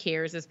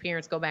daycares as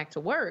parents go back to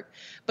work,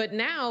 but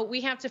now we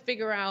have to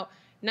figure out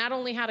not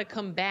only how to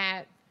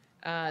combat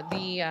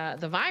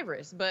the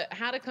virus, but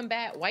how to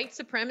combat white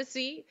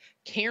supremacy,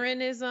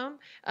 Karenism,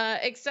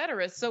 et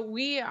cetera. So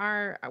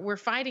we're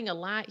fighting a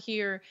lot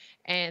here,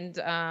 and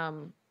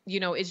you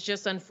know, it's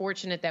just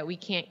unfortunate that we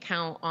can't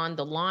count on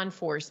the law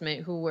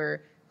enforcement who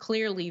were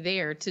clearly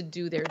there to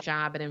do their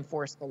job and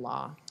enforce the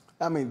law.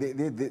 I mean,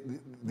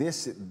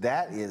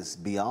 that is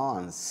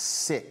beyond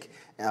sick,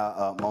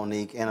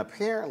 Monique, and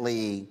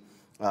apparently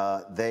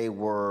they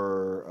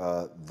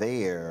were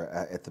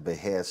there at the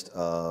behest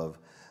of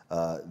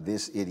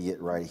this idiot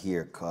right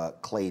here,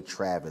 Clay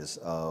Travis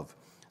of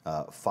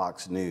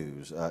Fox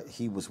News.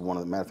 He was one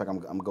of the, matter of fact,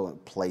 I'm going to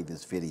play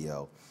this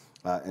video.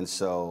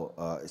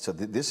 So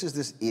this is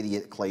this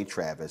idiot, Clay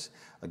Travis,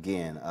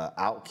 again,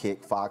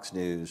 Outkick, Fox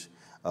News.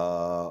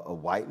 a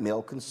white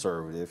male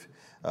conservative.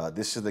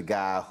 This is the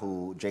guy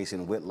who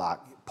Jason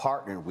Whitlock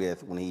partnered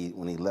with when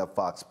he left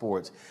Fox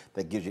Sports.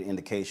 That gives you an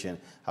indication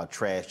how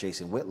trash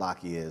Jason Whitlock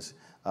is.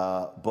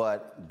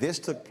 But this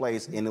took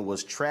place, and it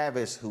was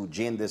Travis who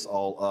ginned this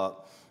all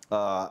up.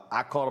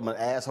 I called him an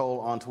asshole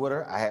on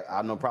Twitter. I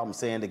have no problem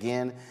saying it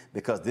again,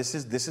 because this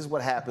is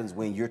what happens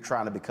when you're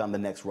trying to become the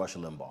next Rush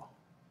Limbaugh.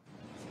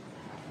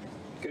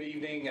 Good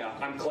evening.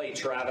 I'm Clay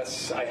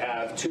Travis. I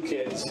have 2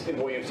 kids in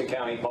Williamson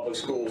County Public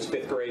Schools,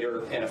 5th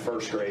grader and a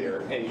 1st grader,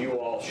 and you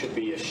all should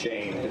be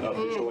ashamed of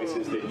the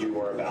choices that you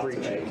are about to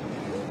make.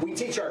 We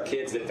teach our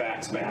kids that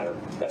facts matter.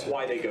 That's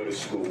why they go to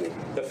school.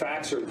 The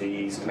facts are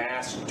these: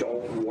 masks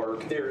don't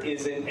work. There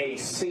isn't a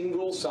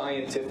single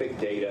scientific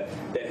data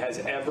that has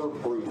ever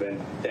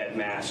proven that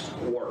masks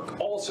work.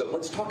 Also,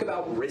 let's talk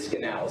about risk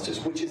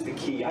analysis, which is the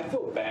key. I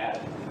feel bad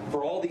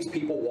for all these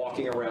people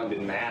walking around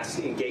in masks,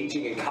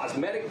 engaging in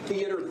cosmetic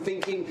theater,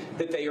 thinking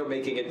that they are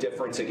making a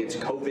difference against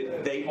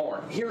COVID. They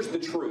aren't. Here's the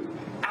truth.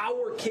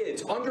 Our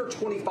kids, under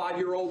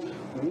 25-year-old,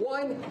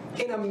 1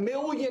 in a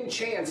million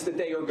chance that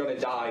they are going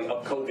to die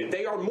of COVID.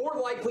 They are more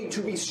likely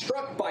to be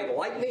struck by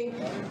lightning.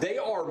 They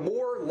are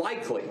more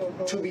likely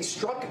to be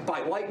struck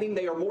by lightning.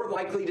 They are more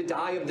likely to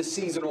die of the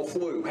seasonal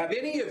flu. Have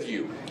any of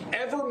you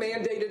ever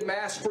mandated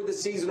masks for the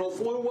seasonal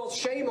flu? Well,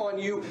 shame on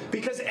you,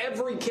 because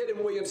every kid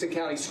in Williamson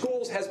County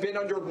schools has been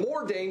under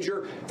more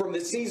danger from the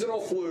seasonal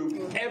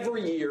flu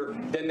every year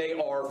than they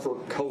are for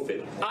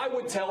COVID. I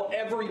would tell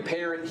every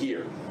parent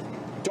here,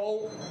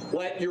 don't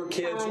let your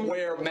kids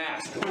wear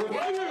masks.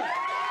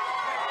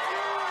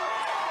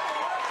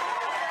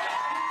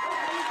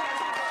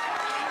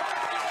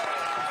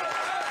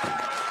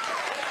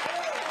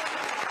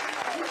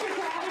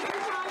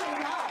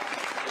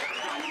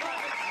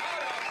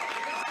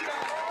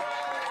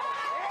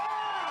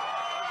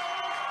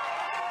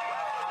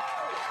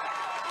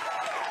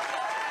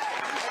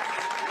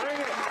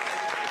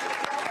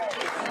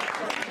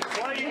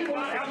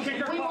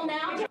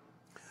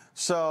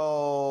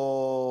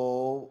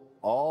 So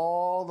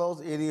all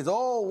those idiots,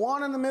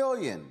 1 in a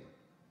million.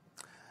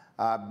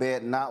 I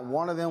bet not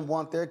one of them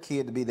want their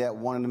kid to be that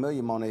 1 in a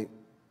million, Monique.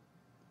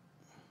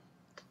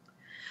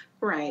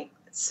 Right.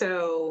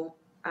 So,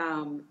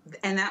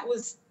 and that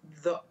was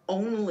the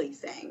only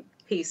thing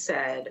he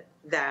said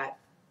that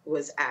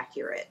was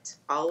accurate.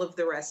 All of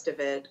the rest of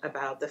it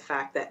about the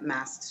fact that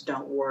masks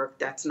don't work,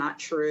 that's not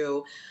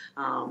true.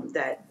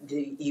 That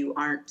you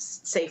aren't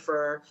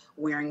safer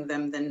wearing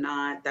them than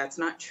not, that's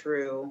not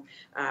true.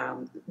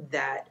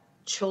 That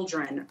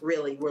children,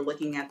 really, we're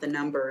looking at the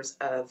numbers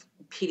of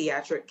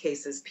pediatric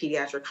cases,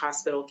 pediatric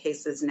hospital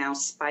cases now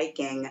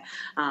spiking.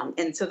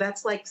 And so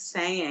that's like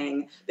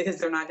saying, because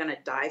they're not going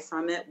to die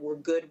from it, we're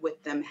good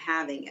with them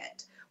having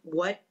it.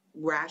 What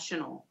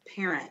rational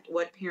parent,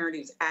 what parent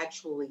who's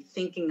actually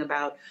thinking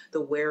about the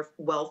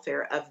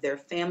welfare of their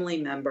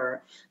family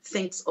member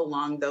thinks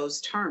along those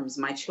terms?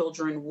 My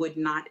children would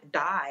not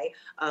die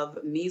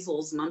of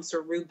measles, mumps,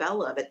 or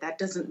rubella, but that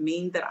doesn't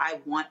mean that I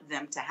want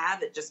them to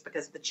have it just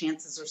because the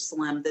chances are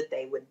slim that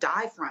they would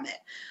die from it.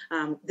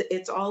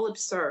 It's all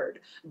absurd.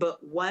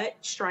 But what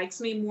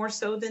strikes me more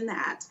so than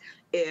that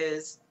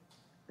is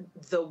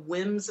the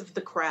whims of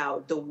the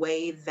crowd, the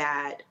way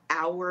that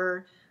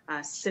our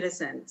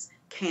citizens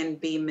can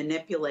be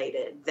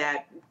manipulated,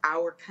 that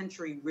our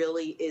country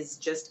really is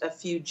just a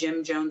few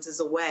Jim Joneses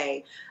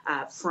away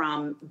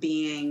from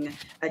being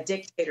a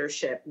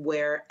dictatorship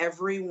where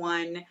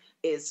everyone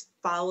is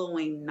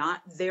following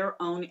not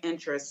their own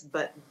interests,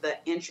 but the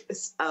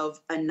interests of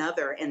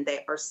another, and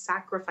they are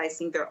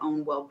sacrificing their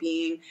own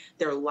well-being,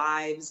 their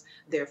lives,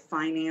 their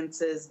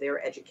finances,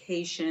 their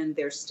education,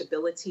 their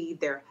stability,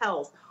 their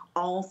health,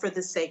 all for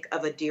the sake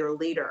of a dear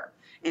leader.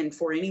 And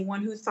for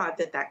anyone who thought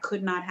that that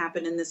could not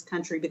happen in this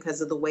country because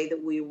of the way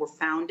that we were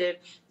founded,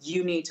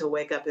 you need to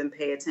wake up and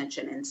pay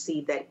attention and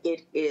see that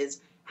it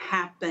is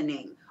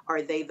happening.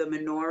 Are they the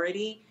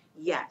minority?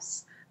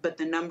 Yes. But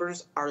the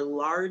numbers are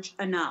large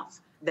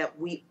enough that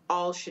we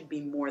all should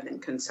be more than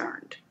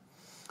concerned.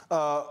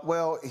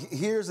 Well,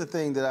 here's the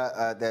thing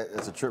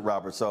that's a trip,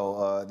 Robert.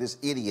 So this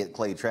idiot,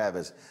 Clay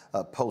Travis,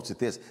 posted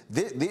this.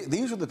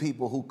 These are the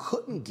people who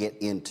couldn't get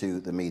into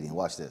the meeting.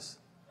 Watch this.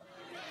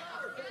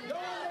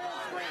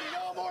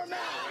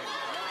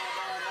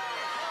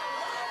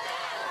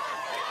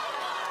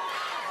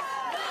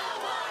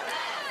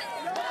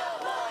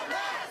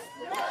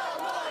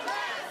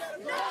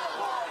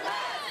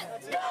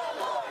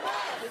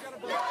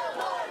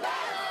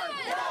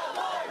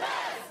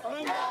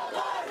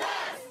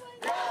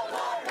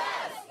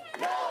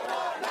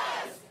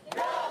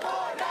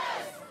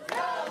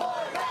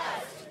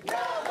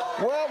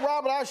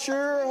 I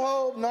sure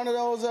hope none of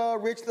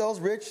those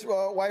rich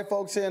white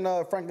folks in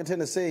Franklin,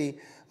 Tennessee,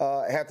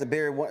 have to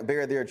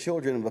bury their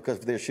children because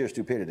of their sheer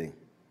stupidity.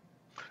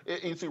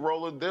 You see,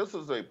 Roland, this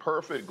is a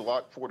perfect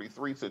Glock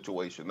 43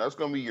 situation. That's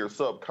going to be your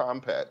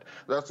subcompact.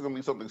 That's going to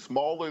be something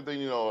smaller than,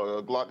 you know,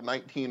 a Glock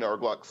 19 or a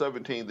Glock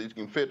 17 that you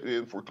can fit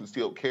in for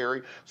concealed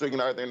carry. So you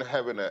can either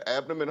have it in an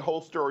abdomen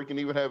holster, or you can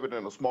even have it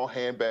in a small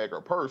handbag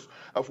or purse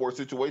for a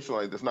situation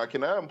like this. Now,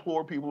 can I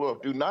implore people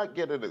to do not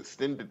get an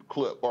extended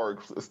clip or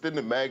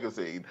extended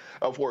magazine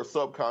for a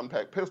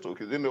subcompact pistol,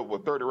 because then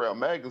with a 30-round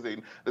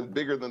magazine that's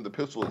bigger than the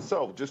pistol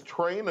itself. Just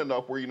train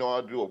enough where you know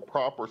how to do a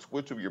proper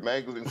switch of your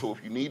magazine, so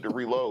if you need to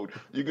reload,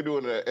 you can do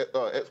it in an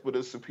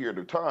expeditious period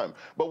of time.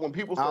 But when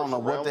people start I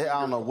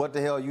don't know what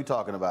the hell you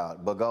talking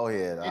about, but go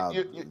ahead.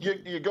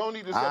 You're going to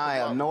need to set I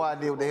have no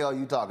idea what the hell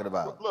you talking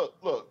about.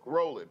 Look,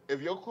 Roland,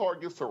 if your car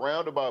gets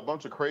surrounded by a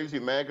bunch of crazy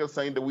MAGAs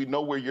saying that we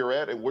know where you're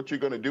at and what you're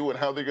going to do and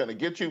how they're going to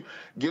get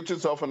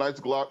yourself a nice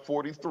Glock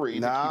 43 to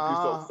keep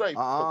yourself safe.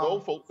 But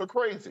those folks are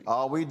crazy.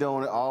 All we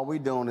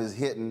doing is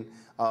hitting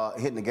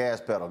the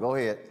gas pedal. Go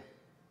ahead.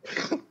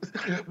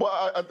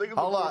 Well, I think.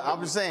 Hold on,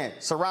 I'm just saying,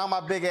 surround my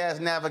big ass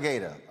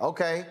Navigator.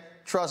 Okay,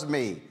 trust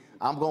me.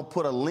 I'm gonna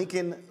put a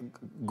Lincoln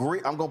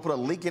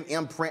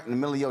imprint in the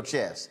middle of your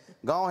chest.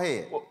 Go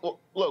ahead. Well,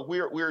 look,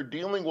 we're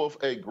dealing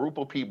with a group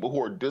of people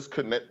who are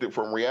disconnected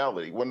from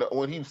reality.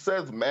 When he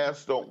says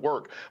masks don't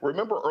work,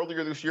 remember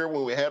earlier this year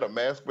when we had a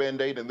mask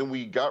mandate and then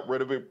we got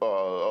rid of it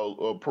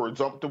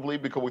presumptively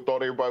because we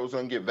thought everybody was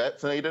going to get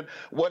vaccinated?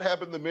 What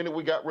happened the minute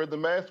we got rid of the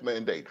mask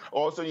mandate?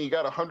 All of a sudden, you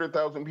got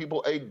 100,000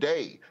 people a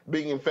day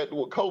being infected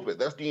with COVID.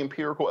 That's the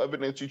empirical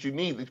evidence that you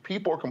need. These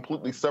people are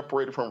completely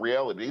separated from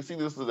reality. They see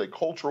this as a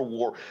cultural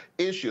war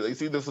issue. They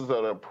see this as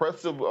an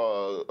oppressive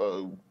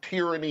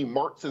tyranny,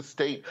 Marxist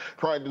state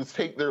trying to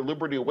take their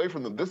liberty away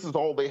from them. This is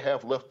all they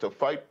have left to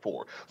fight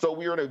for. So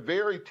we are in a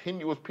very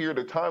tenuous period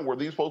of time where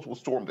these folks will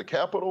storm the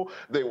Capitol.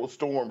 They will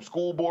storm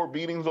school board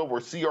meetings over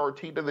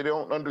CRT that they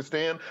don't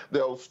understand.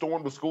 They'll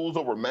storm the schools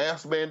over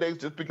mask mandates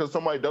just because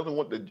somebody doesn't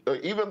want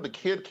even the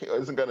kid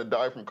isn't going to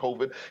die from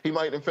COVID. He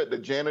might infect the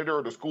janitor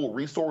or the school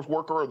resource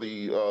worker or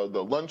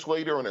the lunch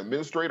lady or an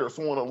administrator or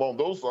someone along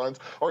those lines,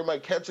 or he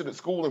might catch it at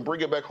school and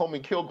bring it back home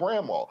and kill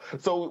grandma.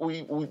 So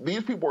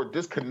these people are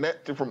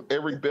disconnected from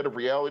every bit of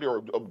reality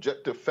or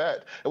objective fact,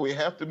 and we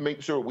have to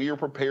make sure we are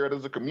prepared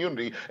as a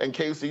community in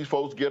case these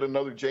folks get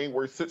another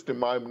January 6th in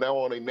mind now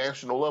on a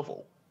national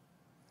level.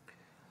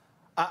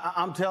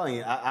 I'm telling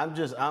you, I'm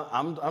just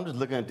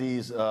looking at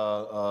these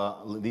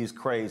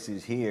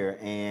crazies here,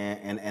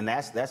 and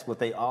that's what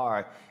they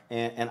are,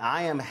 and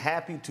I am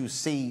happy to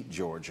see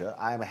Georgia.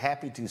 I am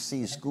happy to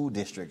see school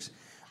districts.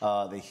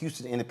 The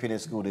Houston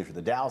Independent School District,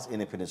 the Dallas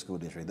Independent School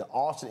District, the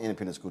Austin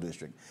Independent School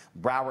District,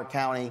 Broward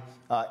County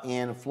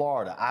in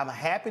Florida. I'm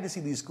happy to see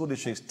these school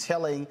districts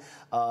telling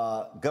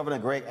Governor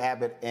Greg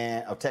Abbott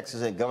of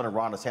Texas and Governor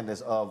Ron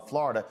DeSantis of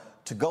Florida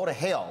to go to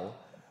hell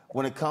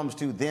when it comes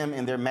to them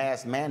and their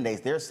mask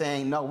mandates. They're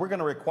saying, no, we're going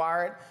to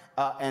require it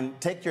and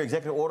take your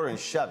executive order and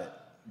shove it.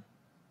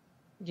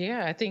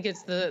 Yeah, I think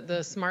it's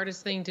the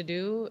smartest thing to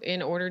do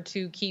in order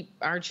to keep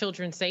our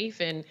children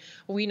safe. And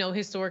we know,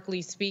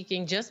 historically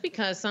speaking, just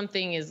because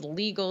something is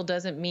legal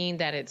doesn't mean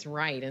that it's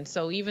right. And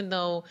so even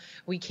though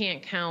we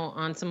can't count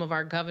on some of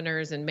our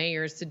governors and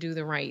mayors to do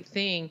the right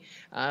thing,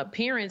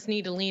 parents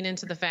need to lean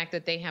into the fact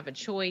that they have a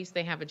choice.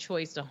 They have a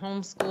choice to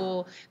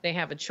homeschool. They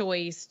have a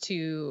choice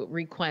to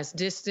request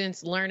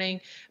distance learning,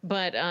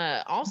 but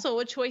also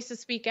a choice to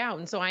speak out.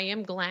 And so I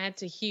am glad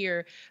to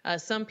hear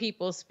some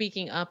people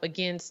speaking up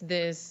against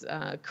this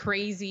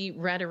crazy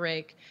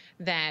rhetoric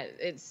that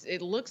it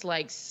looks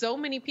like so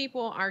many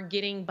people are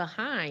getting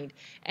behind.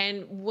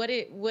 And what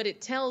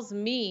it tells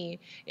me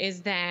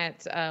is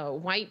that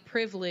white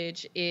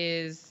privilege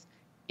is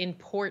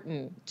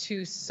important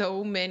to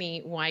so many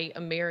white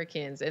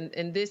Americans,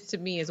 and this to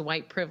me is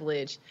white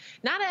privilege,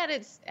 not at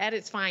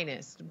its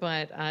finest,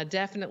 but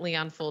definitely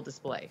on full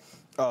display.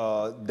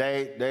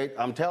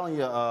 I'm telling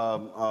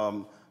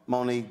you,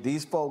 Monique,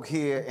 these folk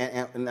here,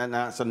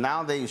 and so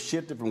now they've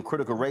shifted from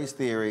critical race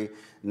theory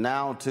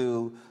now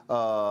to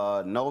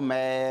no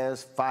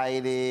mask,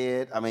 fight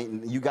it. I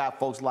mean, you got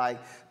folks like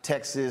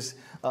Texas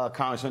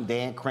Congressman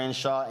Dan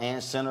Crenshaw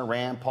and Senator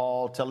Rand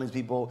Paul telling these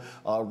people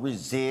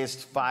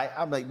resist, fight.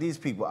 I'm like, these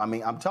people, I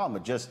mean, I'm telling you,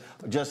 just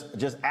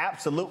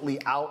absolutely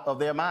out of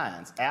their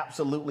minds,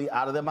 absolutely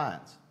out of their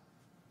minds.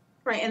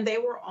 Right, and they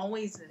were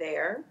always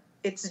there.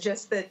 It's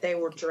just that they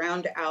were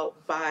drowned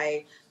out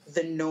by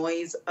the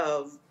noise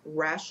of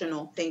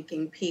rational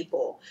thinking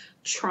people.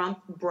 Trump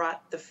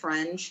brought the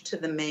fringe to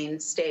the main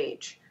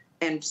stage.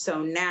 And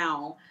so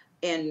now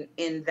in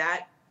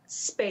that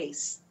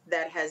space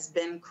that has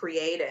been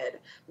created,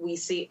 we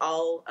see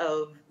all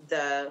of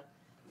the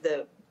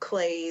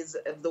Clays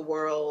of the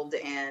world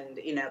and,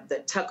 you know, the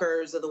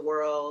Tuckers of the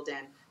world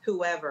and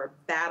whoever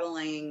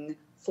battling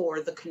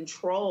for the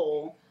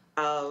control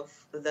of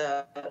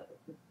the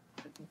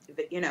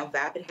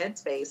vapid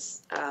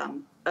headspace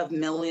of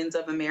millions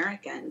of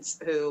Americans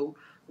who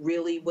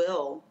really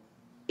will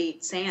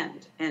eat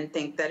sand and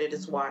think that it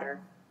is water.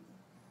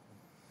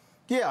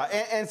 Yeah,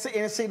 and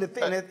see the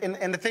thing,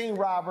 and the thing,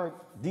 Robert,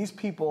 these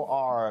people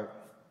are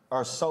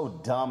so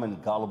dumb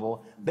and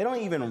gullible. They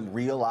don't even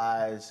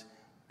realize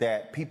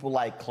that people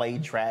like Clay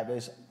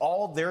Travis,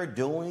 all they're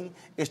doing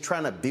is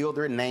trying to build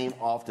their name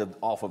off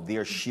of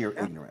their sheer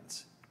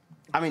ignorance.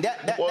 I mean,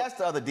 that's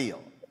the other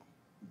deal.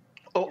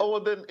 Well,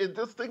 then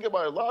just think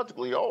about it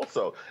logically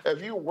also.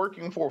 If you're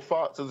working for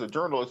Fox as a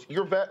journalist,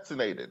 you're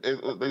vaccinated.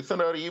 They sent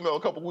out an email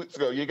a couple weeks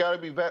ago. You got to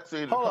be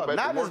vaccinated. Hold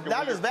up,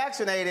 not just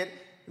vaccinated.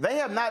 They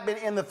have not been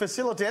in the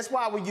facility. That's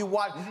why when you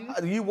watch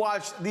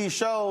these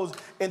shows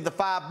in the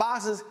 5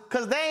 boxes,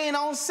 because they ain't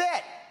on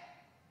set.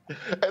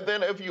 And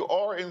then if you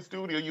are in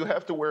studio, you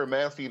have to wear a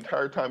mask the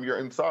entire time you're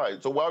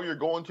inside. So while you're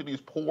going to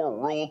these poor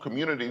rural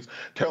communities,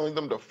 telling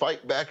them to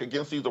fight back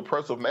against these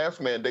oppressive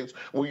mask mandates,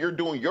 when you're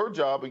doing your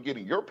job and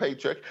getting your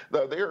paycheck,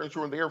 they're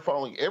ensuring they are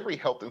following every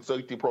health and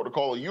safety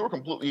protocol, and you are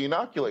completely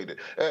inoculated.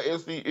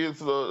 It's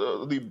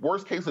the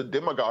worst case of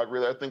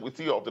demagoguery that I think we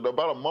see often.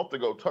 About a month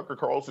ago, Tucker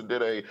Carlson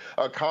did a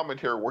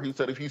commentary where he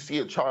said if you see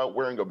a child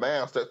wearing a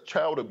mask, that's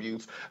child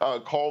abuse,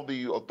 call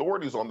the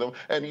authorities on them.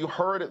 And you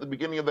heard at the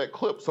beginning of that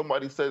clip,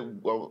 somebody said,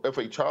 well, if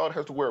a child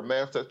has to wear a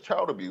mask, that's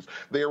child abuse.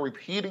 They are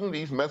repeating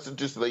these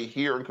messages they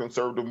hear in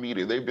conservative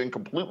media. They've been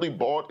completely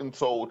bought and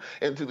sold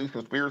into these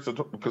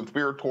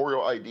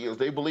conspiratorial ideas.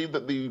 They believe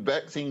that the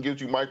vaccine gives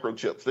you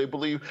microchips. They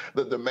believe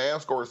that the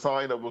mask are a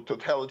sign of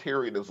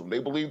totalitarianism. They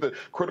believe that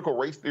critical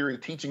race theory is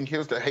teaching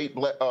kids to hate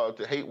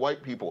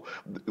white people.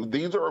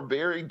 These are a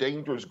very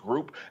dangerous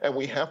group, and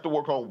we have to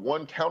work on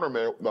one counter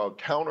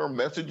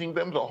messaging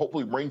them to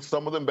hopefully bring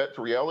some of them back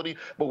to reality,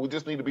 but we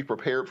just need to be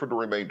prepared for the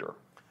remainder.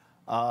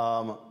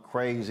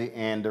 Crazy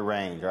and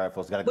deranged. All right,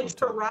 folks, got to go. Which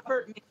for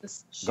Robert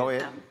means shoot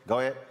them. Go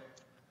ahead.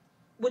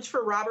 Which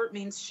for Robert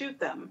means shoot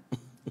them.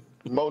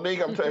 Monique,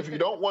 I'm telling you, if you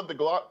don't want the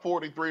Glock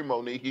 43,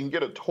 Monique, you can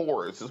get a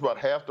Taurus. It's about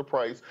half the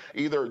price,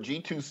 either a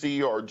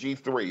G2C or a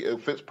G3. It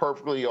fits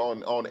perfectly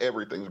on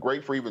everything. It's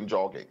great for even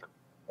jogging.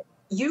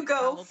 You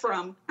go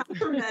from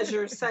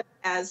countermeasures such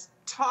as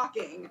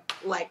talking,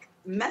 like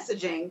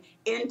messaging,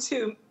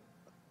 into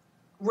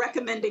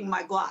recommending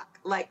my Glock.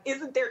 Like,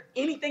 isn't there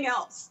anything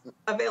else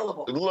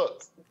available?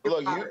 Look,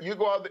 you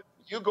go out there.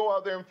 You go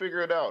out there and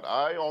figure it out.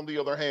 I, on the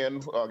other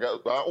hand,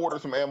 I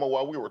ordered some ammo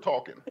while we were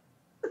talking.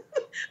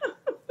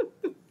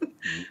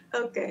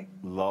 Okay.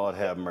 Lord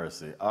have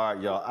mercy. All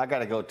right, y'all. I got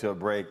to go to a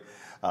break.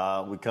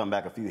 We come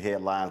back, a few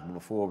headlines, but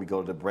before we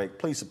go to the break,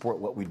 please support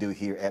what we do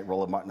here at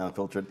Roland Martin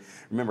Unfiltered.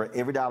 Remember,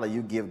 every dollar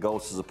you give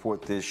goes to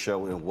support this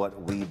show and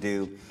what we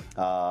do.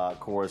 Of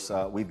course,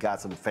 we've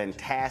got some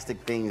fantastic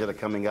things that are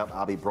coming up.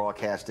 I'll be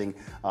broadcasting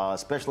a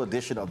special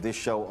edition of this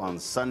show on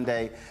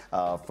Sunday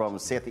from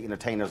Seth the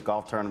Entertainer's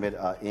golf tournament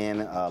in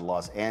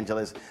Los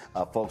Angeles.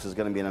 Folks, it's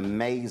going to be an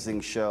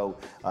amazing show.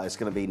 It's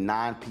going to be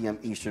 9 p.m.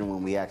 Eastern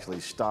when we actually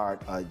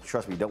start.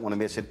 Trust me, you don't want to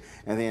miss it.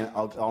 And then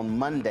on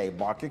Monday,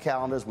 mark your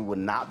calendars. We will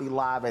not be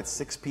live at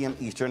 6 p.m.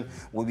 Eastern.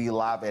 We'll be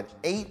live at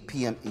 8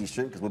 p.m.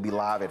 Eastern because we'll be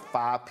live at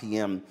 5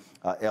 p.m.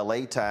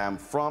 LA time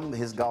from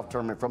his golf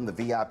tournament, from the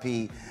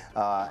VIP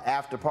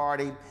after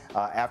party,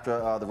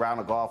 after the round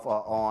of golf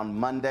on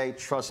Monday.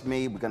 Trust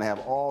me, we're going to have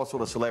all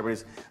sort of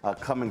celebrities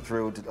coming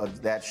through to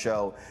that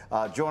show.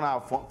 Join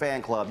our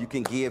fan club. You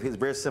can give. It's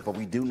very simple.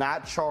 We do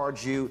not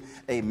charge you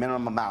a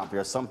minimum amount. There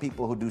are some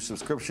people who do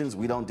subscriptions.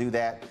 We don't do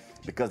that,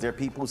 because there are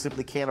people who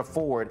simply can't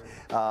afford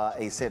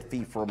a set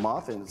fee for a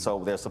month. And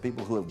so there's some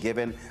people who have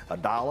given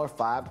 $1, $5,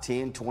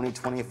 $10, $20,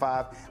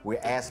 $25. We're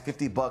asked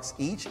 $50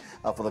 each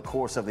for the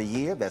course of the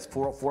year. That's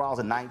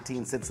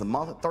 $4.19 a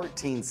month,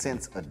 13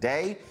 cents a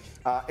day.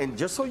 And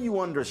just so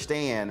you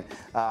understand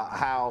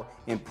how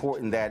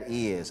important that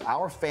is,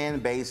 our fan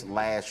base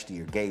last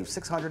year gave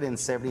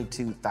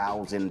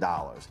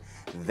 $672,000.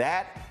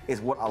 That is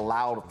what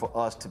allowed for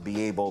us to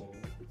be able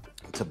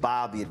to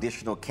buy the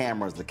additional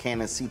cameras, the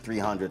Canon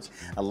C300s,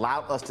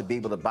 allowed us to be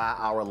able to buy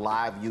our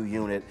live view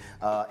unit.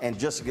 And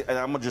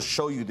I'm gonna just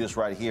show you this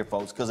right here,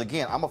 folks, because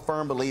again, I'm a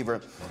firm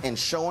believer in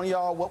showing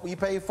y'all what we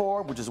pay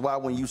for, which is why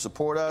when you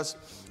support us,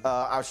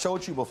 I've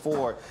showed you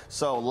before.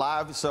 So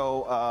live view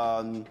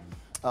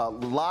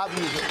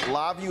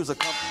is a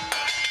company.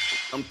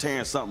 I'm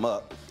tearing something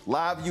up.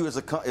 LiveView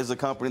is a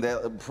company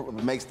that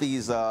makes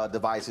these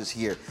devices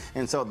here,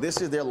 and so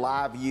this is their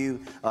LiveView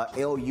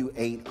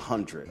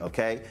LU800.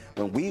 Okay,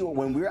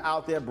 when we're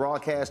out there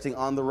broadcasting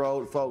on the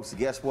road, folks,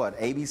 guess what?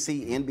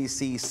 ABC,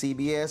 NBC,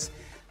 CBS,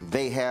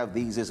 they have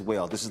these as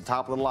well. This is the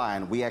top of the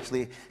line. We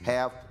actually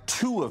have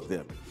 2 of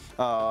them.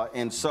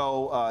 And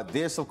so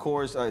this, of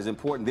course, is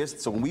important.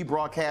 So when we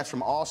broadcast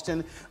from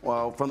Austin,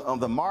 from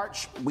the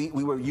March, we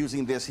were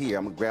using this here.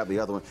 I'm going to grab the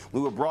other one. We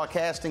were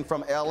broadcasting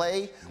from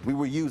L.A. We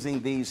were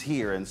using these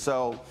here. And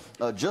so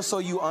just so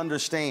you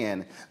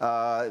understand,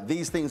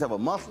 these things have a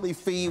monthly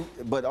fee,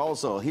 but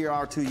also here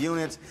are 2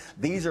 units.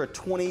 These are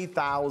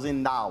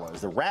 $20,000.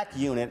 The rack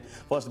unit,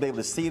 for us to be able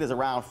to see it, is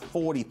around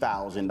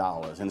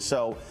 $40,000. And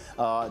so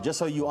just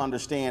so you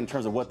understand in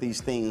terms of what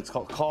these things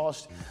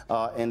cost,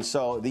 and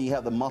so then you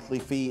have the monthly monthly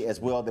fee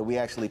as well that we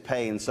actually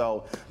pay. And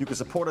so you can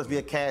support us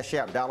via Cash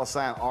App,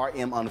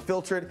 $RM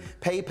Unfiltered.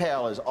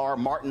 PayPal is R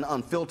Martin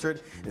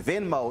Unfiltered.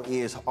 Venmo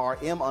is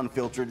RM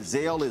Unfiltered.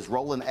 Zelle is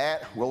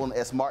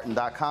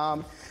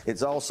RolandSMartin.com.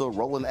 It's also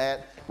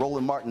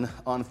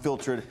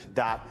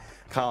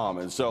RolandMartinUnfiltered.com.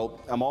 And so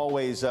I'm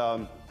always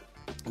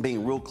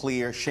being real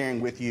clear,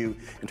 sharing with you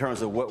in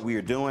terms of what we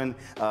are doing.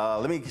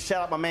 Let me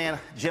shout out my man,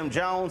 Jim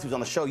Jones, who was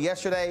on the show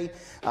yesterday.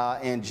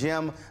 And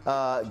Jim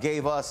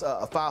gave us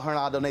a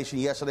 $500 donation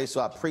yesterday, so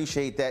I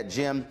appreciate that,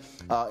 Jim,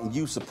 and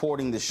you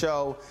supporting the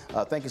show.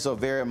 Thank you so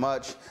very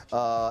much.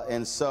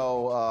 And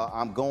so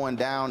I'm going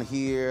down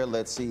here.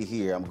 Let's see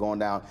here. I'm going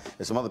down.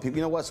 There's some other people.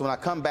 You know what? So when I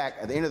come back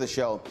at the end of the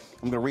show,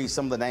 I'm going to read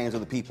some of the names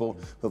of the people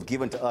who have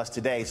given to us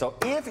today. So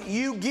if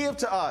you give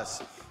to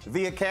us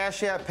via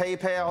Cash App,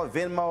 PayPal,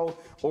 Venmo,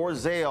 or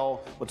Zelle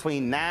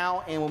between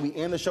now and when we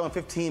end the show in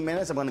 15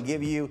 minutes, I'm going to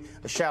give you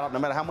a shout out no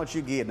matter how much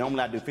you give.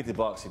 Normally I do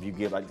 $50 if you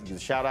give. I do the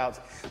shout outs.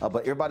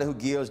 But everybody who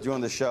gives during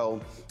the show,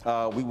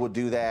 we will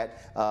do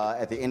that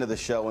at the end of the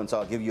show. And so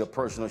I'll give you a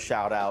personal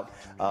shout out.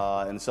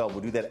 And so we'll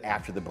do that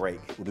after the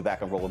break. We'll be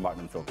back on Roland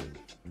Martin Unfiltered.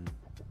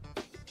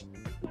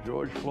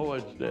 George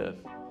Floyd's death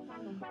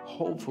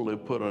hopefully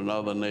put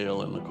another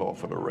nail in the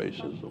coffin of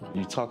racism.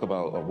 You talk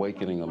about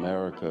awakening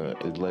America.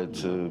 It led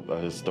to a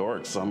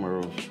historic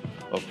summer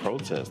of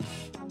protest.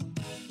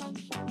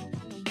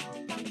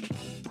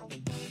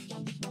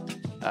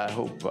 I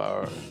hope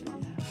our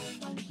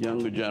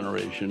younger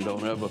generation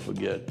don't ever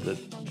forget that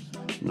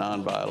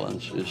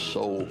nonviolence is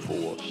soul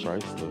force.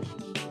 Priceless.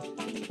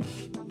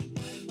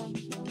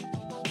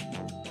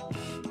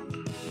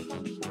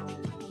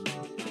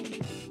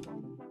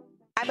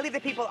 I believe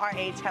that people our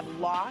age have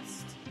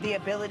lost the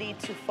ability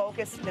to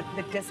focus the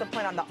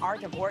discipline on the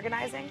art of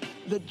organizing.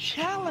 The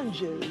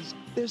challenges,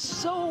 there's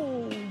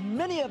so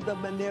many of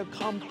them and they're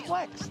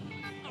complex,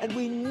 and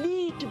we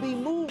need to be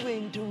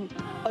moving to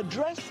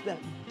address them.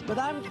 But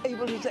I'm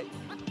able to say,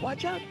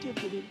 watch out,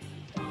 Tiffany.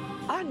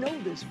 I know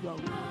this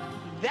road.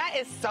 That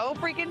is so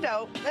freaking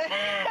dope.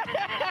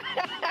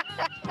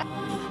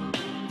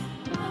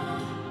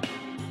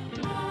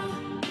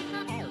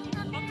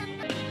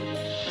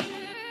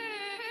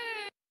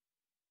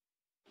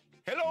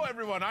 Hello,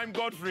 everyone. I'm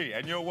Godfrey,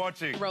 and you're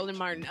watching Roland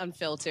Martin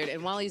Unfiltered.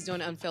 And while he's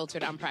doing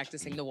Unfiltered, I'm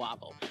practicing the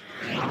wobble.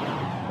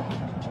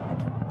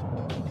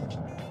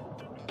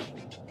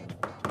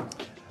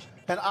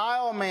 An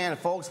Iowa man,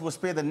 folks, will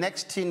spend the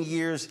next 10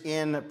 years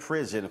in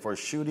prison for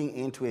shooting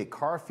into a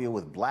car filled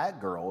with black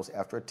girls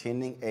after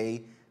attending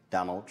a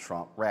Donald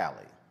Trump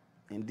rally.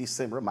 In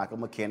December, Michael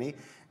McKinney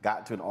got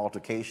into an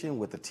altercation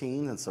with the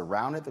teens and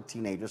surrounded the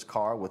teenager's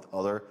car with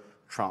other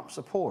Trump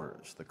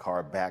supporters. The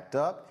car backed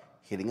up,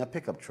 hitting a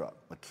pickup truck.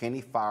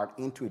 McKinney fired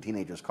into a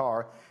teenager's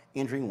car,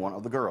 injuring one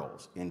of the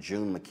girls. In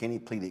June,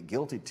 McKinney pleaded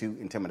guilty to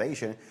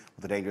intimidation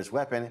with a dangerous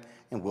weapon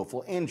and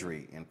willful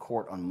injury. In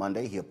court on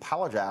Monday, he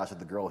apologized to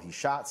the girl he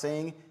shot,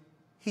 saying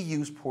he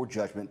used poor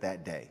judgment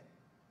that day.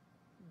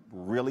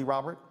 Really,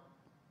 Robert?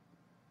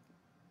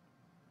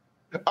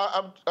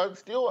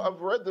 I've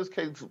read this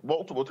case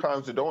multiple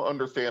times and don't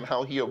understand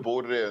how he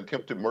avoided an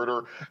attempted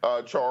murder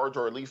charge,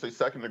 or at least a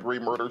second-degree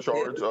murder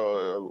charge,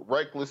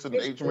 reckless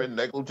endangerment,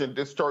 negligent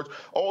discharge,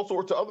 all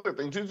sorts of other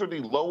things. These are the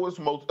lowest,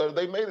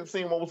 they made it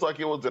seem almost like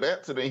it was an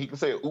accident. He can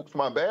say, oops,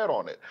 my bad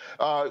on it.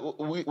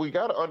 We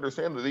got to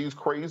understand that these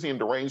crazy and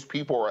deranged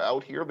people are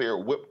out here. They are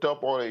whipped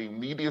up on a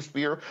media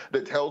sphere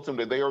that tells them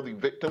that they are the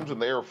victims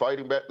and they are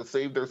fighting back to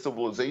save their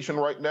civilization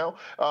right now.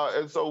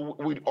 And so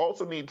we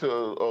also need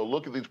to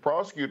look at these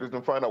prosecutors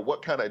and find out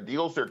what kind of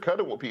deals they're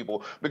cutting with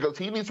people, because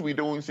he needs to be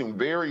doing some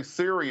very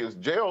serious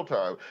jail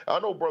time. I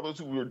know brothers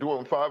who were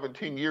doing 5 and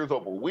 10 years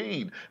over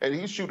weed, and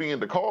he's shooting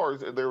into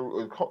cars, and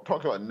they're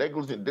talking about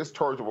negligent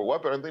discharge of a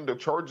weapon. I think the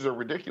charges are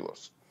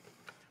ridiculous.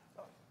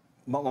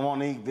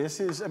 Monique, this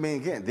is, I mean,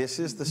 again, this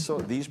is the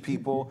sort, these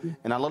people,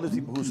 and I love these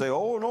people who say,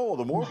 oh no,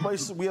 the more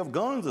places we have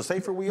guns, the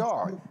safer we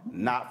are.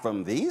 Not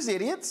from these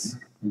idiots.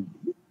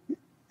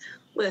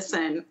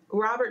 Listen,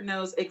 Robert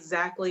knows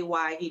exactly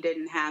why he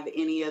didn't have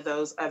any of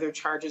those other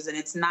charges. And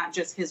it's not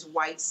just his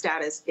white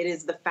status. It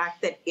is the fact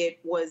that it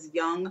was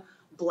young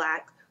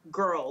black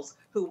girls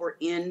who were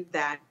in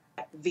that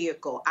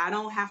vehicle. I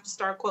don't have to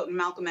start quoting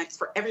Malcolm X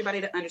for everybody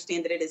to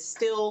understand that it is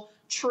still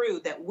true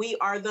that we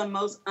are the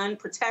most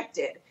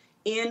unprotected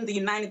in the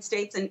United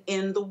States and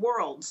in the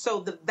world.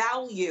 So the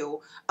value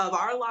of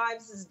our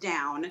lives is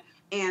down,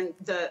 and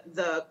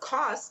the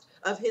cost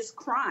of his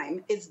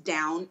crime is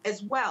down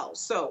as well.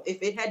 So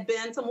if it had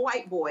been some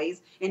white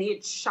boys and he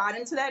had shot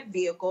into that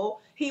vehicle,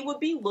 he would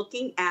be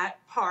looking at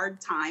hard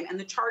time, and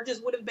the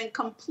charges would have been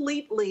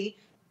completely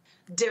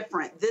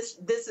different. This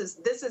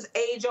is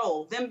age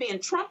old. Them being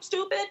Trump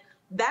stupid,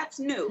 that's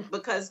new,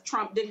 because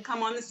Trump didn't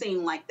come on the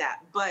scene like that.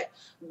 But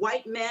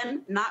white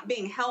men not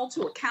being held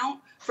to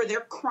account for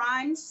their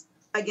crimes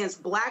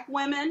against black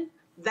women,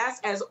 that's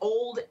as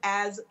old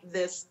as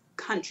this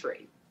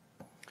country.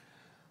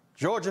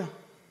 Georgia.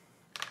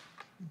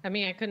 I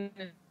mean, I couldn't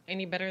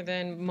any better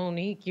than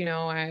Monique. You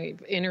know, I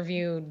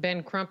interviewed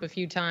Ben Crump a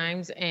few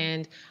times,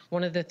 and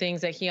one of the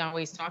things that he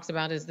always talks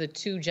about is the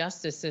two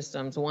justice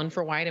systems, one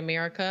for white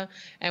America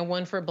and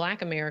one for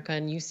black America.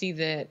 And you see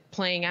that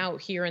playing out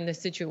here in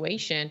this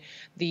situation.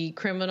 The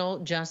criminal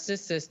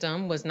justice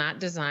system was not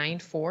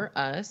designed for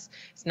us.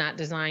 It's not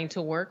designed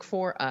to work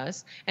for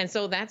us. And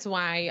so that's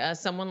why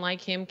someone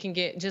like him can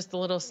get just a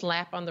little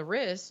slap on the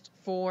wrist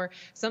for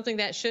something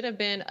that should have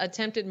been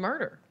attempted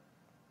murder.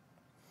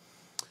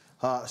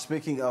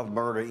 Speaking of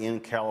murder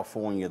in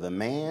California, the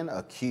man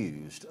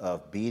accused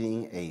of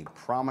beating a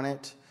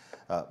prominent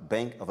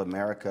Bank of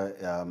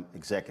America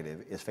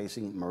executive is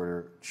facing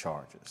murder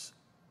charges.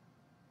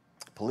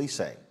 Police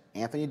say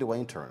Anthony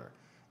Dwayne Turner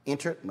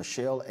entered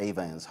Michelle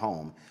Avan's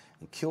home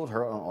and killed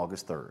her on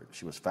August 3rd.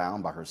 She was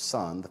found by her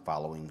son the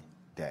following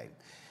day.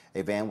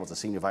 Avan was a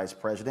senior vice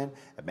president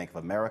at Bank of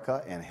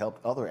America and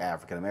helped other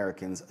African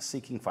Americans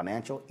seeking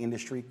financial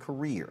industry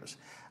careers.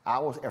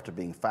 Hours after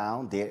being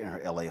found dead in her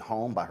L.A.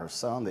 home by her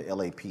son, the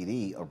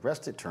LAPD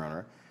arrested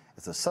Turner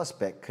as a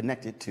suspect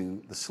connected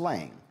to the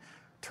slaying.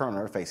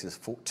 Turner faces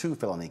 2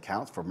 felony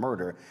counts for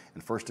murder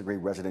and first-degree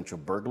residential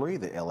burglary.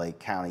 The L.A.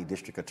 County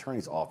District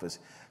Attorney's Office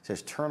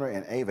says Turner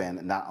and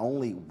Avan not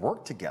only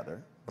worked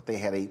together, but they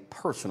had a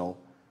personal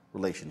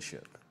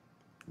relationship.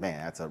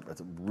 Man, that's a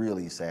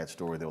really sad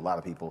story. There were a lot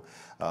of people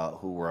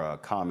who were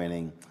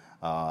commenting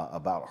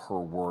about her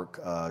work.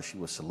 She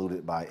was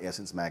saluted by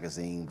Essence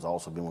Magazine, was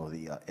also been with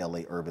the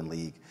LA Urban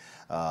League.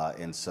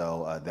 And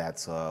so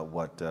that's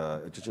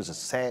just a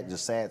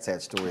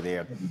sad story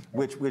there,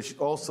 which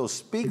also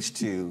speaks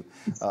to,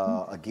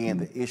 again,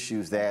 the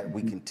issues that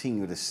we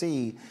continue to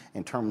see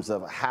in terms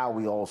of how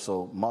we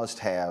also must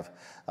have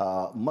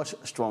much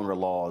stronger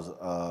laws,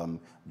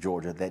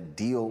 Georgia, that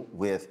deal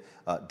with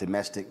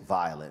domestic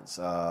violence.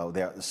 There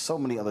are so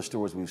many other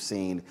stories we've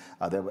seen.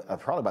 There are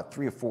probably about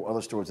 3 or 4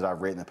 other stories that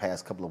I've read in the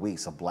past couple of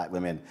weeks of black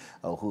women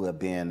who have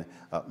been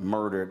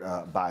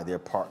murdered by their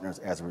partners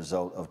as a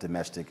result of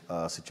domestic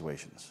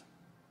situations.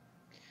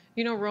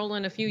 You know,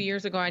 Roland, a few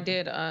years ago, I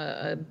did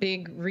a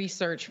big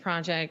research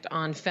project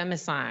on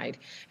femicide.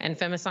 And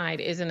femicide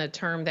isn't a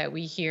term that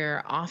we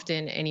hear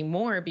often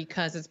anymore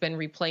because it's been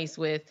replaced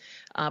with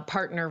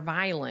partner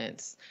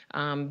violence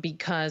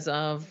because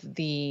of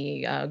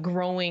the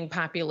growing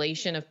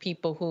population of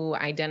people who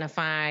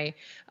identify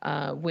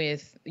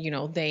with, you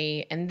know,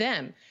 they and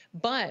them.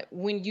 But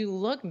when you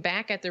look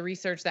back at the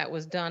research that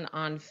was done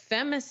on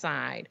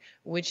femicide,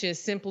 which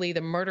is simply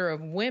the murder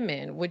of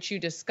women, what you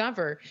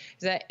discover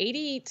is that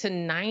 80 to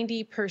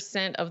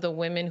 90% of the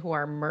women who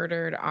are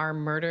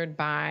murdered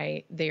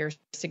by their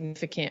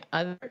significant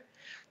other,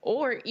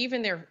 or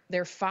even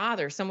their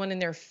father, someone in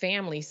their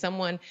family,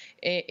 someone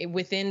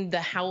within the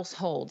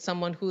household,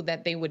 someone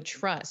that they would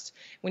trust.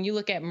 When you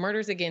look at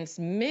murders against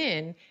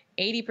men,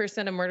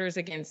 80% of murders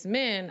against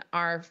men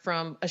are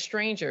from a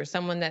stranger,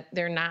 someone that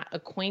they're not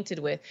acquainted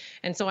with.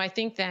 And so I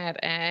think that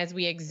as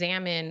we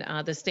examine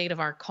the state of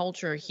our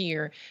culture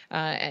here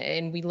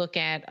and we look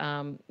at,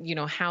 you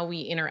know, how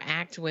we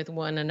interact with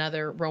one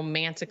another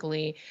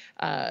romantically,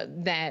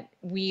 that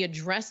we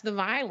address the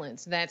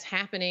violence that's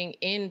happening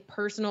in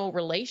personal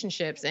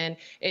relationships. And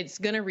it's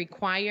going to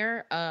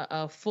require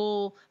a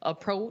full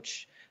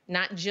approach,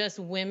 not just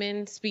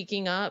women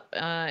speaking up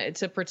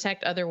to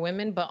protect other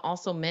women, but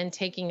also men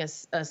taking a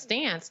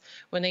stance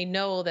when they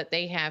know that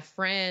they have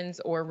friends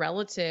or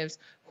relatives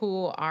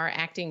who are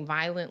acting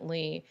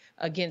violently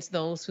against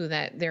those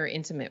that they're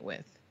intimate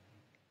with.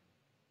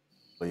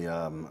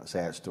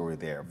 Sad story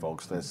there,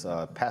 folks. There's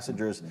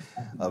passengers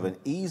of an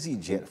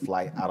EasyJet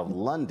flight out of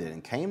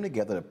London came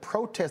together to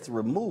protest the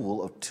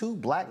removal of 2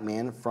 black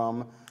men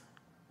from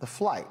the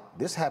flight.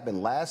 This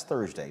happened last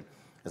Thursday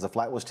as the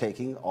flight was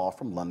taking off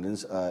from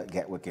London's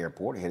Gatwick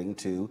Airport heading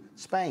to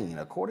Spain.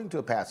 According to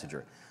a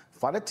passenger,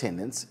 flight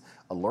attendants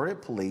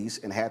alerted police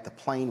and had the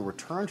plane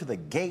return to the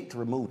gate to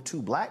remove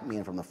 2 black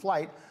men from the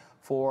flight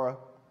for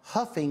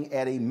huffing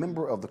at a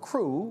member of the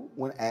crew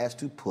when asked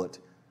to put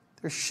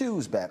their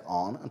shoes back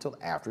on until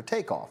after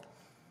takeoff.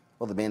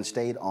 Well, the men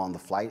stayed on the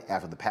flight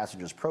after the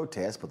passengers'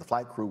 protest, but the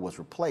flight crew was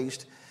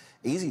replaced.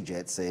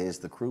 EasyJet says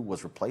the crew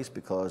was replaced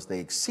because they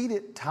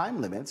exceeded time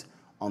limits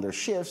on their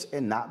shifts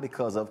and not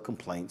because of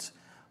complaints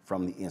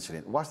from the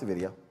incident. Watch the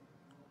video.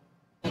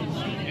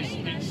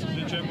 It's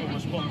the general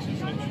response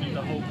is literally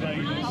the whole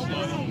plane is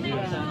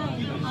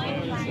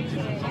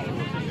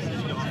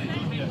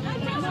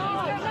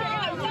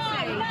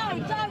No,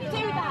 don't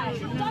do that.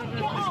 Don't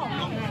get off.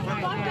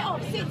 Don't get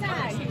off. Sit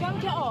down. Don't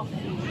get off.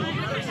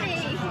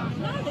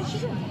 No, they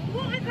shouldn't.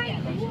 What are they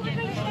doing?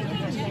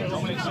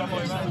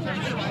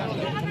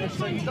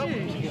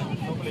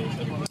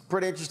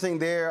 Pretty interesting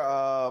there,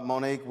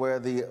 Monique, where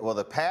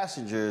the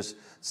passengers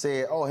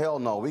said, oh, hell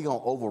no, we're going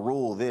to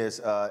overrule this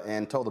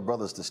and told the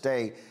brothers to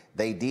stay.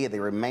 They did. They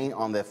remained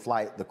on their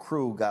flight. The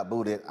crew got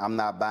booted. I'm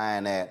not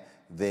buying that.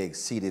 They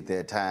exceeded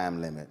their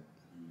time limit.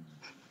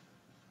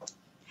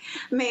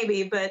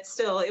 Maybe, but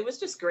still, it was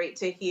just great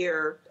to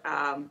hear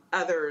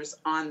others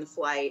on the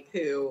flight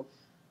who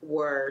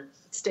were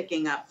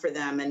sticking up for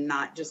them and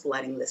not just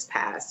letting this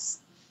pass.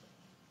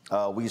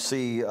 we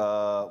see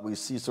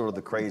sort of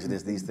the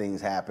craziness. These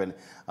things happen,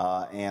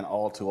 and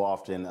all too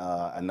often,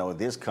 I know in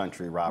this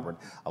country, Robert,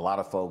 a lot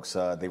of folks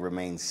they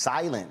remain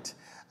silent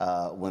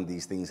when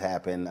these things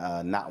happen,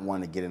 not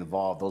wanting to get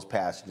involved. Those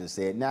passengers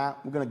said, "Nah,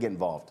 we're going to get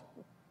involved."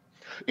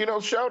 You know,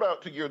 shout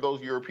out to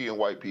those European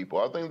white people.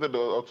 I think that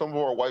some of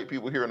our white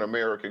people here in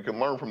America can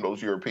learn from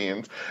those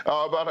Europeans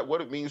about what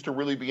it means to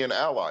really be an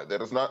ally.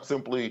 That is not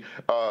simply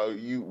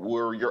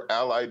we're your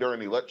ally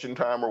during election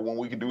time or when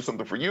we can do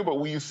something for you, but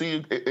when you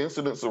see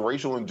incidents of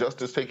racial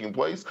injustice taking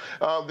place,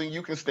 then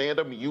you can stand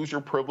up and use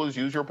your privilege,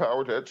 use your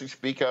power to actually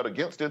speak out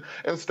against it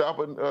and stop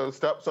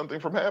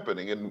something from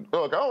happening. And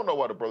look, I don't know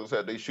why the brothers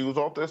had their shoes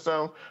off. That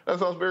sounds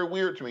very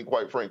weird to me,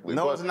 quite frankly.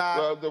 No, but, it's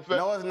not.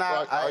 No, it's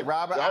not.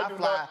 Robert,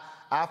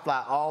 I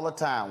fly all the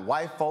time.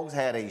 White folks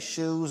had their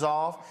shoes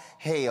off.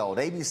 Hell,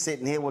 they be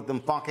sitting here with them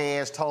funky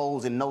ass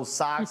toes and no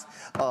socks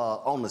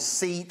on the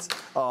seats,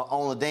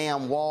 on the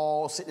damn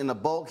wall, sitting in the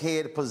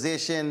bulkhead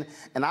position,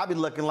 and I be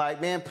looking like,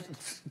 man,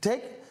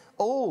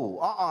 one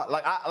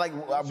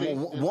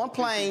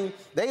plane.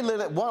 They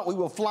lit at one. We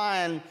were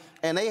flying,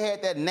 and they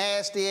had that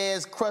nasty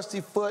ass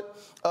crusty foot,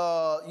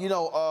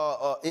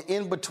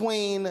 in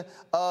between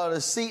the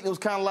seat. It was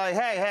kind of like,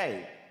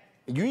 hey,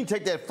 you need to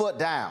take that foot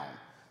down.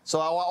 So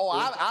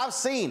I've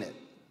seen it.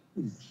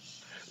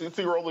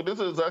 See, Roland, this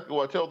is exactly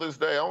what I tell this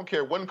day. I don't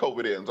care when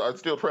COVID ends. I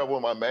still travel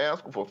with my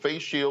mask, with a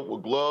face shield,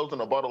 with gloves,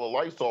 and a bottle of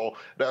Lysol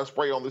that I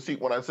spray on the seat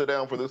when I sit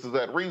down for this is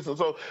that reason.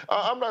 So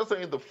I'm not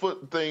saying the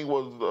foot thing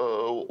was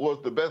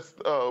the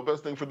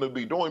best thing for them to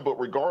be doing, but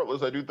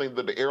regardless, I do think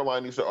that the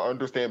airline needs to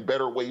understand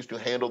better ways to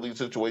handle these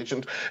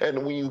situations.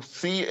 And when you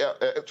see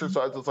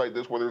exercises like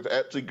this, where there's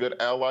actually good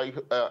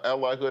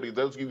allyhood, it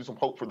does give you some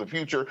hope for the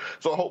future.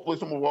 So hopefully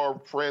some of our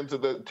friends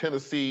at the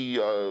Tennessee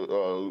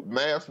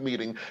mass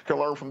meeting can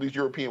learn from these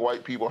European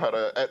white people how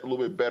to act a little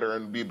bit better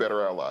and be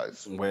better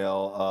allies.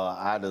 Well,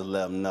 I just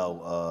let them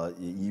know,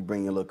 you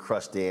bring your little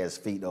crusty ass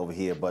feet over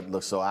here, but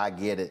look, so I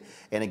get it.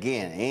 And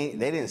again,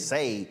 they didn't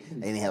say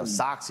they didn't have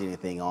socks or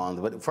anything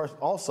on, but first,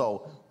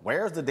 also,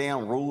 where's the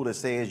damn rule that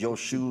says your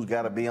shoes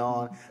got to be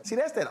on? See,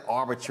 that's that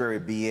arbitrary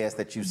BS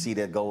that you see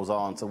that goes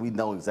on, so we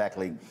know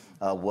exactly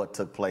what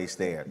took place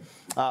there.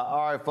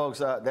 All right, folks,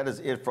 that is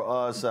it for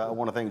us. I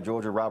want to thank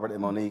Georgia, Robert, and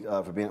Monique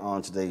for being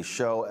on today's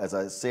show. As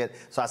I said,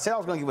 I was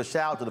going to give a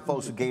shout out to the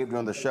folks who gave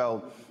during the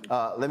show.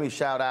 Let me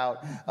shout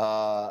out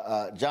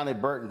Johnny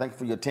Burton, thank you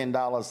for your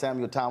 $10.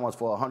 Samuel Thomas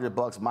for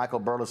 $100. Michael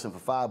Burleson for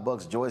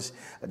 $5. Joyce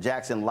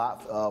Jackson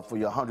Lot for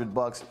your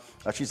 $100.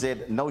 She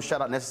said, no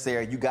shout out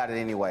necessary. You got it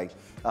anyway.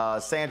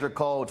 Sandra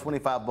Cole,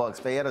 $25.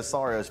 Fayetta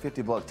Sawyers,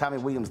 $50. Tommy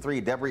Williams, 3.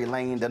 Deborah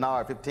Elaine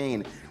Denard,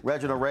 15.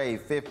 Reginald Ray,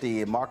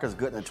 50. Marcus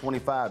Goodman,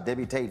 25.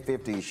 Debbie Tate,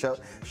 50.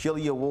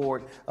 Sheila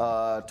Ward,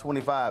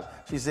 25.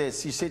 She said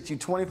she sent you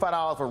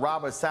 $25 for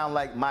Robert sound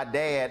like my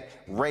dad,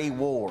 Ray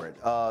Ward.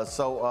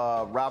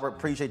 Robert,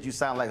 appreciate you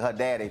sound like her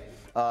daddy.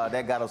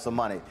 That got us some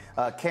money.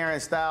 Karen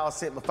Stiles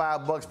sent me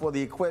 $5 for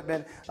the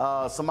equipment.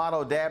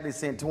 Samato Dabney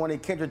sent 20.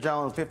 Kendra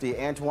Jones, 50.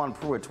 Antoine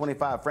Pruitt,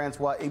 25.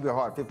 Francois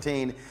Eberhardt,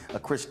 15.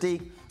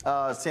 Christique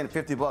sent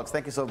 $50.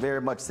 Thank you so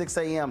very much. 6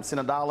 a.m.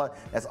 sent $1.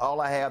 That's all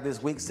I have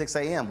this week. 6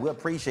 a.m. We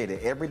appreciate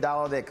it. Every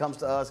dollar that comes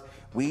to us,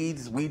 we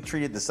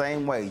treat it the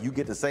same way. You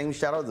get the same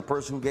shout out as the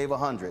person who gave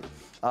 100.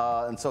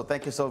 And so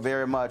thank you so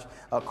very much.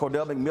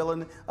 Cordell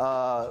McMillan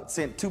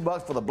sent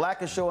 $2 for the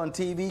Blackest Show on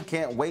TV.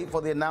 Can't wait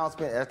for the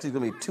announcement. Actually, there's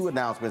going to be 2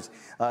 announcements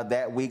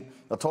that week.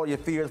 Latoya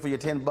Fears for your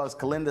 $10.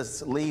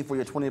 Kalinda Lee for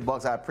your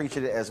 $20. I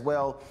appreciate it as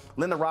well.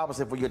 Linda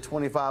Robinson for your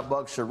 $25.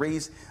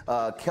 Sharice,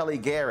 Kelly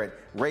Garrett,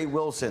 Ray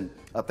Wilson.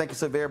 Thank you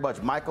so very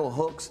much. Michael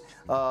Hooks,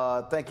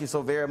 thank you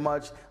so very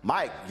much.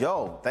 Mike,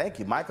 thank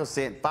you. Michael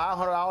sent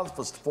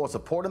 $500 for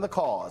supporting the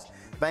cause.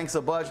 Thanks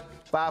a bunch.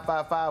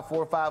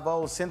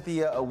 555-450.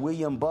 Cynthia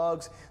William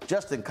Buggs.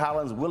 Justin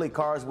Collins, Willie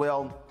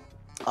Carswell.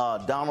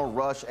 Donald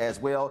Rush as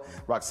well.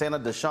 Roxana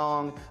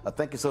DeShong,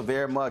 thank you so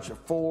very much.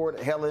 Ford,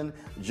 Helen,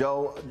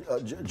 Joe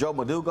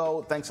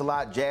Madugo, thanks a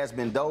lot.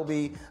 Jasmine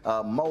Doby,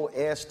 Mo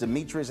S,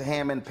 Demetrius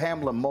Hammond,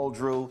 Pamela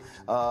Muldrew,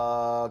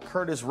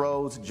 Curtis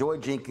Rhodes, Joy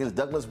Jenkins,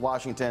 Douglas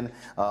Washington,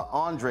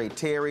 Andre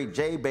Terry,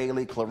 Jay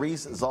Bailey,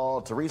 Clarice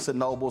Zoll, Teresa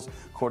Nobles,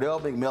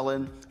 Cordell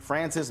McMillan,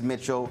 Francis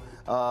Mitchell,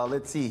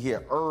 let's see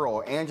here,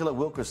 Earl, Angela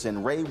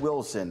Wilkerson, Ray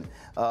Wilson,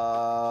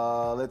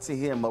 let's see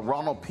here,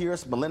 Ronald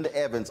Pierce, Melinda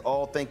Evans,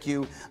 all thank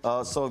you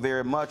so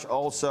very much.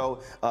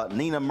 Also,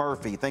 Nina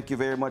Murphy, thank you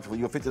very much for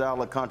your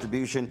 $50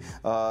 contribution.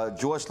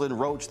 Joycelyn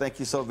Roach, thank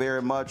you so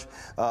very much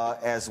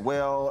as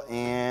well.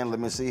 And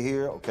let me see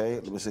here. Okay,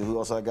 let me see who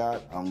else I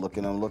got. I'm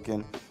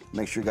looking.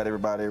 Make sure you got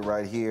everybody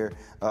right here.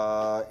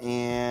 I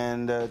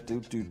think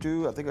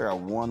I got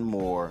one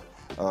more.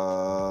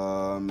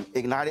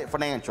 Ignited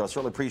Financial, I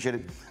certainly appreciate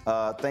it.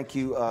 Thank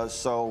you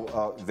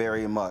so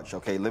very much.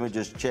 Okay, let me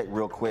just check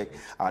real quick.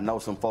 I know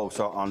some folks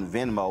are on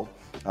Venmo,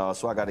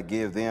 so I got to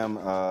give them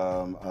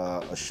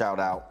a shout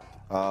out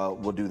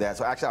we'll do that.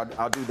 So actually,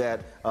 I'll do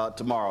that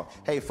tomorrow.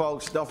 Hey,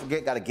 folks, don't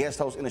forget, got a guest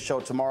host in the show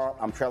tomorrow.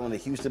 I'm traveling to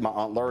Houston. My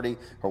Aunt Lurdy,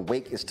 her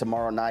wake is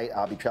tomorrow night.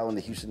 I'll be traveling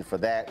to Houston for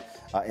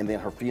that. And then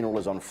her funeral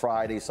is on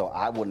Friday, so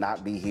I will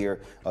not be here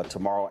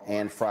tomorrow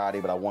and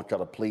Friday, but I want y'all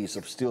to please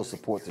still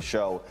support the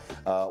show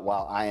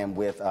while I am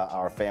with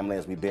our family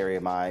as we bury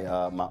my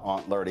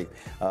Aunt Lurdy.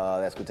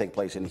 That's going to take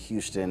place in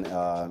Houston,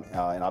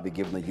 and I'll be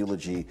giving the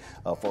eulogy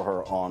for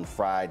her on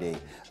Friday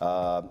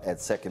at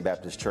Second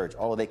Baptist Church.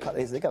 Oh, they got a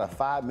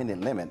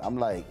 5-minute limit. I'm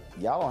like,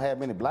 y'all don't have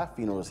many black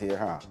funerals here,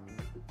 huh?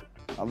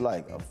 I'm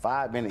like, a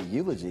 5-minute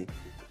eulogy?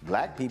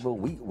 Black people,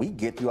 we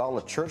get through all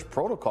the church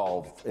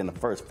protocol in the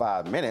first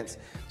 5 minutes,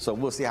 so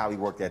we'll see how we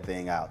work that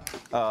thing out.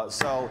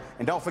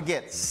 And don't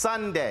forget,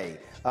 Sunday,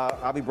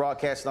 I'll be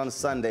broadcasting on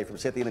Sunday from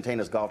Cynthia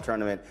Entertainers Golf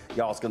Tournament.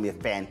 Y'all, it's going to be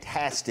a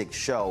fantastic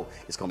show.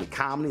 It's going to be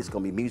comedy, it's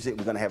going to be music,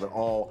 we're going to have it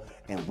all,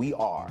 and we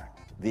are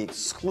the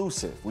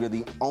exclusive, we're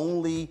the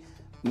only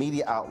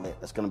media outlet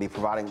that's going to be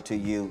providing it to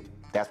you.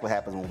 That's what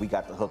happens when we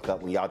got the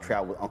hookup, when y'all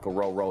travel with Uncle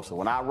Ro. So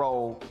when I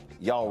roll,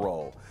 y'all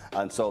roll.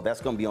 And so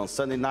that's going to be on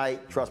Sunday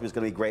night. Trust me, it's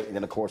going to be great. And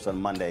then, of course,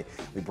 on Monday,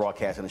 we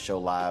broadcasting the show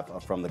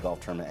live from the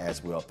golf tournament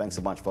as well. Thanks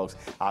a bunch, folks.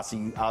 I'll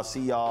see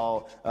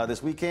y'all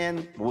this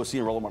weekend. We'll see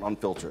you in Roland Martin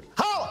Unfiltered.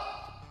 Holla!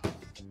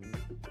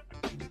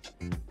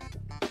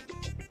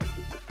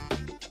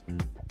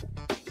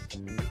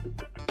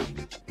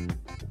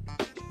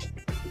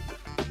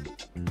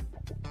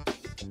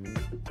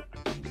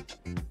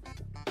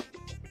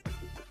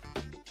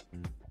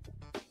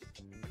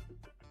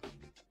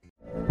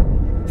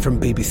 From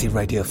BBC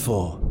Radio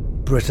 4,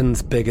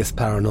 Britain's biggest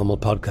paranormal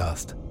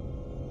podcast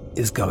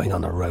is going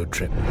on a road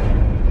trip.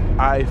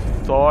 I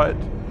thought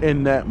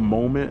in that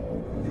moment,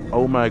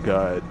 oh my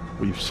God,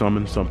 we've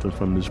summoned something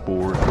from this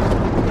board.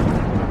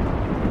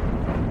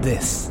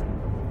 This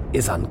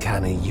is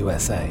Uncanny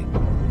USA.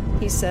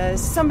 He says,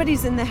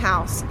 somebody's in the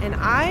house, and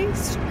I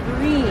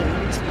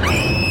screamed.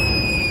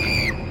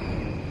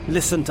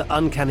 Listen to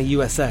Uncanny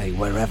USA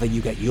wherever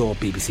you get your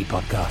BBC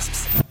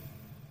podcasts,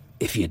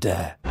 if you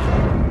dare.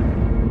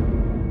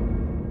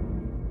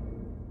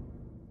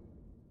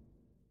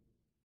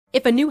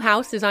 If a new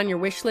house is on your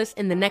wish list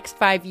in the next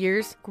 5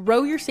 years,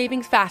 grow your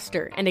savings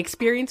faster and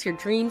experience your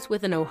dreams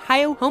with an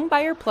Ohio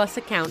Homebuyer Plus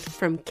account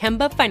from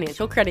Kemba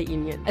Financial Credit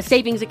Union. A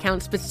savings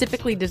account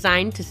specifically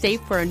designed to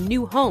save for a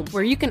new home,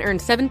 where you can earn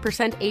 7%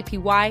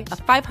 APY,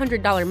 a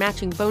 $500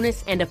 matching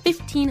bonus, and a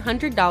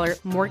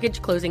 $1,500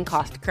 mortgage closing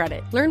cost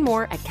credit. Learn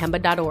more at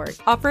Kemba.org.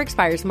 Offer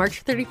expires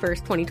March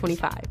 31st,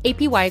 2025.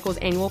 APY equals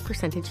annual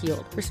percentage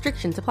yield.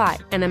 Restrictions apply.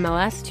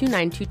 NMLS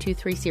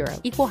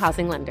 292230. Equal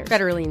housing lender.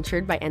 Federally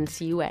insured by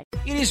NCUA.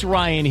 It is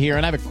Ryan here,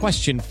 and I have a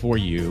question for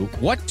you.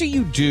 What do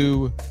you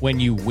do when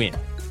you win?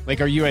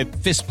 Like, are you a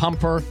fist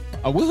pumper,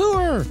 a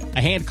woo-hooer, a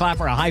hand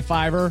clapper, a high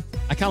fiver?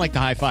 I kind of like the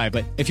high five,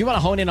 but if you want to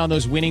hone in on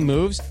those winning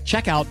moves,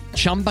 check out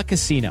Chumba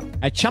Casino.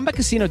 At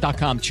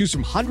ChumbaCasino.com, choose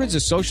from hundreds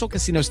of social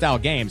casino-style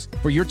games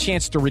for your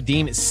chance to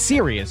redeem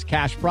serious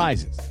cash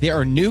prizes. There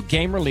are new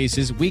game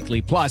releases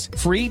weekly, plus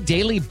free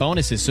daily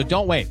bonuses, so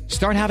don't wait.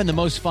 Start having the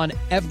most fun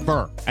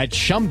ever at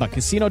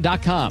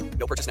ChumbaCasino.com.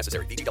 No purchase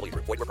necessary. VGW.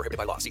 Void where prohibited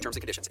by law. See terms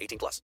and conditions.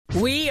 18+.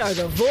 We are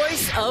the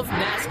voice of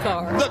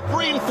NASCAR. The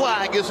green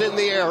flag is in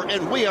the air,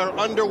 and we are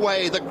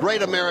underway. The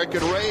great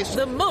American race.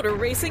 The Motor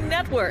Racing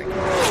Network.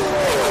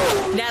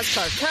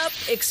 NASCAR Cup,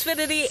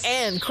 Xfinity,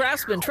 and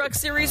Craftsman Truck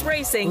Series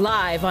Racing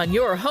live on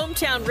your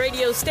hometown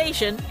radio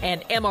station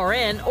and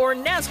MRN or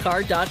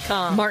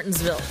NASCAR.com.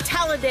 Martinsville,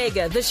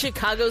 Talladega, the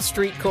Chicago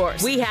Street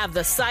Course. We have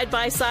the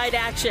side-by-side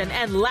action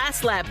and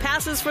last lap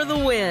passes for the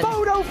win.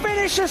 Photo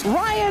finishes.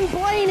 Ryan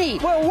Blaney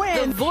will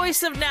win. The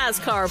voice of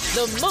NASCAR,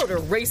 the Motor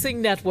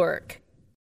Racing Network.